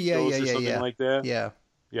yeah, like that. Yeah,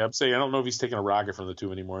 I'm saying I don't know if he's taking a Rocket from the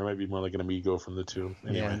Tomb anymore. It might be more like an Amigo from the Tomb.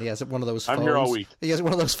 Anyway. Yeah, and he has one of those phones. I'm here all week. He has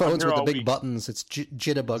one of those phones with the big buttons. It's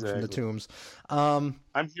Jitterbug from the Tombs. I'm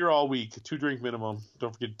here all week. 2-drink minimum.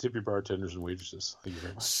 Don't forget to tip your bartenders and waitresses. Thank you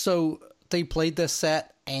very much. So they played their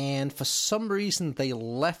set, and for some reason they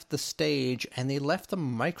left the stage and they left the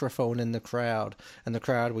microphone in the crowd, and the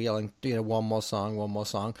crowd were yelling, one more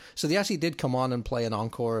song. So they actually did come on and play an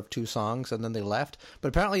encore of 2 songs, and then they left. But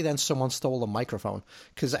apparently then someone stole the microphone,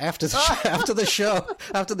 because after the show,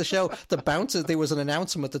 the bouncers, there was an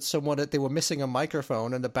announcement that they were missing a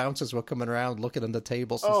microphone, and the bouncers were coming around looking under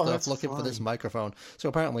tables and stuff, looking for this microphone. So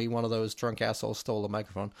apparently one of those drunk assholes stole the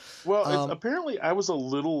microphone. Well, apparently I was a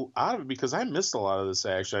little out of it because I missed a lot of this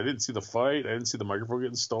action. I didn't see the fight. I didn't see the microphone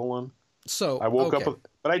getting stolen. So I woke up,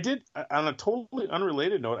 but I did, on a totally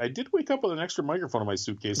unrelated note, I did wake up with an extra microphone in my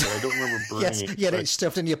suitcase that I don't remember bringing. Yes, it's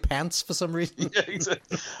stuffed in your pants for some reason. Yeah,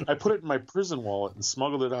 exactly. I put it in my prison wallet and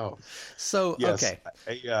smuggled it out. So, yes, okay.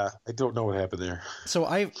 I don't know what happened there. So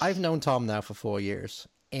I've known Tom now for 4 years,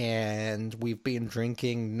 and we've been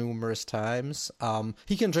drinking numerous times.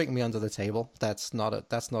 He can drink me under the table. That's not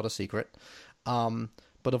a secret.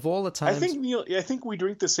 But of all the times, I think Neil, I think we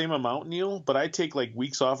drink the same amount, Neil. But I take like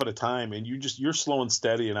weeks off at a time, and you're slow and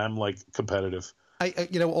steady, and I'm like competitive.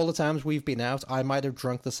 All the times we've been out, I might have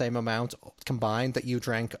drunk the same amount combined that you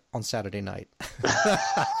drank on Saturday night.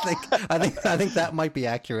 I think that might be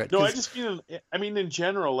accurate. No, I mean in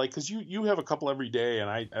general, like, because you have a couple every day, and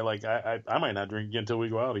I might not drink again until we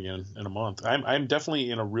go out again in a month. I'm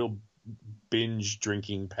definitely in a real binge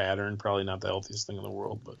drinking pattern. Probably not the healthiest thing in the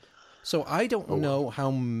world, but. So I don't know how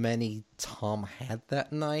many Tom had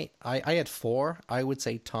that night. I had 4. I would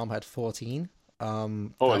say Tom had 14. At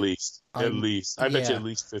least. I bet you at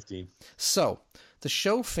least 15. So the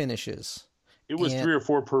show finishes. It was 3 or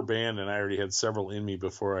 4 per band, and I already had several in me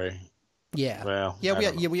before I. Yeah. Well. Yeah.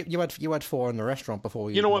 You had 4 in the restaurant before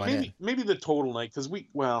we. You know what? Maybe the total night, because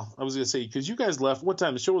I was gonna say, because you guys left. What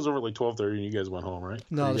time? The show was over at like 12:30, and you guys went home, right?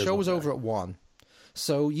 No, the show was over at 1.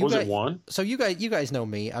 So it 1? So you guys know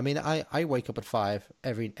me. I mean, I wake up at 5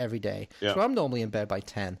 every day. Yeah. So I'm normally in bed by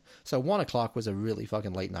 10. So 1 o'clock was a really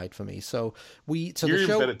fucking late night for me. So you're the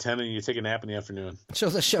show, in bed at 10 and you take a nap in the afternoon. So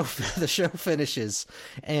the show finishes,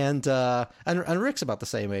 and Rick's about the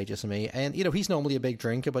same age as me, and he's normally a big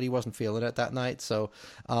drinker, but he wasn't feeling it that night. So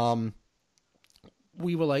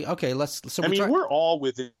we were like, okay, let's. So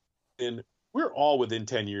we're all within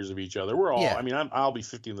 10 years of each other. We're all. Yeah. I mean, I'll be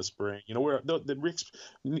 50 in the spring.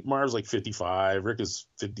 Marv's like 55. Rick is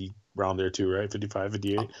 50 around there too, right? 55,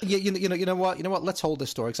 58. Yeah. You know what? Let's hold this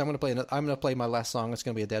story because I'm gonna play my last song. It's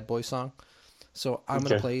gonna be a Dead Boy song. So I'm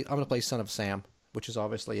gonna play "Son of Sam," which is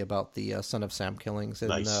obviously about the Son of Sam killings in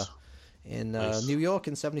New York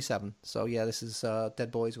in '77. So yeah, this is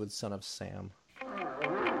Dead Boys with "Son of Sam."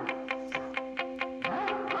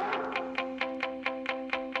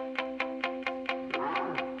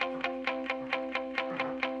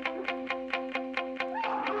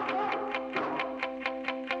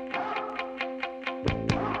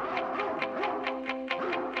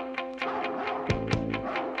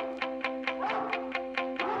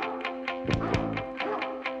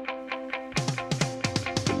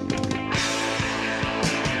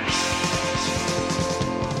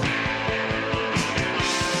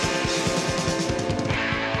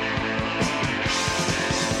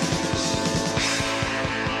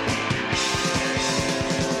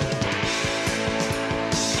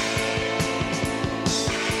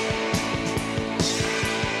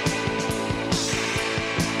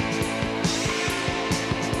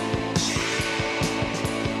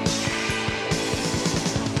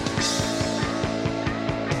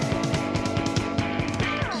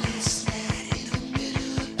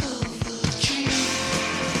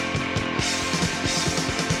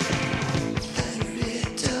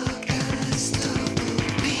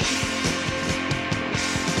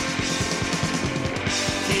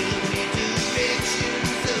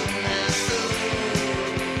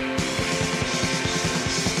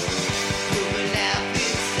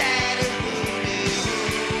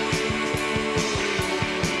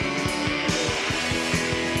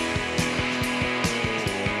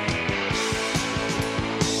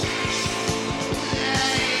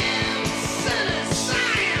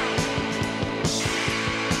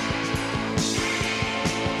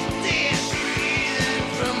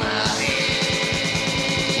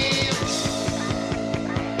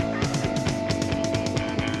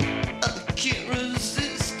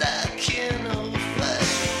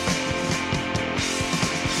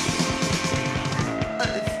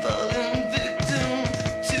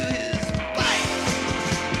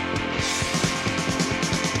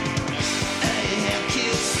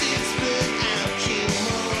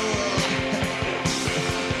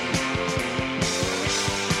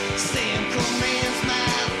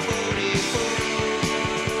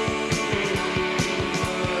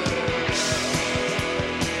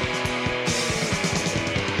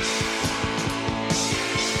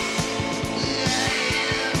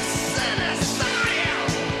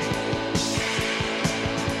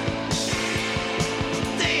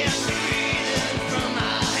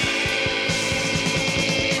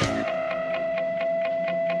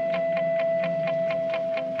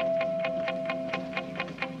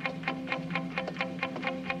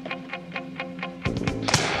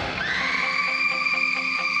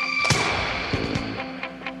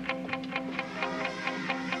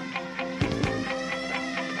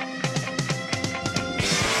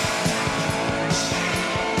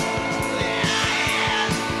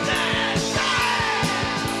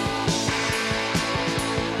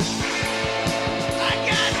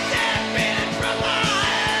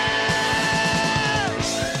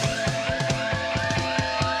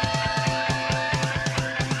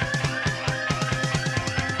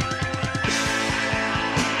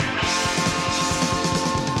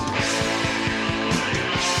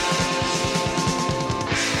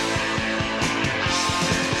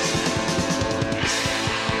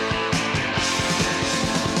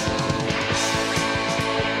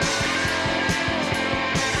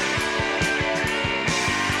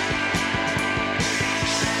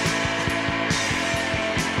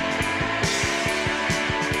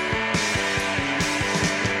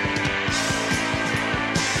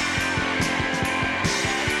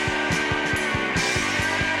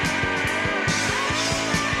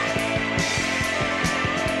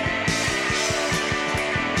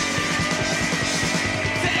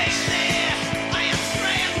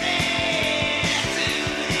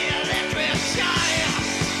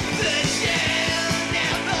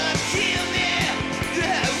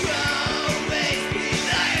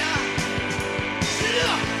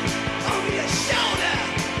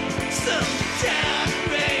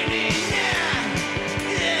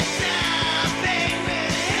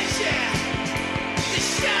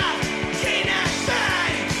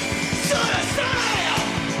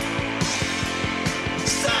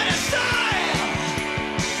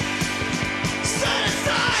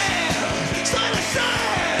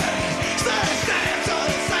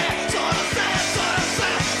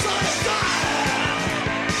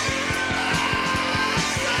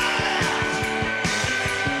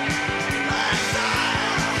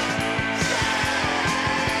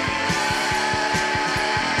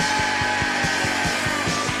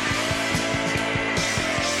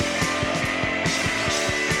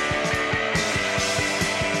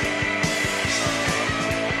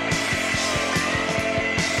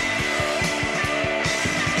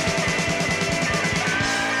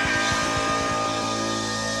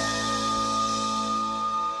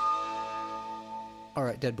 All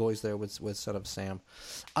right, Dead Boys there with Son of Sam.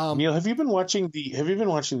 Neil, have you been watching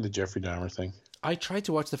the Jeffrey Dahmer thing? I tried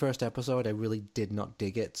to watch the first episode. I really did not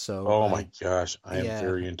dig it. So Oh my gosh, I am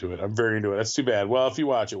very into it. I'm very into it. That's too bad. Well, if you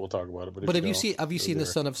watch it, we'll talk about it. But have you seen the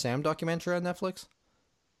Son of Sam documentary on Netflix?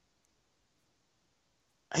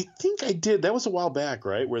 I think I did. That was a while back,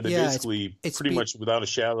 right? Where they basically pretty much without a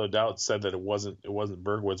shadow of doubt said that it wasn't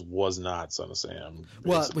Berkowitz was not Son of Sam.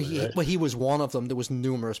 Well, he was one of them. There was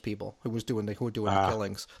numerous people who were doing the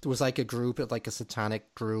killings. There was like a group, like a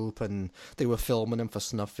satanic group, and they were filming him for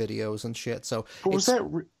snuff videos and shit. So but was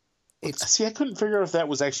that? See, I couldn't figure out if that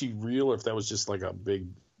was actually real or if that was just like a big.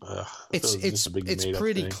 It's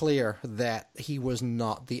pretty clear that he was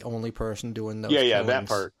not the only person doing those. Yeah, killings. that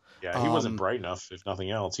part. Yeah, he wasn't bright enough, if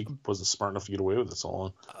nothing else. He wasn't smart enough to get away with it so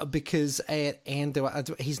long. Because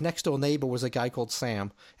his next door neighbor was a guy called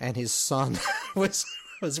Sam, and his son was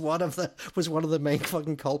one of the main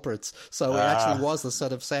fucking culprits. So it actually was the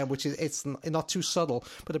son of Sam, which it's not too subtle.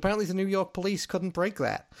 But apparently the New York police couldn't break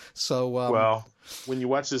that. So well, when you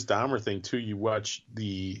watch this Dahmer thing too, you watch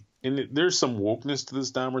there's some wokeness to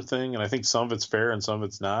this Dahmer thing, and I think some of it's fair and some of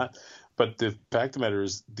it's not. But the fact of the matter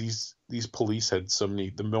is, these police had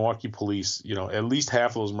the Milwaukee police, at least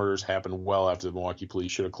half of those murders happened well after the Milwaukee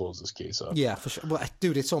police should have closed this case up. Yeah, for sure. Well,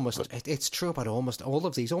 dude, it's true about almost all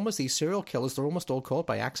of these. Almost these serial killers, they're almost all caught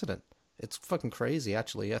by accident. It's fucking crazy,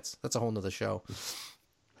 actually. That's a whole nother show.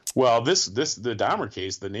 Well, the Dahmer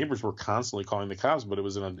case, the neighbors were constantly calling the cops, but it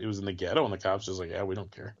was in the ghetto, and the cops just like, yeah, we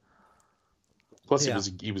don't care. Plus,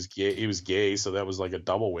 he was gay. He was gay, so that was like a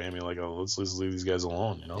double whammy. Like, oh, let's leave these guys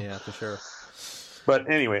alone, Yeah, for sure.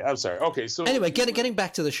 But anyway, I'm sorry. Okay, so anyway, getting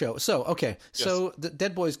back to the show. So okay, so the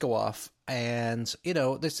Dead Boys go off, and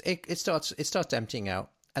it starts emptying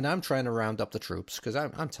out, and I'm trying to round up the troops because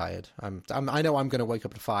I'm tired. I know I'm going to wake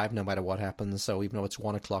up at 5 no matter what happens. So even though it's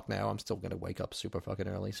 1 o'clock now, I'm still going to wake up super fucking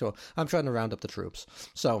early. So I'm trying to round up the troops.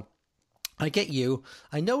 So I get you.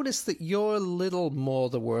 I noticed that you're a little more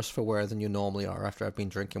the worse for wear than you normally are after I've been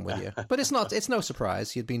drinking with you. But it's no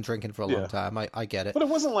surprise. You'd been drinking for a long time. I get it. But it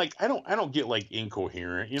wasn't like I don't get like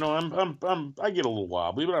incoherent. I get a little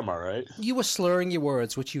wobbly, but I'm all right. You were slurring your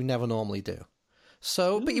words, which you never normally do.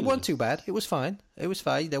 So, but you weren't too bad. It was fine.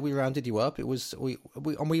 Then we rounded you up.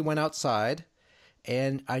 We went outside,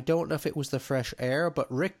 and I don't know if it was the fresh air,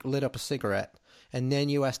 but Rick lit up a cigarette, and then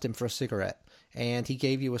you asked him for a cigarette. And he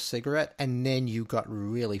gave you a cigarette, and then you got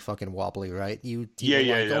really fucking wobbly, right? You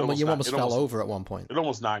almost fell over at one point. It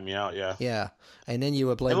almost knocked me out, yeah. Yeah, and then you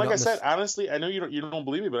were blaming. And like I said, honestly, I know you don't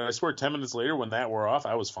believe me, but I swear, 10 minutes later, when that wore off,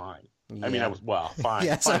 I was fine. Yeah. I mean, I was fine.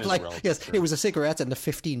 Yeah, so fine it was a cigarette and the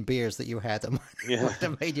 15 beers that you had that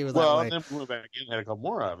made you that way. And then we went back in and had a couple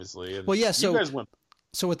more, obviously. And so you guys went.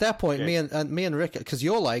 So at that point, me and Rick, because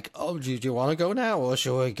you're like, oh, do you want to go now, or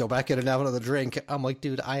should we go back in and have another drink? I'm like,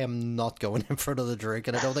 dude, I am not going in for another drink,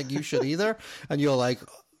 and I don't think you should either. And you're like,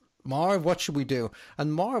 Marv, what should we do?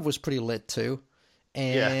 And Marv was pretty lit too.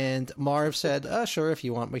 And Marv said, sure, if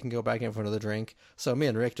you want, we can go back in for another drink. So me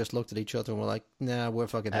and Rick just looked at each other and we're like, nah, we're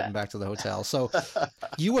fucking heading back to the hotel. So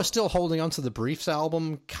you were still holding on to the Briefs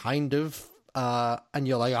album, kind of. And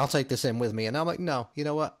you're like, I'll take this in with me. And I'm like, no, you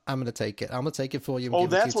know what? I'm going to take it. I'm going to take it for you. Oh,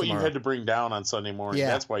 that's what you had to bring down on Sunday morning. Yeah.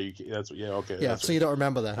 That's why okay. Yeah, so you don't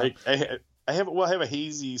remember that, huh? I have a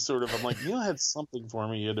hazy sort of, I'm like, Neil had something for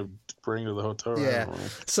me you had to bring to the hotel. Yeah.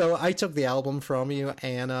 So I took the album from you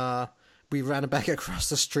and, we ran it back across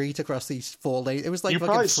the street, across these 4 lanes. It was like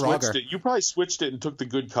fucking Frogger. You probably switched it and took the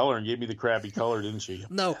good color and gave me the crappy color, didn't you?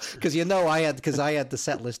 No, because I had the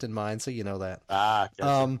set list in mind, so you know that.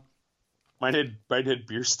 Gotcha. Mine had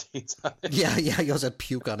beer stains on it. Yeah, yours had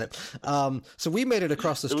puke on it. So we made it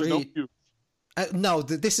across the street. There was no puke. No,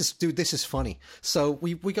 this is funny. So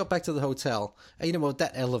we got back to the hotel. And you know what?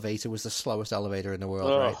 That elevator was the slowest elevator in the world,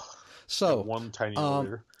 right? So one tiny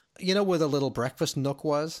elevator. You know where the little breakfast nook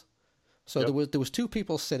was? So there was 2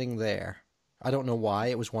 people sitting there. I don't know why.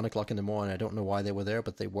 It was 1 o'clock in the morning. I don't know why they were there,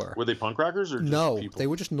 but they were. Were they punk rockers or just people? They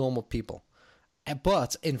were just normal people.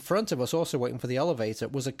 But in front of us, also waiting for the elevator,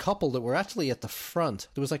 was a couple that were actually at the front.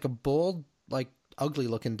 There was like a bald, like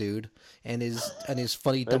ugly-looking dude and his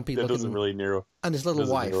funny, dumpy looking. That doesn't really narrow. And his little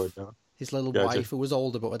wife. His little Gotcha. wife, who was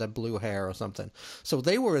older but with blue hair or something. So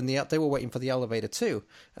they were waiting for the elevator too.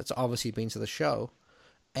 That's obviously been to the show.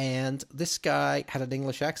 And this guy had an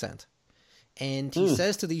English accent. And he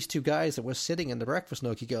says to these 2 guys that were sitting in the breakfast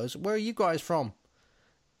nook, he goes, "Where are you guys from?"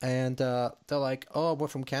 And they're like, "Oh, we're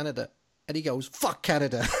from Canada." And he goes, "Fuck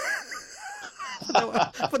Canada."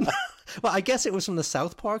 Well, I guess it was from the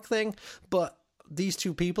South Park thing, but these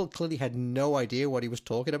two people clearly had no idea what he was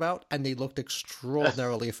talking about, and they looked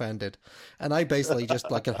extraordinarily offended. And I basically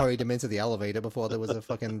just like hurried them into the elevator before there was a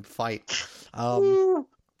fucking fight.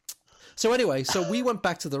 So anyway, so we went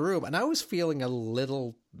back to the room, and I was feeling a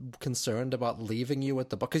little concerned about leaving you at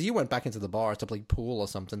the bar, because you went back into the bar to play pool or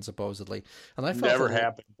something, supposedly. And I felt never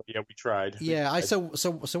happened, but yeah, we tried. Yeah, so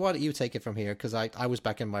why don't you take it from here? Because I was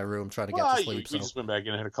back in my room trying to get to sleep. We just went back in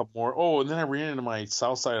and had a couple more. Oh, and then I ran into my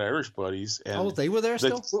Southside Irish buddies. And they were there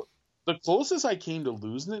still? The closest I came to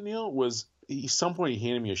losing it, Neil, was at some point he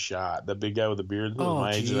handed me a shot. That big guy with the beard, who was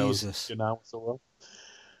my age, that I was getting out so well.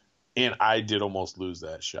 And I did almost lose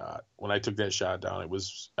that shot. When I took that shot down,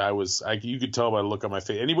 you could tell by the look on my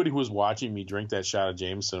face. Anybody who was watching me drink that shot of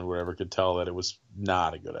Jameson or whatever could tell that it was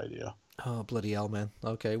not a good idea. Oh, bloody hell, man.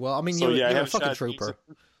 Okay, well, I mean, so, you're a a fucking trooper.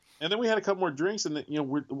 And then we had a couple more drinks, and then,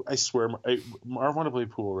 I swear, Marv wanted to play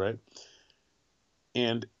pool, right?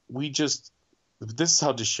 And this is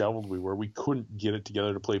how disheveled we were. We couldn't get it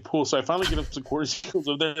together to play pool. So I finally get up some quarters. He goes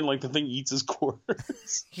over there and the thing eats his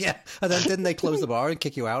quarters. Yeah. And then didn't they close the bar and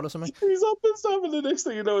kick you out or something? He's up and stuff. And the next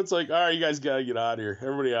thing you know, it's like, all right, you guys got to get out of here.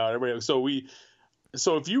 Everybody out.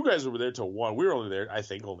 So if you guys were there till 1, we were only there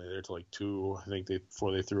till 2, I think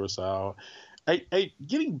before they threw us out. I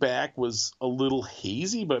getting back was a little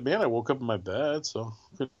hazy, but man, I woke up in my bed. So.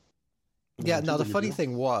 Yeah. Now the funny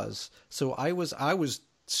thing was, so I was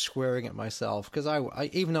swearing at myself because I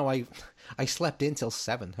even though I slept in till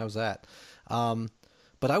 7, how's that?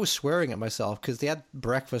 But I was swearing at myself because they had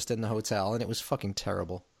breakfast in the hotel and it was fucking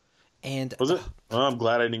terrible. And was it? Well, I'm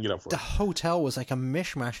glad I didn't get up for it. The hotel was like a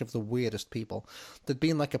mishmash of the weirdest people. There'd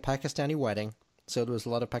been like a Pakistani wedding, so there was a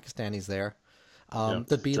lot of Pakistanis there.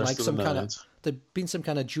 There'd been like some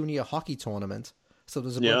kind of junior hockey tournament. So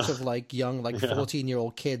there's a bunch of like young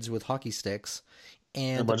 14-year-old kids with hockey sticks.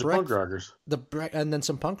 And a bunch of punk rockers. And then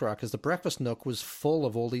some punk rockers. The breakfast nook was full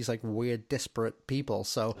of all these like weird, disparate people.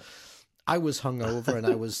 So I was hungover and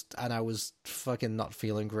I was fucking not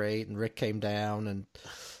feeling great. And Rick came down, and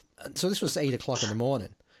so this was 8 o'clock in the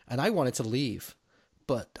morning, and I wanted to leave,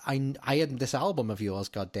 but I had this album of yours,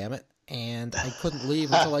 goddammit, and I couldn't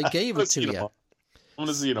leave until I gave it to you. I'm going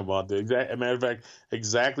to see you in a month. As a matter of fact,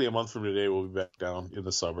 exactly a month from today, we'll be back down in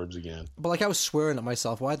the suburbs again. But like I was swearing at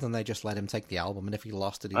myself, why didn't they just let him take the album? And if he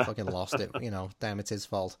lost it, he fucking lost it. Damn, it's his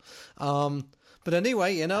fault. But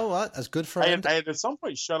anyway, you know what? As good friend, I had at some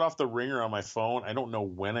point shut off the ringer on my phone. I don't know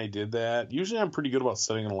when I did that. Usually I'm pretty good about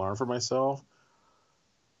setting an alarm for myself.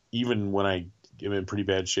 Even when I am in pretty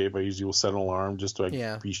bad shape, I usually will set an alarm just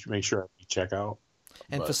to make sure I check out.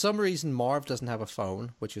 And for some reason, Marv doesn't have a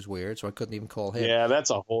phone, which is weird, so I couldn't even call him. Yeah, that's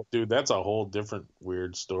a whole different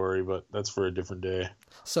weird story, but that's for a different day.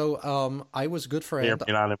 So I was a good friend.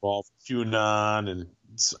 They're not involved with QAnon and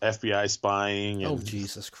FBI spying. And,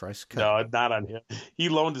 Jesus Christ. No, not on him. He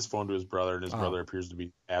loaned his phone to his brother, and his brother appears to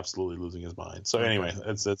be absolutely losing his mind. So anyway,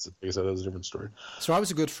 that's like I said, that was a different story. So I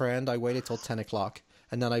was a good friend. I waited till 10 o'clock,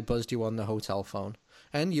 and then I buzzed you on the hotel phone.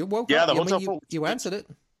 And you woke up. The hotel phone. You answered it.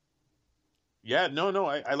 Yeah, no.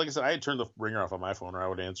 I like I said, I had turned the ringer off on my phone, or I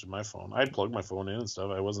would answer my phone. I had plugged my phone in and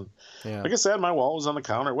stuff. I wasn't. Yeah. Like I said, my wallet was on the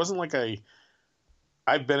counter. It wasn't like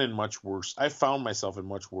I've been in much worse. I found myself in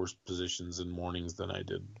much worse positions in mornings than I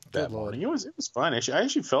did that morning. It was fine. Actually, I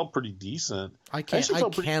actually felt pretty decent. I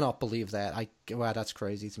cannot believe that. Wow, that's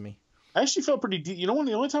crazy to me. I actually felt pretty the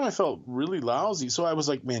only time I felt really lousy. So I was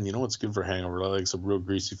like, man, you know what's good for hangover? I like some real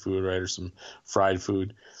greasy food, right, or some fried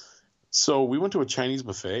food. So we went to a Chinese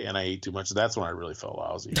buffet, and I ate too much. That's when I really felt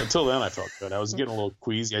lousy. Until then, I felt good. I was getting a little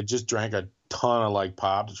queasy. I just drank a ton of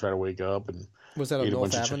pop to try to wake up. And was that on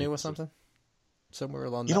North Avenue or something? Somewhere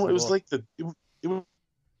along. It was like it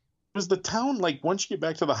was the town. Like once you get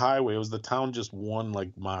back to the highway, it was the town just one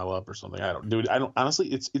mile up or something. I don't honestly.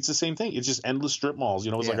 It's the same thing. It's just endless strip malls.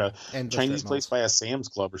 It was like a Chinese place by a Sam's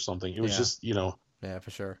Club or something. It was just Yeah,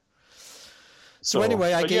 for sure. So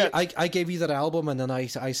anyway, I gave you that album, and then I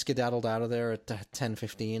skedaddled out of there at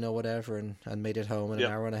 10:15 or whatever, and made it home in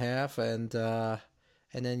an hour and a half, and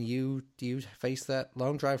then you faced that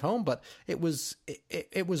long drive home. But it was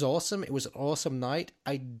awesome. It was an awesome night.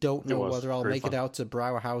 I don't know whether I'll make it out to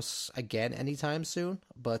Brower House again anytime soon.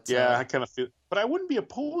 But I kind of feel, but I wouldn't be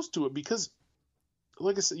opposed to it because,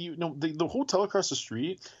 like I said, the hotel across the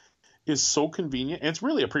street is so convenient, and it's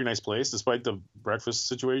really a pretty nice place despite the breakfast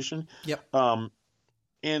situation. Yep. And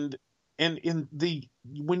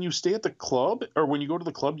when you stay at the club, or when you go to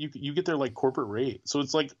the club, you get their corporate rate. So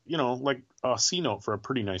it's like a C note for a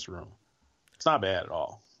pretty nice room. It's not bad at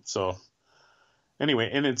all. So anyway,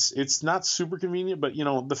 and it's not super convenient, but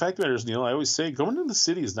the fact that there's Neil, I always say going to the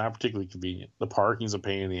city is not particularly convenient. The parking's a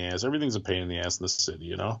pain in the ass. Everything's a pain in the ass in the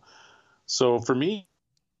city, So for me,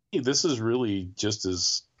 this is really just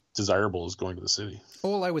as desirable as going to the city.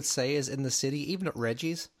 All I would say is in the city, even at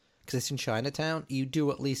Reggie's, because it's in Chinatown, you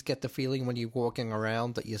do at least get the feeling when you're walking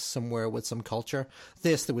around that you're somewhere with some culture.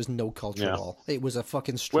 There was no culture at all. It was a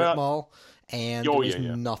fucking strip mall, and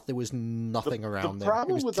there was nothing around there. The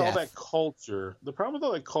problem with all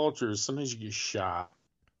that culture is sometimes you get shot.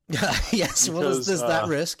 Yes, well, there's that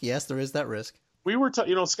risk. Yes, there is that risk. We were, Scott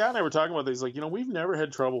and I were talking about this. He's like, we've never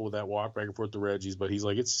had trouble with that walk back and forth to Reggie's, but he's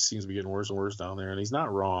like, it seems to be getting worse and worse down there, and he's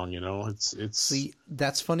not wrong. It's. See,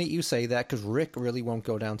 that's funny you say that because Rick really won't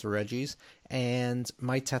go down to Reggie's, and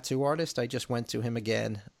my tattoo artist, I just went to him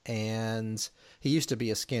again, and he used to be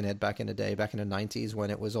a skinhead back in the day, back in the 90s when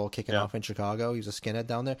it was all kicking off in Chicago. He was a skinhead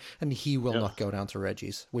down there, and he will not go down to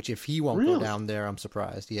Reggie's. Which, if he won't go down there, I'm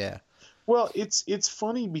surprised. Yeah. Well, it's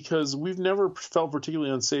funny because we've never felt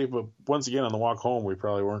particularly unsafe, but once again, on the walk home, we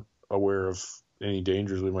probably weren't aware of any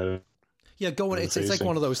dangers we might have. Yeah, it's like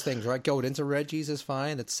one of those things, right? Going into Reggie's is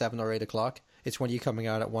fine. It's 7 or 8 o'clock. It's when you're coming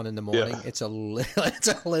out at 1 a.m. Yeah. It's a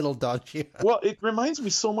little dodgy. Well, it reminds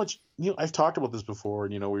me so much. I've talked about this before,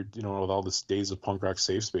 and we're with all this days of punk rock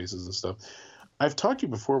safe spaces and stuff. I've talked to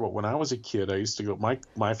you before about when I was a kid. I used to go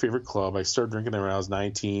my favorite club. I started drinking there when I was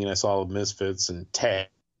 19. I saw the Misfits and Tad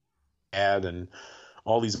and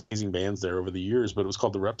all these amazing bands there over the years, but it was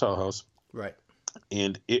called the Reptile House. Right.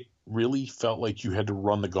 And it really felt like you had to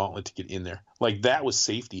run the gauntlet to get in there. Like, that was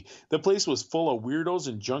safety. The place was full of weirdos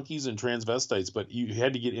and junkies and transvestites, but you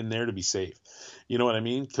had to get in there to be safe. You know what I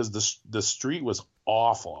mean? Because the street was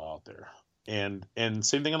awful out there. And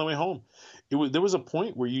same thing on the way home. There was a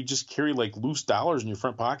point where you just carry like loose dollars in your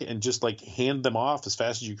front pocket and just like hand them off as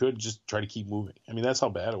fast as you could, just try to keep moving. I mean, that's how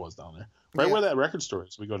bad it was down there. Right where that record store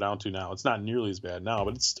is, we go down to now. It's not nearly as bad now,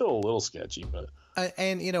 but it's still a little sketchy. But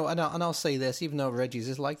and I'll say this, even though Reggie's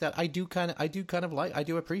is like that, I do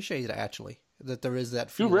appreciate it actually, that there is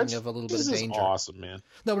that feeling of a little bit of danger. Is awesome, man.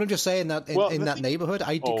 No, but I'm just saying that in that neighborhood,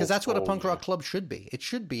 because that's what a punk rock club should be. It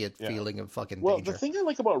should be a feeling of fucking danger. Well, the thing I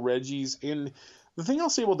like about Reggie's, and the thing I'll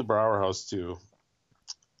say about the Brower House too,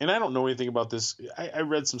 and I don't know anything about this. I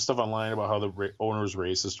read some stuff online about how the owner is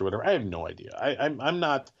racist or whatever. I have no idea. I'm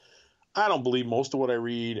not. I don't believe most of what I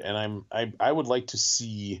read, and I would like to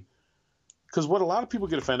see, because what a lot of people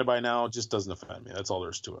get offended by now just doesn't offend me. That's all there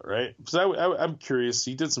is to it, right? Because I'm curious.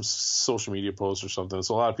 He did some social media posts or something,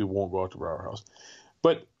 so a lot of people won't go out to Brower House.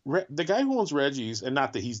 But the guy who owns Reggie's, and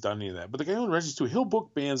not that he's done any of that, but the guy who owns Reggie's too, he'll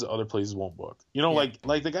book bands that other places won't book. Like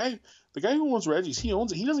the guy who owns Reggie's, he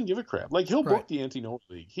owns it. He doesn't give a crap. Like, he'll book the Anti-Noise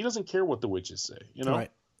League. He doesn't care what the witches say.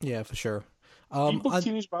 Right? Yeah, for sure. He booked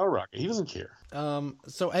Teenage Bottle Rocket. He doesn't care.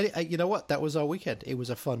 So you know what? That was our weekend. It was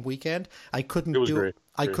a fun weekend. I couldn't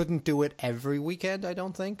do it every weekend, I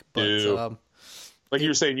don't think. But like you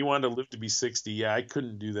were saying, you wanted to live to be 60. Yeah, I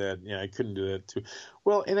couldn't do that. Yeah, I couldn't do that too.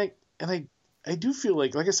 Well, and I do feel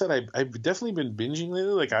like I said, I've definitely been binging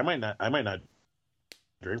lately. Like, I might not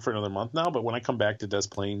drink for another month now, but when I come back to Des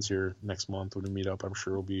Plaines here next month when we meet up, I'm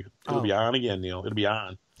sure it'll be on again, Neil. It'll be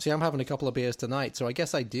on. See, I'm having a couple of beers tonight, so I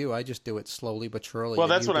guess I just do it slowly but surely. Well,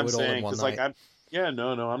 that's what I'm saying. Because I'm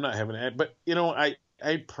not having it. But I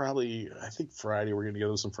think Friday we're gonna get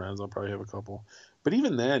with some friends. I'll probably have a couple. But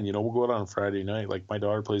even then, we'll go out on Friday night. Like, my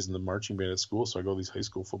daughter plays in the marching band at school, so I go to these high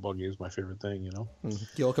school football games. My favorite thing,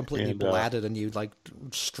 You're completely bladdered and you like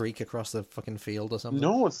streak across the fucking field or something.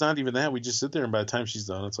 No, it's not even that. We just sit there, and by the time she's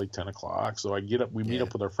done, it's like 10 o'clock. So I get up. We meet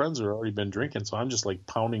up with our friends who have already been drinking. So I'm just like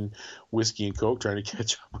pounding whiskey and Coke, trying to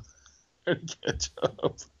catch up.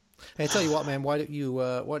 Hey, I tell you what, man. Why don't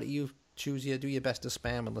you choose? Do your best to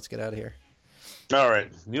spam, and let's get out of here. All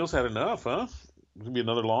right, Neil's had enough, huh? It's gonna be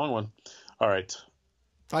another long one. All right.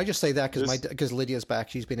 I just say that because Lydia's back.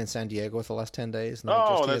 She's been in San Diego for the last 10 days. And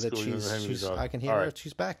that's cool. I can hear her.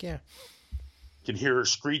 She's back, yeah. Can hear her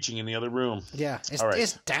screeching in the other room. Yeah.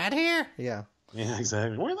 Is Dad here? Yeah. Yeah,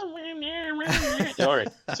 exactly. All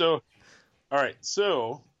right.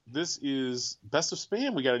 So this is Best of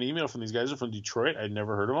Spam. We got an email from these guys. They're from Detroit. I'd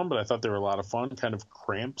never heard of them, but I thought they were a lot of fun. Kind of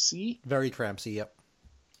crampsy. Very crampsy, yep.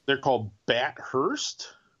 They're called Bathurst.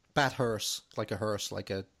 Bathurst, like a hearse,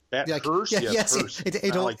 like a... Bathurst? Yes. Hearse.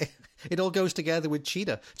 It all goes together with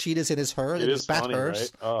Cheetah. Cheetah's in his hearse. It is funny,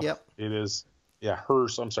 Bathurst. Right? Oh, yep. It is. Yeah,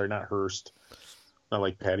 Hearst. I'm sorry, not Hearst. Not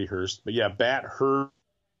like Patty Hearst. But yeah, Bathurst.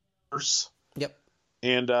 Yep.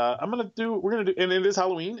 And we're gonna do, and it is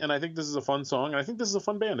Halloween, and I think this is a fun song, and I think this is a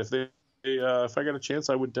fun band. If I got a chance,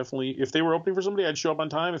 I would definitely, if they were opening for somebody, I'd show up on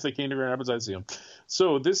time. If they came to Grand Rapids, I'd see them.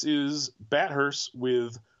 So this is Bathurst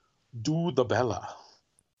with Do the Bella.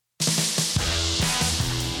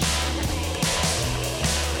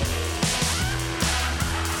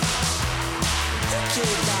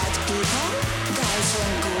 Bad people, guys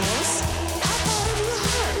and girls, hop out of your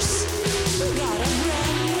hearse. We got a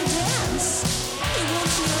brand new dance. You want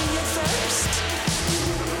to hear it first?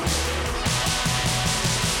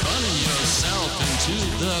 Running yourself into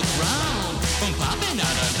the ground, from popping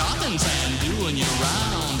out of coffins and doing your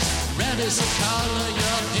rounds. Red is the color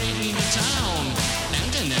you're painting the town,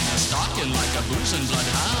 ending in a stocking like a boozing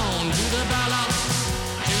bloodhound. To the bella,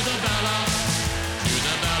 to the bella, to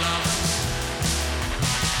the bella,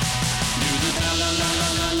 to the bella, la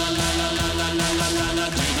la la la la la la la la la la,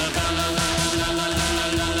 to the bella, la la la la la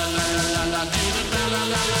la la la la la, to the bella,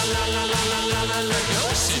 la la la la la la la la, go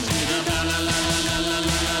sit to the bella, la la la la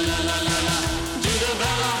la la la la la, to the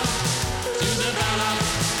bella, to the bella,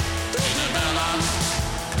 to the bella.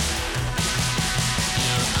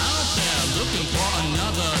 You're out there looking for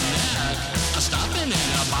another neck, a stopping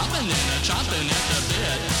and a bopping and a chopping at the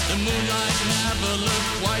bit. The moonlight never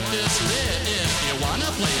looked quite this lit. If you wanna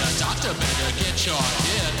play a doctor, better get your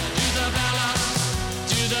kit. To the bella,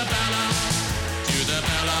 to the bella, to the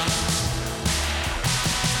bella,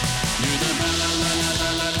 to the bella, la la la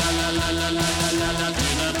la la la la la la la, to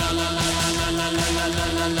the bella, la la la la la la la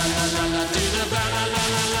la la la la, to the bella, la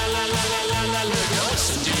la la la la la la la, go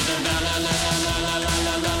to the bella, la la la la la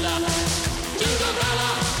la la, to the bella,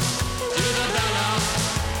 to the bella,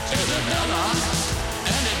 to the bella,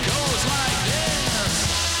 and it goes like this.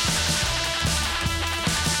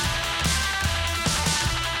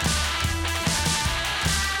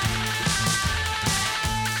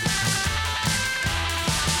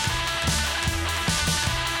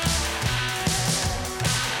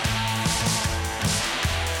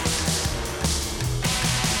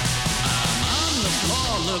 I'm on the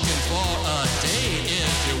floor looking for a date.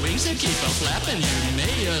 If your wings can keep on flapping, you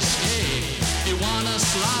may escape. You wanna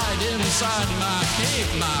slide inside my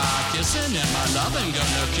cape, my kissing and my loving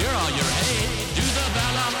gonna cure all your hate. To the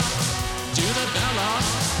bella, to the bella,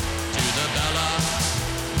 to the bella,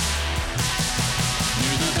 to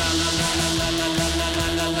the bella, la la la la la la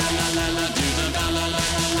la la la la la, to the bella, la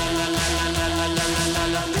la la la la la la la la la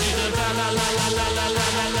la, to the bella, la la la la la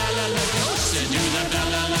la la la, go sit to the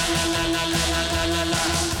bella, la la la la la la la la,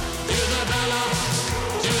 to the bella,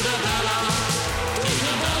 to the bella, to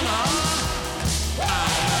the bella.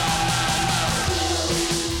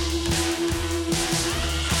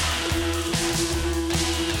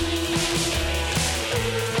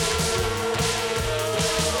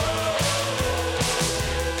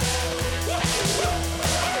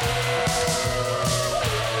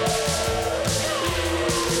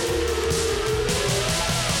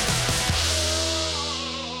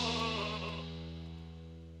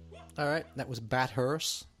 All right, that was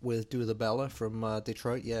Bathurst with Do the Bella from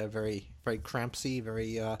Detroit. Yeah, very, very Crampsy,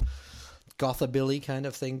 very gothabilly kind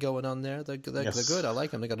of thing going on there. They're good. I like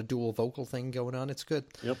them. They got a dual vocal thing going on. It's good.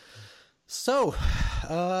 Yep. So,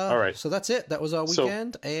 all right. So that's it. That was our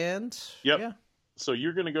weekend, and yep. Yeah. So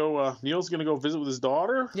you're gonna go. Neil's gonna go visit with his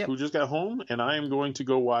daughter, Yep. who just got home, and I am going to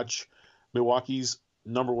go watch Milwaukee's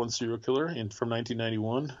 #1 serial killer from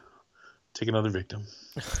 1991 take another victim.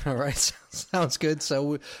 All right, sounds good.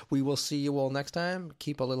 So we will see you all next time.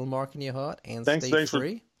 Keep a little mark in your heart and stay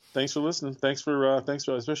free. Thanks for listening. Thanks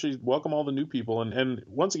for especially welcome all the new people, and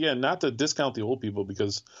once again, not to discount the old people,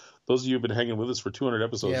 because those of you who've been hanging with us for 200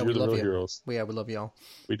 episodes, you're the real heroes. Yeah, we love y'all.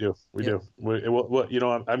 We do.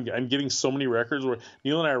 I'm getting so many records where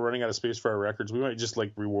Neil and I are running out of space for our records. We might just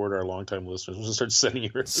reward our longtime listeners. We'll just start sending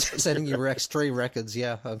you stray records,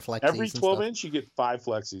 yeah, on flexies. Every 12-inch, you get 5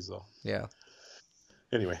 flexies though. Yeah.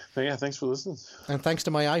 Anyway, yeah, thanks for listening. And thanks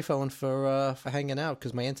to my iPhone for hanging out,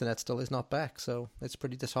 because my internet still is not back. So it's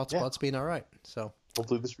pretty. This hotspot's been all right. So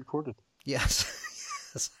hopefully this recorded. Yes.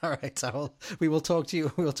 Yes. All right. So we will talk to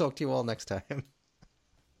you. We will talk to you all next time.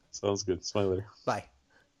 Sounds good. Smile later. Bye.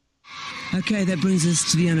 Okay, that brings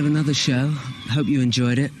us to the end of another show. Hope you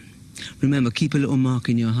enjoyed it. Remember, keep a little mark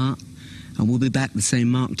in your heart, and we'll be back the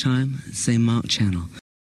same mark time, same mark channel.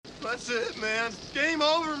 That's it, man. Game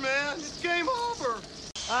over, man. It's game over.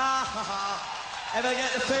 Ever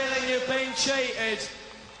get the feeling you've been cheated?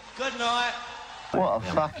 Good night. What a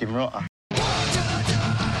fucking rotter.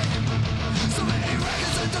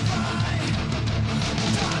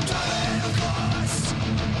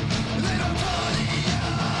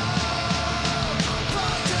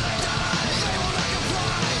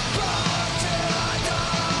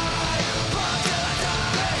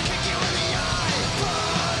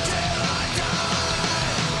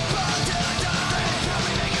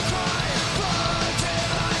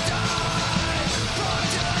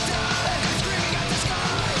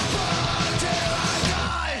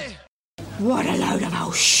 What a load of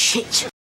old shit.